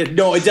 yes.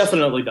 No, it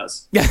definitely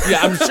does. Yeah,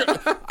 I'm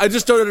sure. I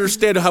just don't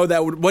understand how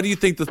that would. What do you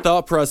think the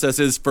thought process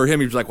is for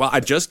him? He's like, well, I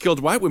just killed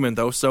white women,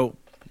 though, so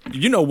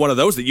one of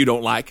those that you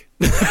don't like.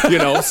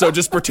 So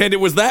just pretend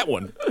it was that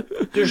one.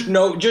 Just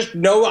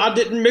know I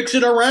didn't mix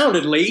it around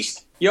at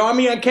least.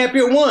 I can't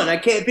be one. I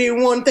can't be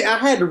one thing. I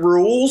had the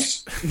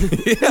rules.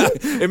 Yeah,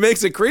 it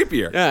makes it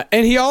creepier. Yeah,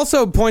 and he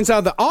also points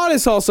out that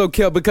Ottis also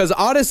killed, because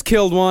Ottis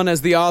killed one, as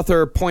the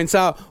author points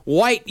out,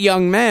 white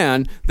young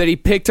man that he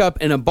picked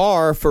up in a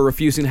bar for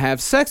refusing to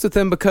have sex with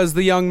him because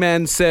the young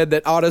man said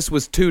that Ottis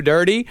was too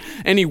dirty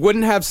and he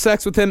wouldn't have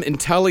sex with him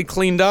until he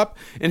cleaned up.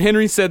 And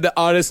Henry said that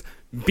Ottis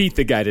beat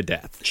the guy to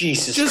death.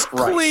 Jesus Just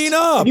Christ. Clean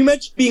up. Can you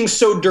imagine being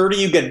so dirty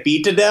you get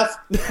beat to death?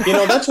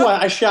 That's why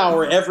I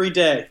shower every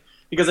day.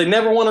 Because I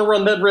never want to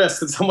run that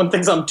risk that someone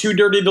thinks I'm too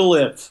dirty to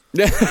live.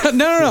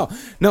 No.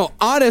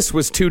 Ottis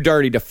was too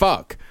dirty to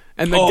fuck.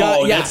 And the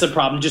guy, that's the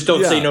problem. Just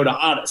don't say no to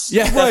Ottis.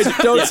 Yeah, right.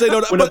 Don't say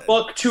no to. When a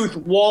buck-toothed,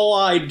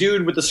 wall-eyed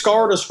dude with a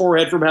scar on his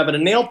forehead from having a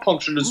nail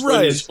punctured in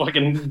his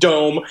fucking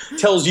dome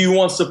tells you he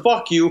wants to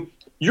fuck you,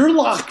 you're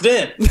locked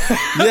in.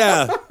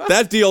 Yeah,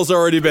 that deal's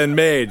already been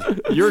made.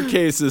 Your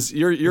case is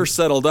you're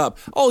settled up.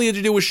 All he had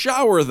to do was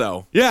shower,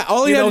 though. Yeah,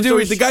 all he had to do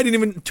was the guy didn't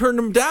even turn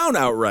him down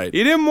outright.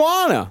 He didn't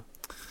wanna.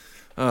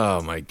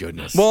 Oh, my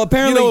goodness. Well,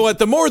 apparently... You know what?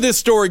 The more this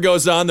story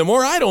goes on, the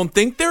more I don't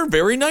think they're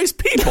very nice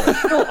people.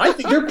 No, I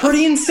think they're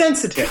pretty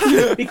insensitive.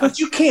 Because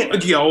you can't...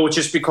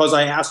 just because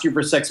I asked you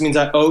for sex means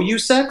I owe you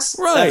sex?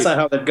 Right. That's not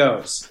how that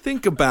goes.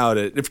 Think about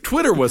it. If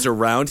Twitter was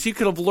around, he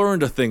could have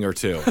learned a thing or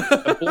two.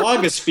 The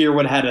blogosphere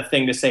would have had a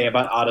thing to say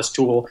about Ottis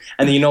Toole.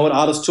 And then you know what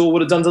Ottis Toole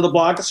would have done to the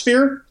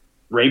blogosphere?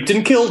 Raped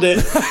and killed it.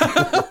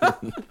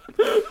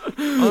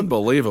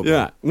 Unbelievable.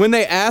 Yeah. When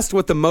they asked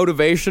what the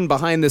motivation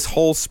behind this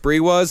whole spree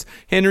was,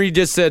 Henry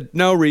just said,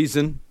 no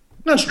reason.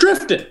 That's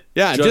drifting.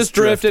 Yeah, just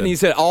drifting. And he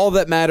said all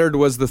that mattered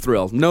was the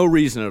thrill. No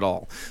reason at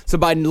all. So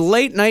by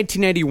late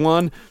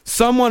 1981,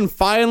 someone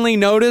finally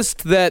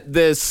noticed that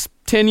this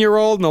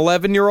 10-year-old and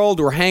 11-year-old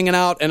were hanging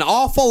out an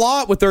awful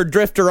lot with their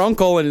drifter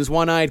uncle and his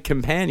one-eyed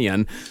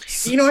companion.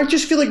 I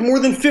just feel like more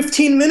than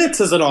 15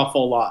 minutes is an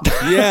awful lot.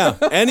 Yeah,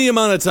 any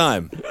amount of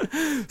time.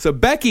 So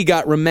Becky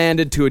got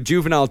remanded to a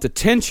juvenile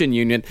detention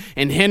unit,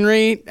 and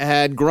Henry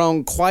had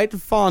grown quite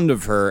fond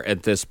of her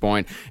at this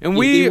point. And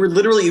they were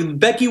literally,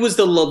 Becky was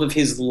the love of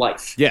his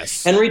life.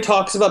 Yes. Henry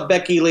talks about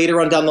Becky later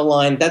on down the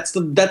line. That's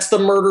the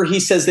murder he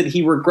says that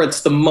he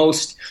regrets the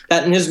most.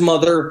 That and his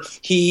mother,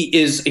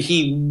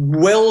 he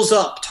wells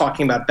up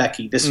talking about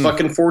Becky, this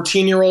fucking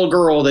 14-year-old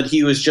girl that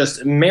he was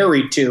just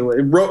married to,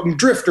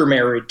 drifter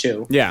married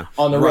to,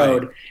 on the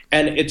road,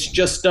 and it's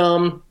just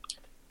not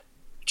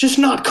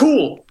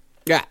cool.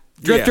 Yeah.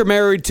 Drifter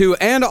married to,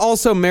 and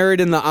also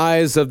married in the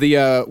eyes of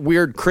the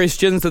weird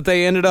Christians that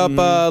they ended up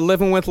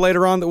living with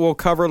later on that we'll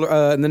cover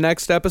in the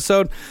next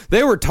episode.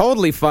 They were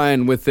totally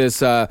fine with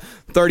this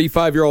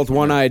 35-year-old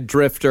one-eyed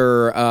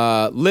drifter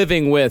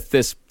living with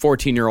this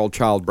 14-year-old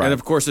child bride. And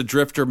of course, a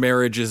drifter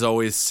marriage is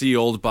always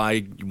sealed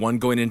by one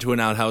going into an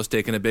outhouse,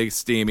 taking a big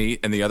steamy,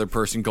 and the other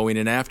person going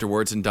in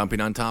afterwards and dumping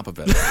on top of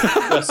it.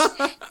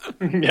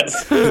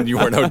 Yes. And you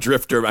are now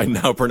drifter. I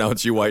now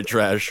pronounce you white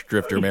trash,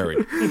 drifter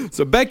married.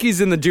 So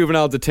Becky's in the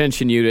juvenile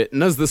detention unit,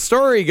 and as the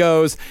story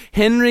goes,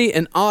 Henry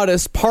and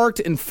Ottis parked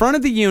in front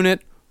of the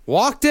unit,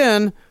 walked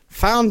in,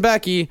 found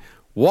Becky,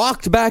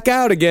 walked back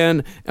out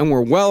again, and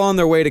were well on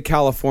their way to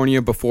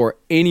California before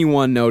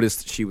anyone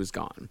noticed she was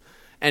gone.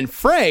 And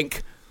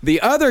Frank, the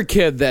other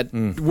kid that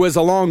was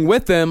along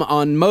with them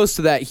on most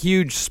of that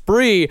huge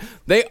spree,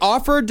 they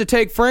offered to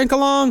take Frank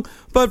along,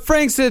 but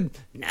Frank said,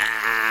 nah.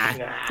 Oh,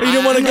 you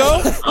didn't want to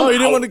go? Oh, you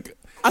didn't want to go?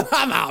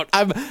 I'm out.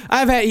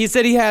 He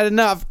said he had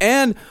enough.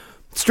 And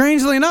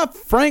strangely enough,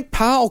 Frank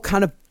Powell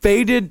kind of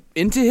faded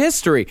into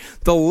history.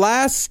 The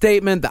last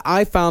statement that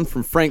I found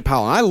from Frank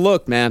Powell, and I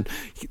looked, man,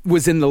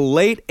 was in the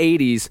late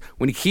 80s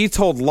when he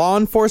told law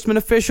enforcement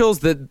officials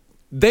that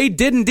they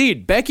did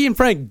indeed, Becky and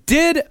Frank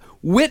did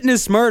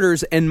witness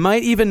murders and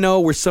might even know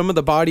where some of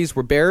the bodies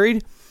were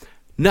buried.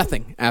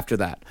 Nothing after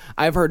that.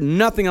 I've heard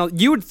nothing else.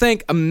 You would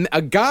think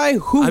a guy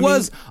who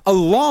was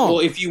alone. Well,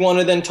 if you want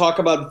to then talk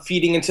about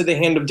feeding into the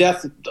hand of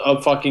death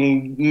of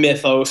fucking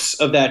mythos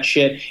of that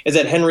shit, is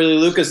that Henry Lee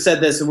Lucas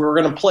said this, and we were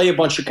going to play a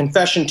bunch of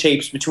confession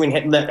tapes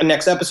between the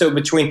next episode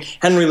between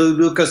Henry Lee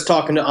Lucas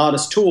talking to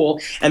Ottis Toole,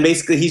 and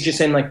basically he's just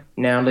saying, like,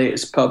 now that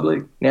it's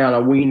public, now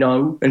that we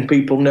know and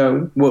people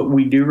know what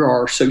we do,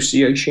 our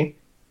association,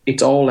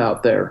 it's all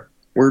out there.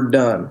 We're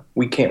done.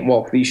 We can't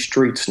walk these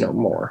streets no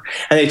more.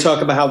 And they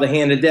talk about how the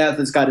hand of death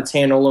has got its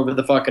hand all over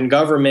the fucking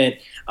government,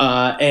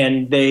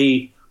 and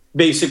they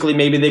basically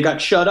maybe they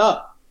got shut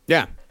up.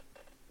 Yeah.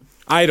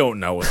 I don't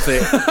know.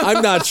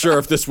 I'm not sure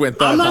if this went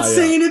that high. I'm not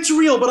saying it's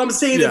real, but I'm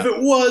saying Yeah. if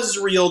it was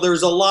real,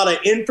 there's a lot of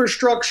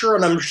infrastructure,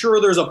 and I'm sure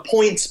there's a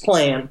points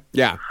plan.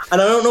 Yeah. And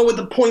I don't know what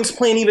the points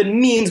plan even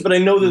means, but I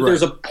know that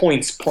there's a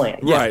points plan.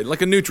 Right,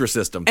 like a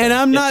Nutrisystem. And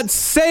I'm not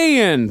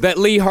saying that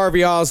Lee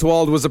Harvey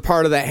Oswald was a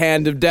part of the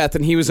hand of death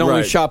and he was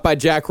only shot by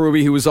Jack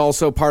Ruby, who was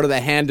also part of the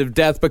hand of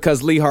death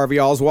because Lee Harvey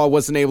Oswald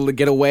wasn't able to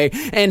get away.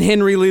 And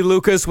Henry Lee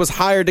Lucas was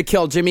hired to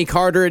kill Jimmy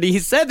Carter. And he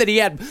said that he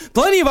had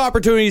plenty of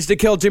opportunities to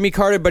kill Jimmy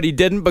Carter, but he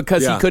didn't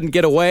because he couldn't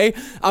get away.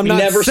 I'm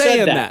not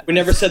saying that. We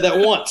never said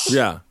that once.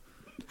 Yeah.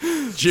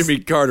 Jimmy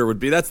Carter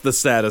that's the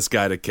saddest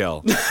guy to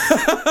kill.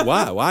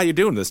 Why are you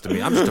doing this to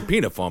me? I'm just a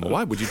peanut farmer.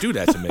 Why would you do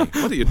that to me?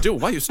 What are you doing?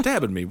 Why are you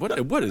stabbing me?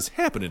 What is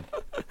happening?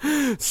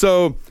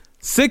 So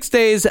 6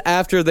 days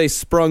after they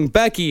sprung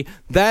Becky,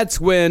 that's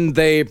when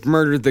they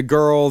murdered the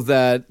girl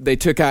that they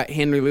took out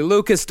Henry Lee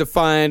Lucas to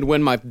find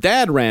when my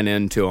dad ran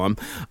into him.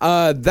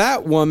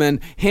 That woman,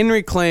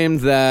 Henry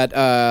claimed that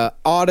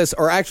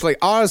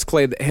Ottis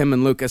claimed that him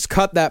and Lucas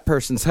cut that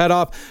person's head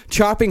off,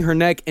 chopping her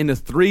neck into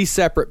 3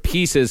 separate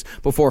pieces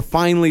before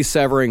finally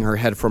severing her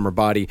head from her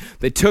body.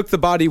 They took the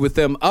body with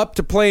them up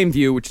to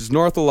Plainview, which is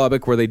north of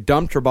Lubbock, where they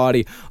dumped her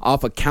body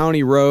off a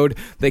county road.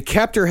 They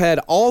kept her head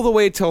all the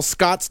way till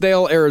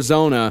Scottsdale, Arizona,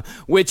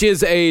 which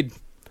is a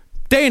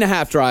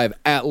day-and-a-half drive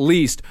at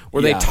least,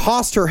 where they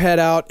tossed her head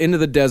out into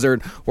the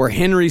desert, where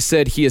Henry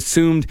said he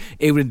assumed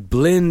it would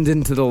blend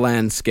into the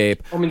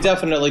landscape. I mean,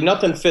 definitely.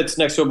 Nothing fits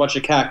next to a bunch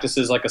of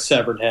cactuses like a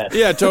severed head.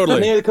 Yeah,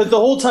 totally. Because the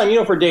whole time,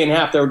 for a day and a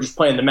half, they were just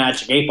playing the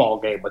Magic 8-Ball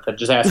game with it,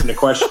 just asking the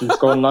questions,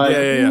 going like,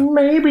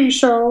 maybe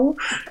so.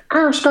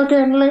 Ask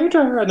again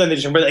later. And then they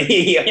just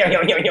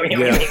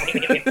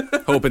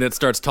hoping it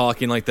starts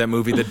talking like that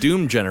movie, The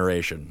Doom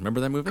Generation.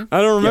 Remember that movie?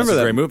 I don't remember that.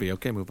 that. Great movie.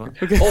 Okay, move on.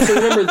 Okay. Also,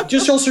 remember,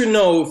 just also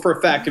know for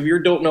a fact, if you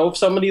don't know if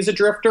somebody's a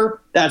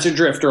drifter, that's a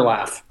drifter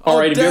laugh. All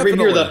right, if you ever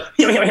hear the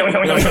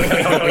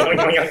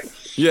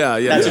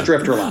that's a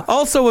drifter laugh.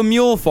 Also a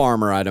mule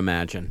farmer, I'd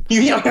imagine. I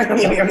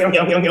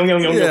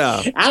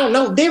don't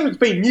know the difference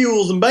between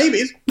mules and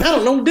babies. I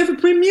don't know the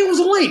difference between mules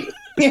and ladies.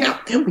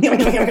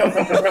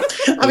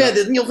 I've had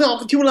this mule farm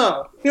for too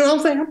long. You know what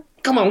I'm saying?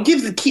 Come on,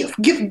 give the gift.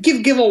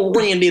 Give old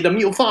Randy, the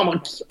mule farmer, a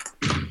gift.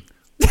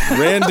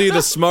 Randy,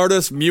 the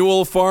smartest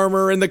mule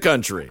farmer in the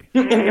country.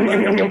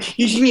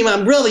 You see me,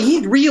 my brother,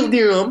 he's real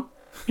dumb.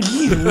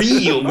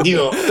 Real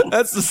deal.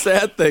 That's the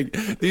sad thing.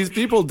 These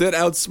people did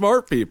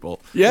outsmart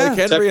people. Yeah. Like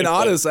Henry and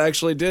Ottis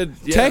actually did.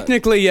 Yeah.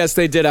 Technically, yes,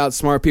 they did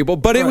outsmart people,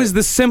 but it was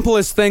the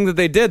simplest thing that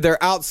they did. Their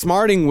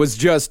outsmarting was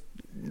just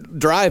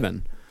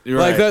driving.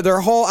 Right. Like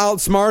their whole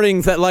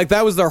outsmarting,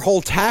 that was their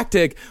whole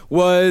tactic,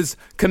 was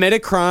commit a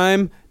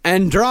crime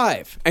and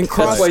drive and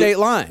cross state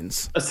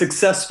lines. A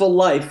successful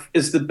life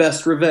is the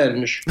best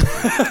revenge.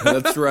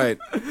 That's right.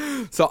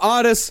 So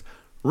Ottis,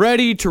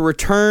 ready to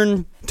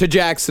return to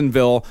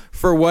Jacksonville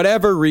for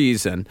whatever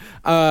reason,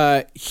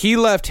 he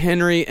left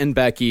Henry and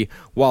Becky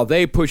while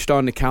they pushed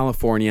on to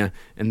California,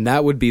 and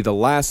that would be the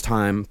last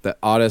time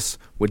that Ottis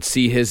would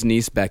see his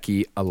niece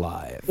Becky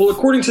alive. Well,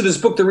 according to this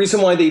book, the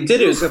reason why they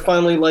did it is that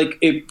finally,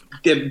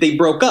 they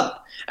broke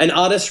up. And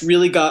Ottis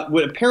really got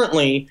what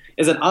apparently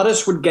is that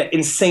Ottis would get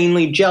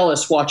insanely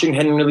jealous watching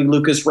Henry Lee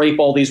Lucas rape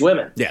all these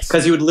women. Yes.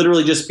 Because he would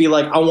literally just be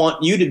like, I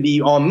want you to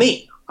be on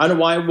me. I don't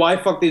know why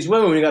fuck these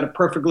women when you got a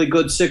perfectly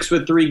good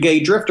 6'3" gay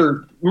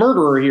drifter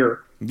murderer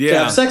here to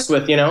have sex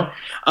with,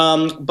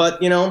 But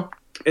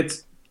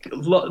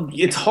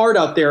it's hard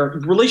out there.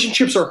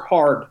 Relationships are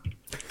hard to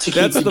keep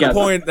That's together. the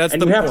point. That's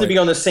and the you point. have to be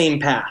on the same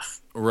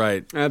path.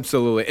 Right.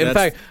 Absolutely. In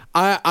fact,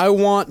 I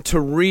want to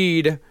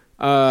read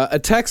a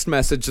text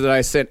message that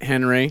I sent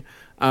Henry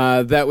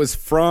that was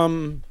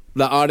from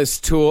the Ottis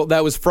Toole,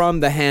 that was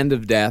from the Hand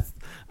of Death,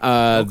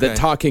 that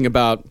talking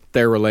about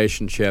their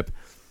relationship.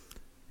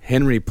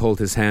 Henry pulled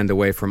his hand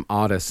away from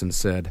Ottis and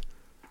said,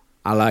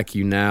 I like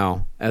you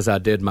now, as I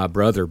did my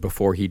brother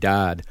before he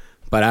died,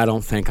 but I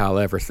don't think I'll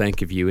ever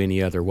think of you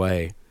any other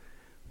way.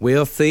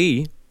 We'll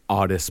see,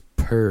 Ottis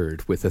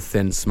purred with a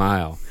thin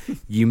smile.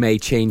 You may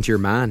change your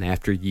mind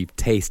after you've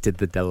tasted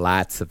the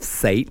delights of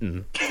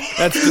Satan.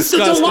 That's disgusting.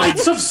 The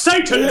delights of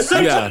Satan!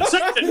 Satan!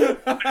 Satan!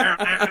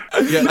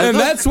 And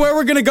that's where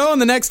we're going to go in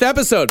the next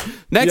episode.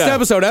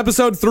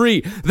 Episode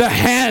 3, The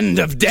Hand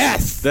of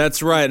Death.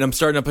 That's right. And I'm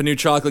starting up a new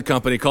chocolate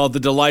company called The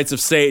Delights of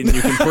Satan.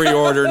 You can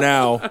pre-order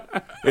now.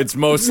 It's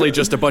mostly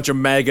just a bunch of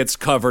maggots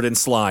covered in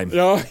slime.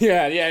 Oh,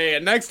 yeah.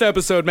 Next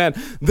episode, man.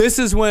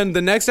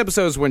 The next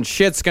episode is when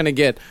shit's going to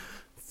get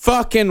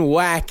fucking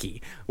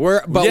wacky.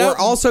 We're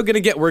also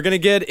gonna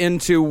get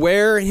into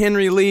where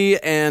Henry Lee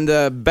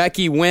and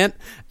Becky went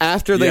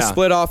after they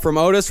split off from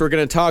Ottis. We're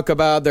gonna talk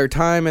about their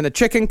time in the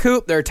chicken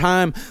coop, their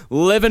time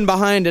living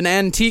behind an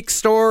antique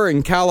store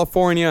in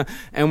California,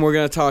 and we're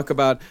gonna talk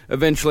about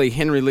eventually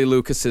Henry Lee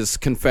Lucas's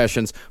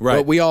confessions. Right.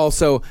 But we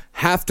also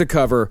have to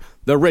cover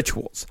the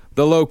rituals,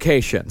 the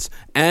locations,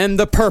 and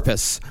the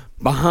purpose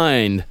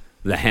behind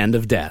the Hand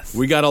of Death.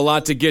 We got a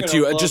lot to get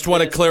to. I just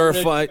want to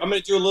clarify. I'm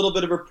going to do a little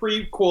bit of a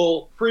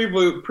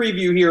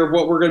preview here of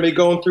what we're going to be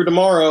going through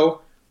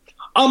tomorrow.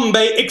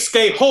 Ambe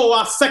ixke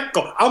hoa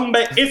seco.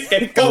 Ambe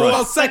ixke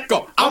hoa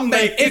seco.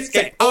 Ambe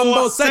ixke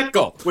hoa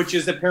seco. Which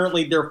is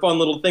apparently their fun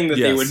little thing that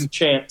they would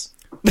chant.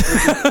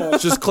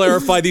 Just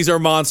clarify, these are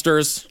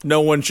monsters. No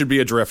one should be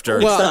a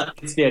drifter. Well,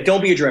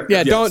 don't be a drifter.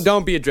 Yeah,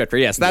 don't be a drifter.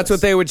 Yes, that's what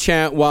they would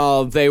chant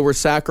while they were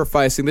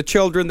sacrificing the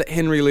children that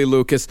Henry Lee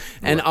Lucas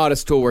and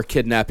Ottis Toole were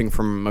kidnapping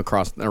from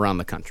around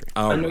the country.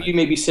 I know you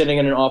may be sitting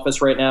in an office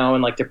right now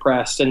and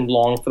depressed and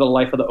long for the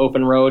life of the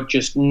open road.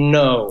 Just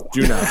know.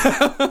 Do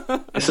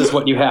not. This is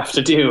what you have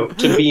to do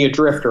to be a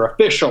drifter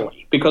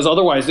officially, because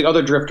otherwise the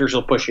other drifters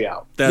will push you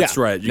out. That's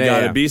right. You got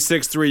to be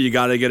 6'3", you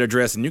got to get a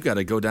dress, and you got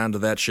to go down to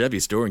that Chevy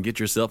store and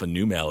get yourself a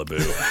new Malibu.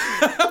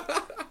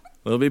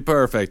 It'll be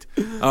perfect.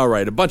 All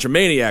right, a bunch of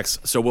maniacs.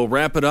 So we'll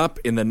wrap it up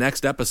in the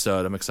next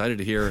episode. I'm excited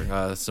to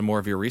hear some more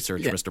of your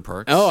research, Mr.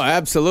 Perks. Oh,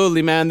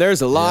 absolutely, man.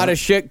 There's a lot of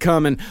shit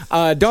coming.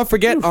 Don't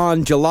forget,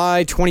 on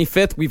July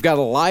 25th, we've got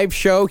a live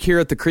show here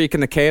at the Creek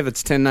and the Cave.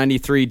 It's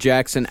 1093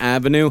 Jackson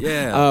Avenue.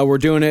 Yeah. We're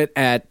doing it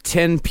at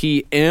 10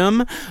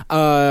 p.m.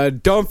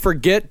 Don't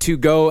forget to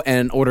go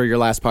and order your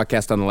Last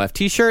Podcast on the Left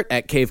t-shirt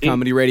at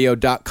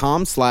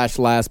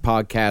cavecomedyradio.com/last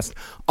podcast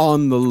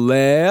on the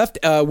left.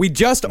 We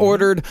just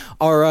ordered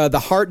our the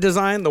heart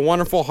design, the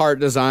wonderful heart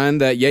design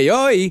that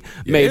Yayoi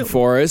made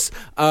for us.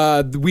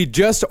 We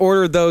just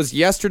ordered those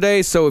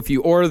yesterday, so if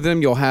you order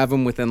them, you'll have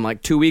them within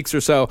 2 weeks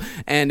or so.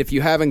 And if you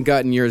haven't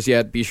gotten yours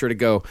yet, be sure to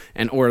go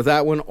and order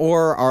that one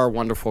or our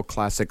wonderful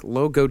classic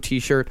logo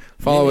t-shirt.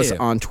 Follow us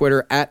on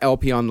Twitter at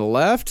LP on the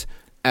Left,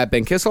 at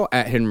Ben Kissel,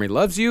 at Henry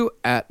Loves You,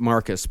 at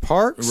Marcus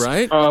Parks.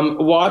 Right.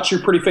 Watch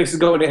Your Pretty Faces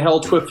Go to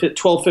Hell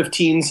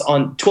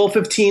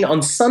 12:15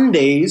 on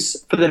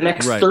Sundays for the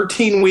next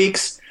 13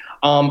 weeks.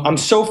 I'm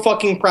so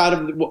fucking proud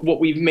of what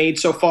we've made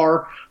so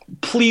far.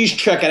 Please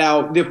check it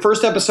out. The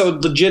first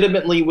episode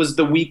legitimately was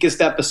the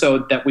weakest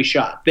episode that we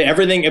shot.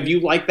 Everything, if you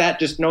like that,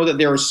 just know that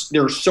there's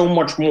so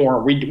much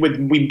more.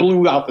 We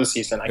blew out this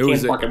season. I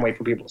can't fucking wait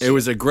for people to see it. It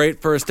was a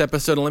great first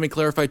episode. And let me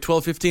clarify,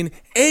 12:15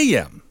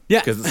 a.m. Yeah.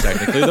 Because it's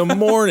technically the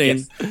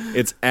morning.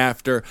 It's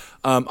after.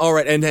 All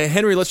right. And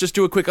Henry, let's just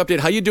do a quick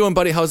update. How you doing,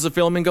 buddy? How's the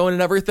filming going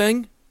and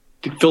everything?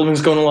 The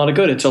filming's going a lot of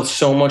good. It's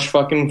so much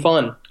fucking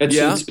fun.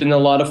 It's been a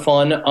lot of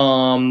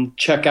fun.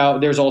 Check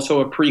out, there's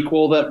also a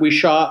prequel that we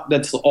shot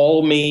that's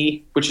all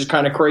me, which is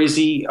kind of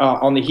crazy,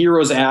 on the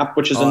Heroes app,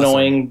 which is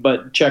annoying,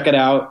 but check it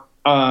out.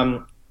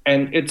 And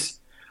it's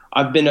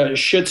I've been a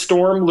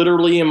shitstorm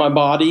literally in my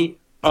body.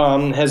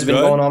 Has been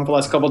going on for the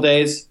last couple of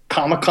days.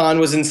 Comic-Con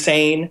was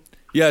insane.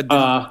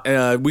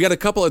 Yeah, we got a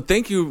couple of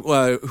thank you.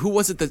 Who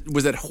was it that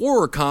was at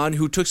HorrorCon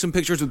who took some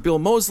pictures with Bill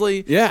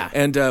Moseley? Yeah,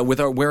 and with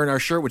wearing our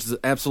shirt, which is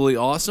absolutely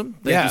awesome.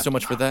 Thank you so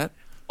much for that.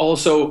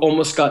 Also,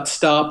 almost got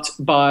stopped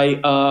by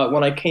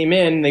when I came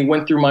in. They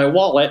went through my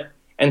wallet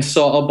and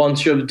saw a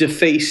bunch of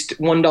defaced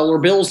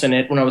 $1 bills in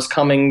it when I was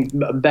coming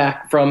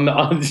back from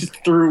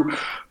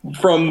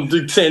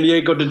San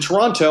Diego to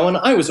Toronto, and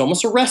I was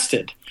almost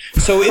arrested.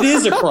 So it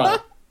is a crime.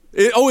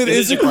 It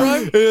is a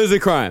crime? It is a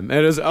crime.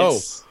 It is.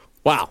 Yes. Oh,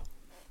 wow.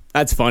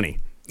 That's funny.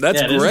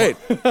 That's great.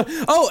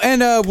 Oh,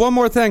 and one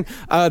more thing.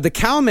 The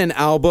Cowman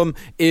album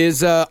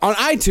is on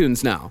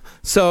iTunes now.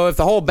 So if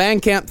the whole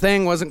Bandcamp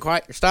thing wasn't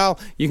quite your style,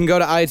 you can go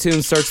to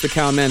iTunes, search The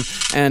Cowman,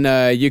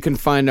 and you can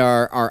find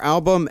our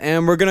album.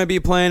 And we're going to be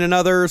playing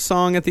another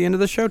song at the end of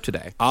the show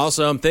today.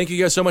 Awesome. Thank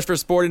you guys so much for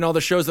supporting all the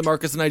shows that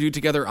Marcus and I do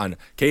together on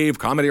Cave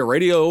Comedy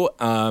Radio.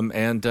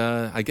 And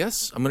I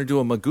guess I'm going to do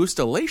a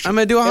Magustulation. I'm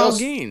going to do a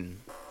Halloween.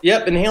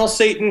 Yep, and Hail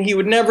Satan, he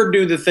would never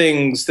do the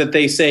things that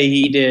they say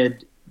he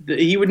did.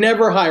 He would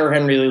never hire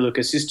Henry Lee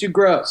Lucas. He's too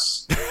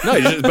gross.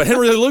 No, but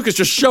Henry Lee Lucas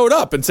just showed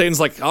up, and Satan's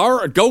like, all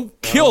right, go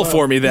kill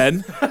for me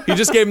then. He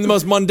just gave him the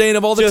most mundane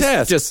of all the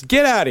tasks. Just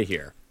get out of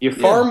here. You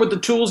farm with the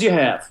tools you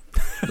have.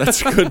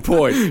 That's a good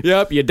point.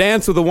 Yep, you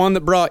dance with the one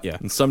that brought you.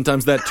 And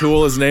sometimes that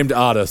tool is named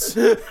Ottis.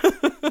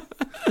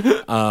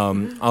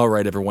 All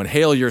right, everyone,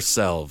 hail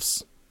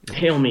yourselves.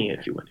 Hail me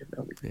if you would.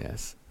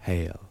 Yes,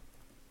 hail.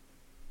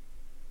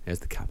 Here's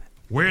the comment.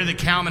 We're the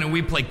Cowmen and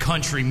we play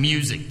country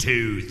music.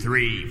 2,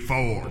 3, 4.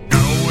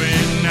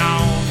 Going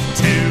on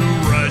to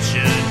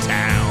Russia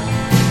town.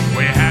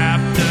 We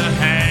have to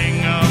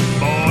hang a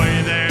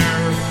boy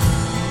there.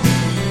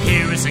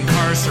 He was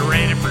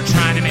incarcerated for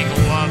trying to make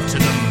love to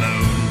the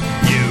moon.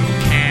 You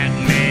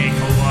can't make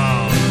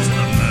love to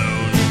the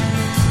moon.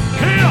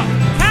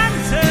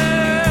 Cancer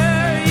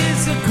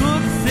is a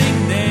good thing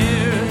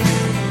there.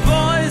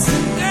 Boys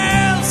and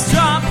girls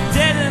drop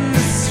dead in the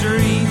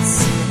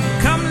streets.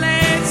 Come,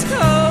 let's go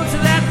to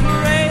that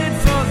parade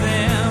for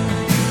them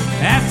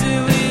after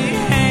we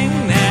hang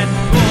that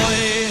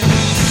boy.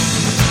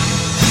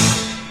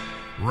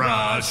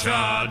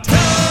 Russia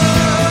town.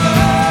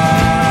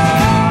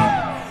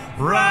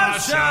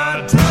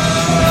 Russia town.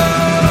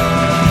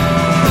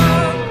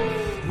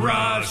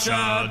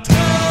 Russia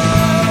town.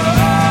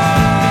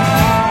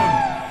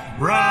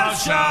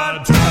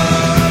 Russia town.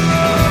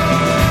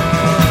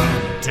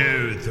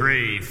 2,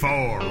 3,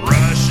 4.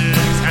 Russia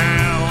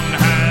town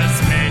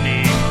has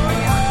many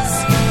ports.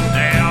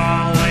 They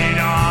all lead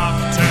off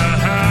to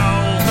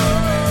hell.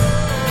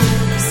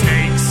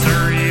 Snakes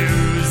are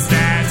used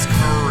as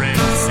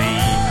currency.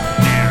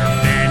 Their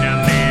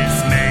venom is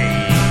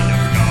made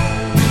of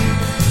gold.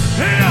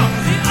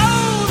 The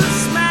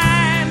oldest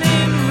man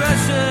in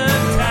Russia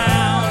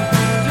town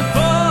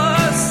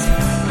divorced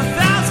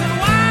 1,000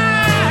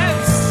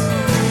 wives.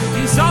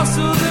 He's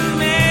also the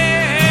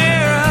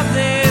mayor of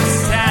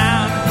this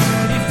town.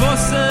 He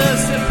forced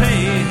us to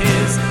pay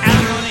his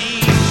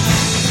alimony.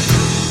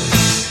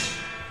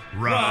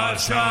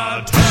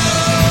 Russia town.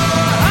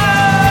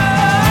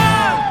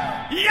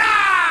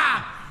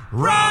 Yeah!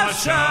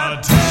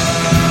 Russia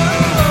town.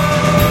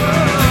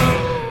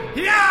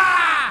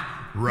 Yeah!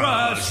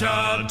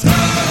 Russia town.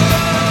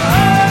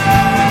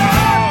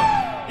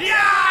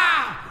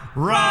 Yeah!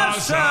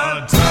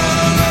 Russia town.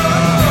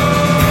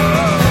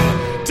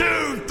 2,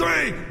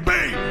 3,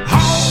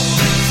 behold,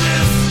 is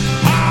this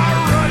our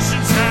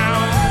Russian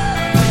town?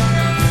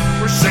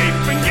 We're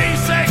safe and gay,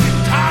 second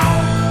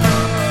town.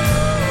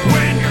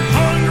 When you're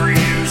hungry,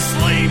 you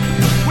sleep.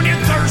 When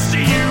you're thirsty,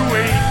 you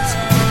eat.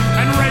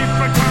 And rape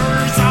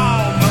occurs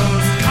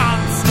almost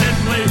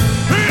constantly.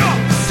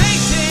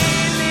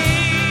 Satan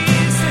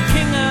is the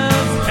king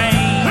of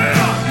pain.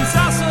 He's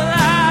also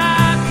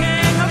the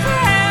king of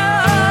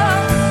hell.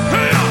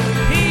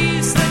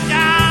 He's the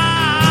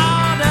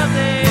god of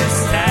this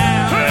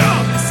town.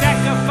 He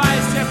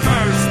sacrificed their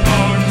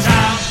firstborn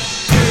child.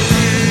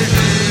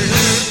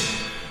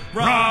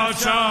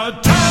 Russia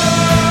town.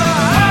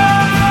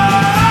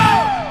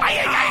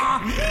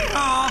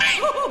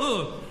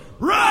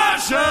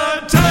 Russia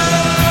town.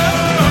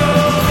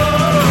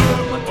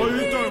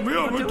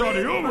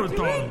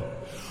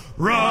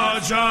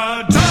 Russia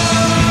town.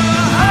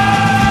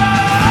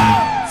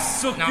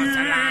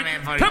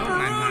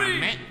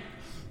 Pepperoni.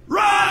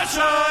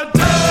 Russia town.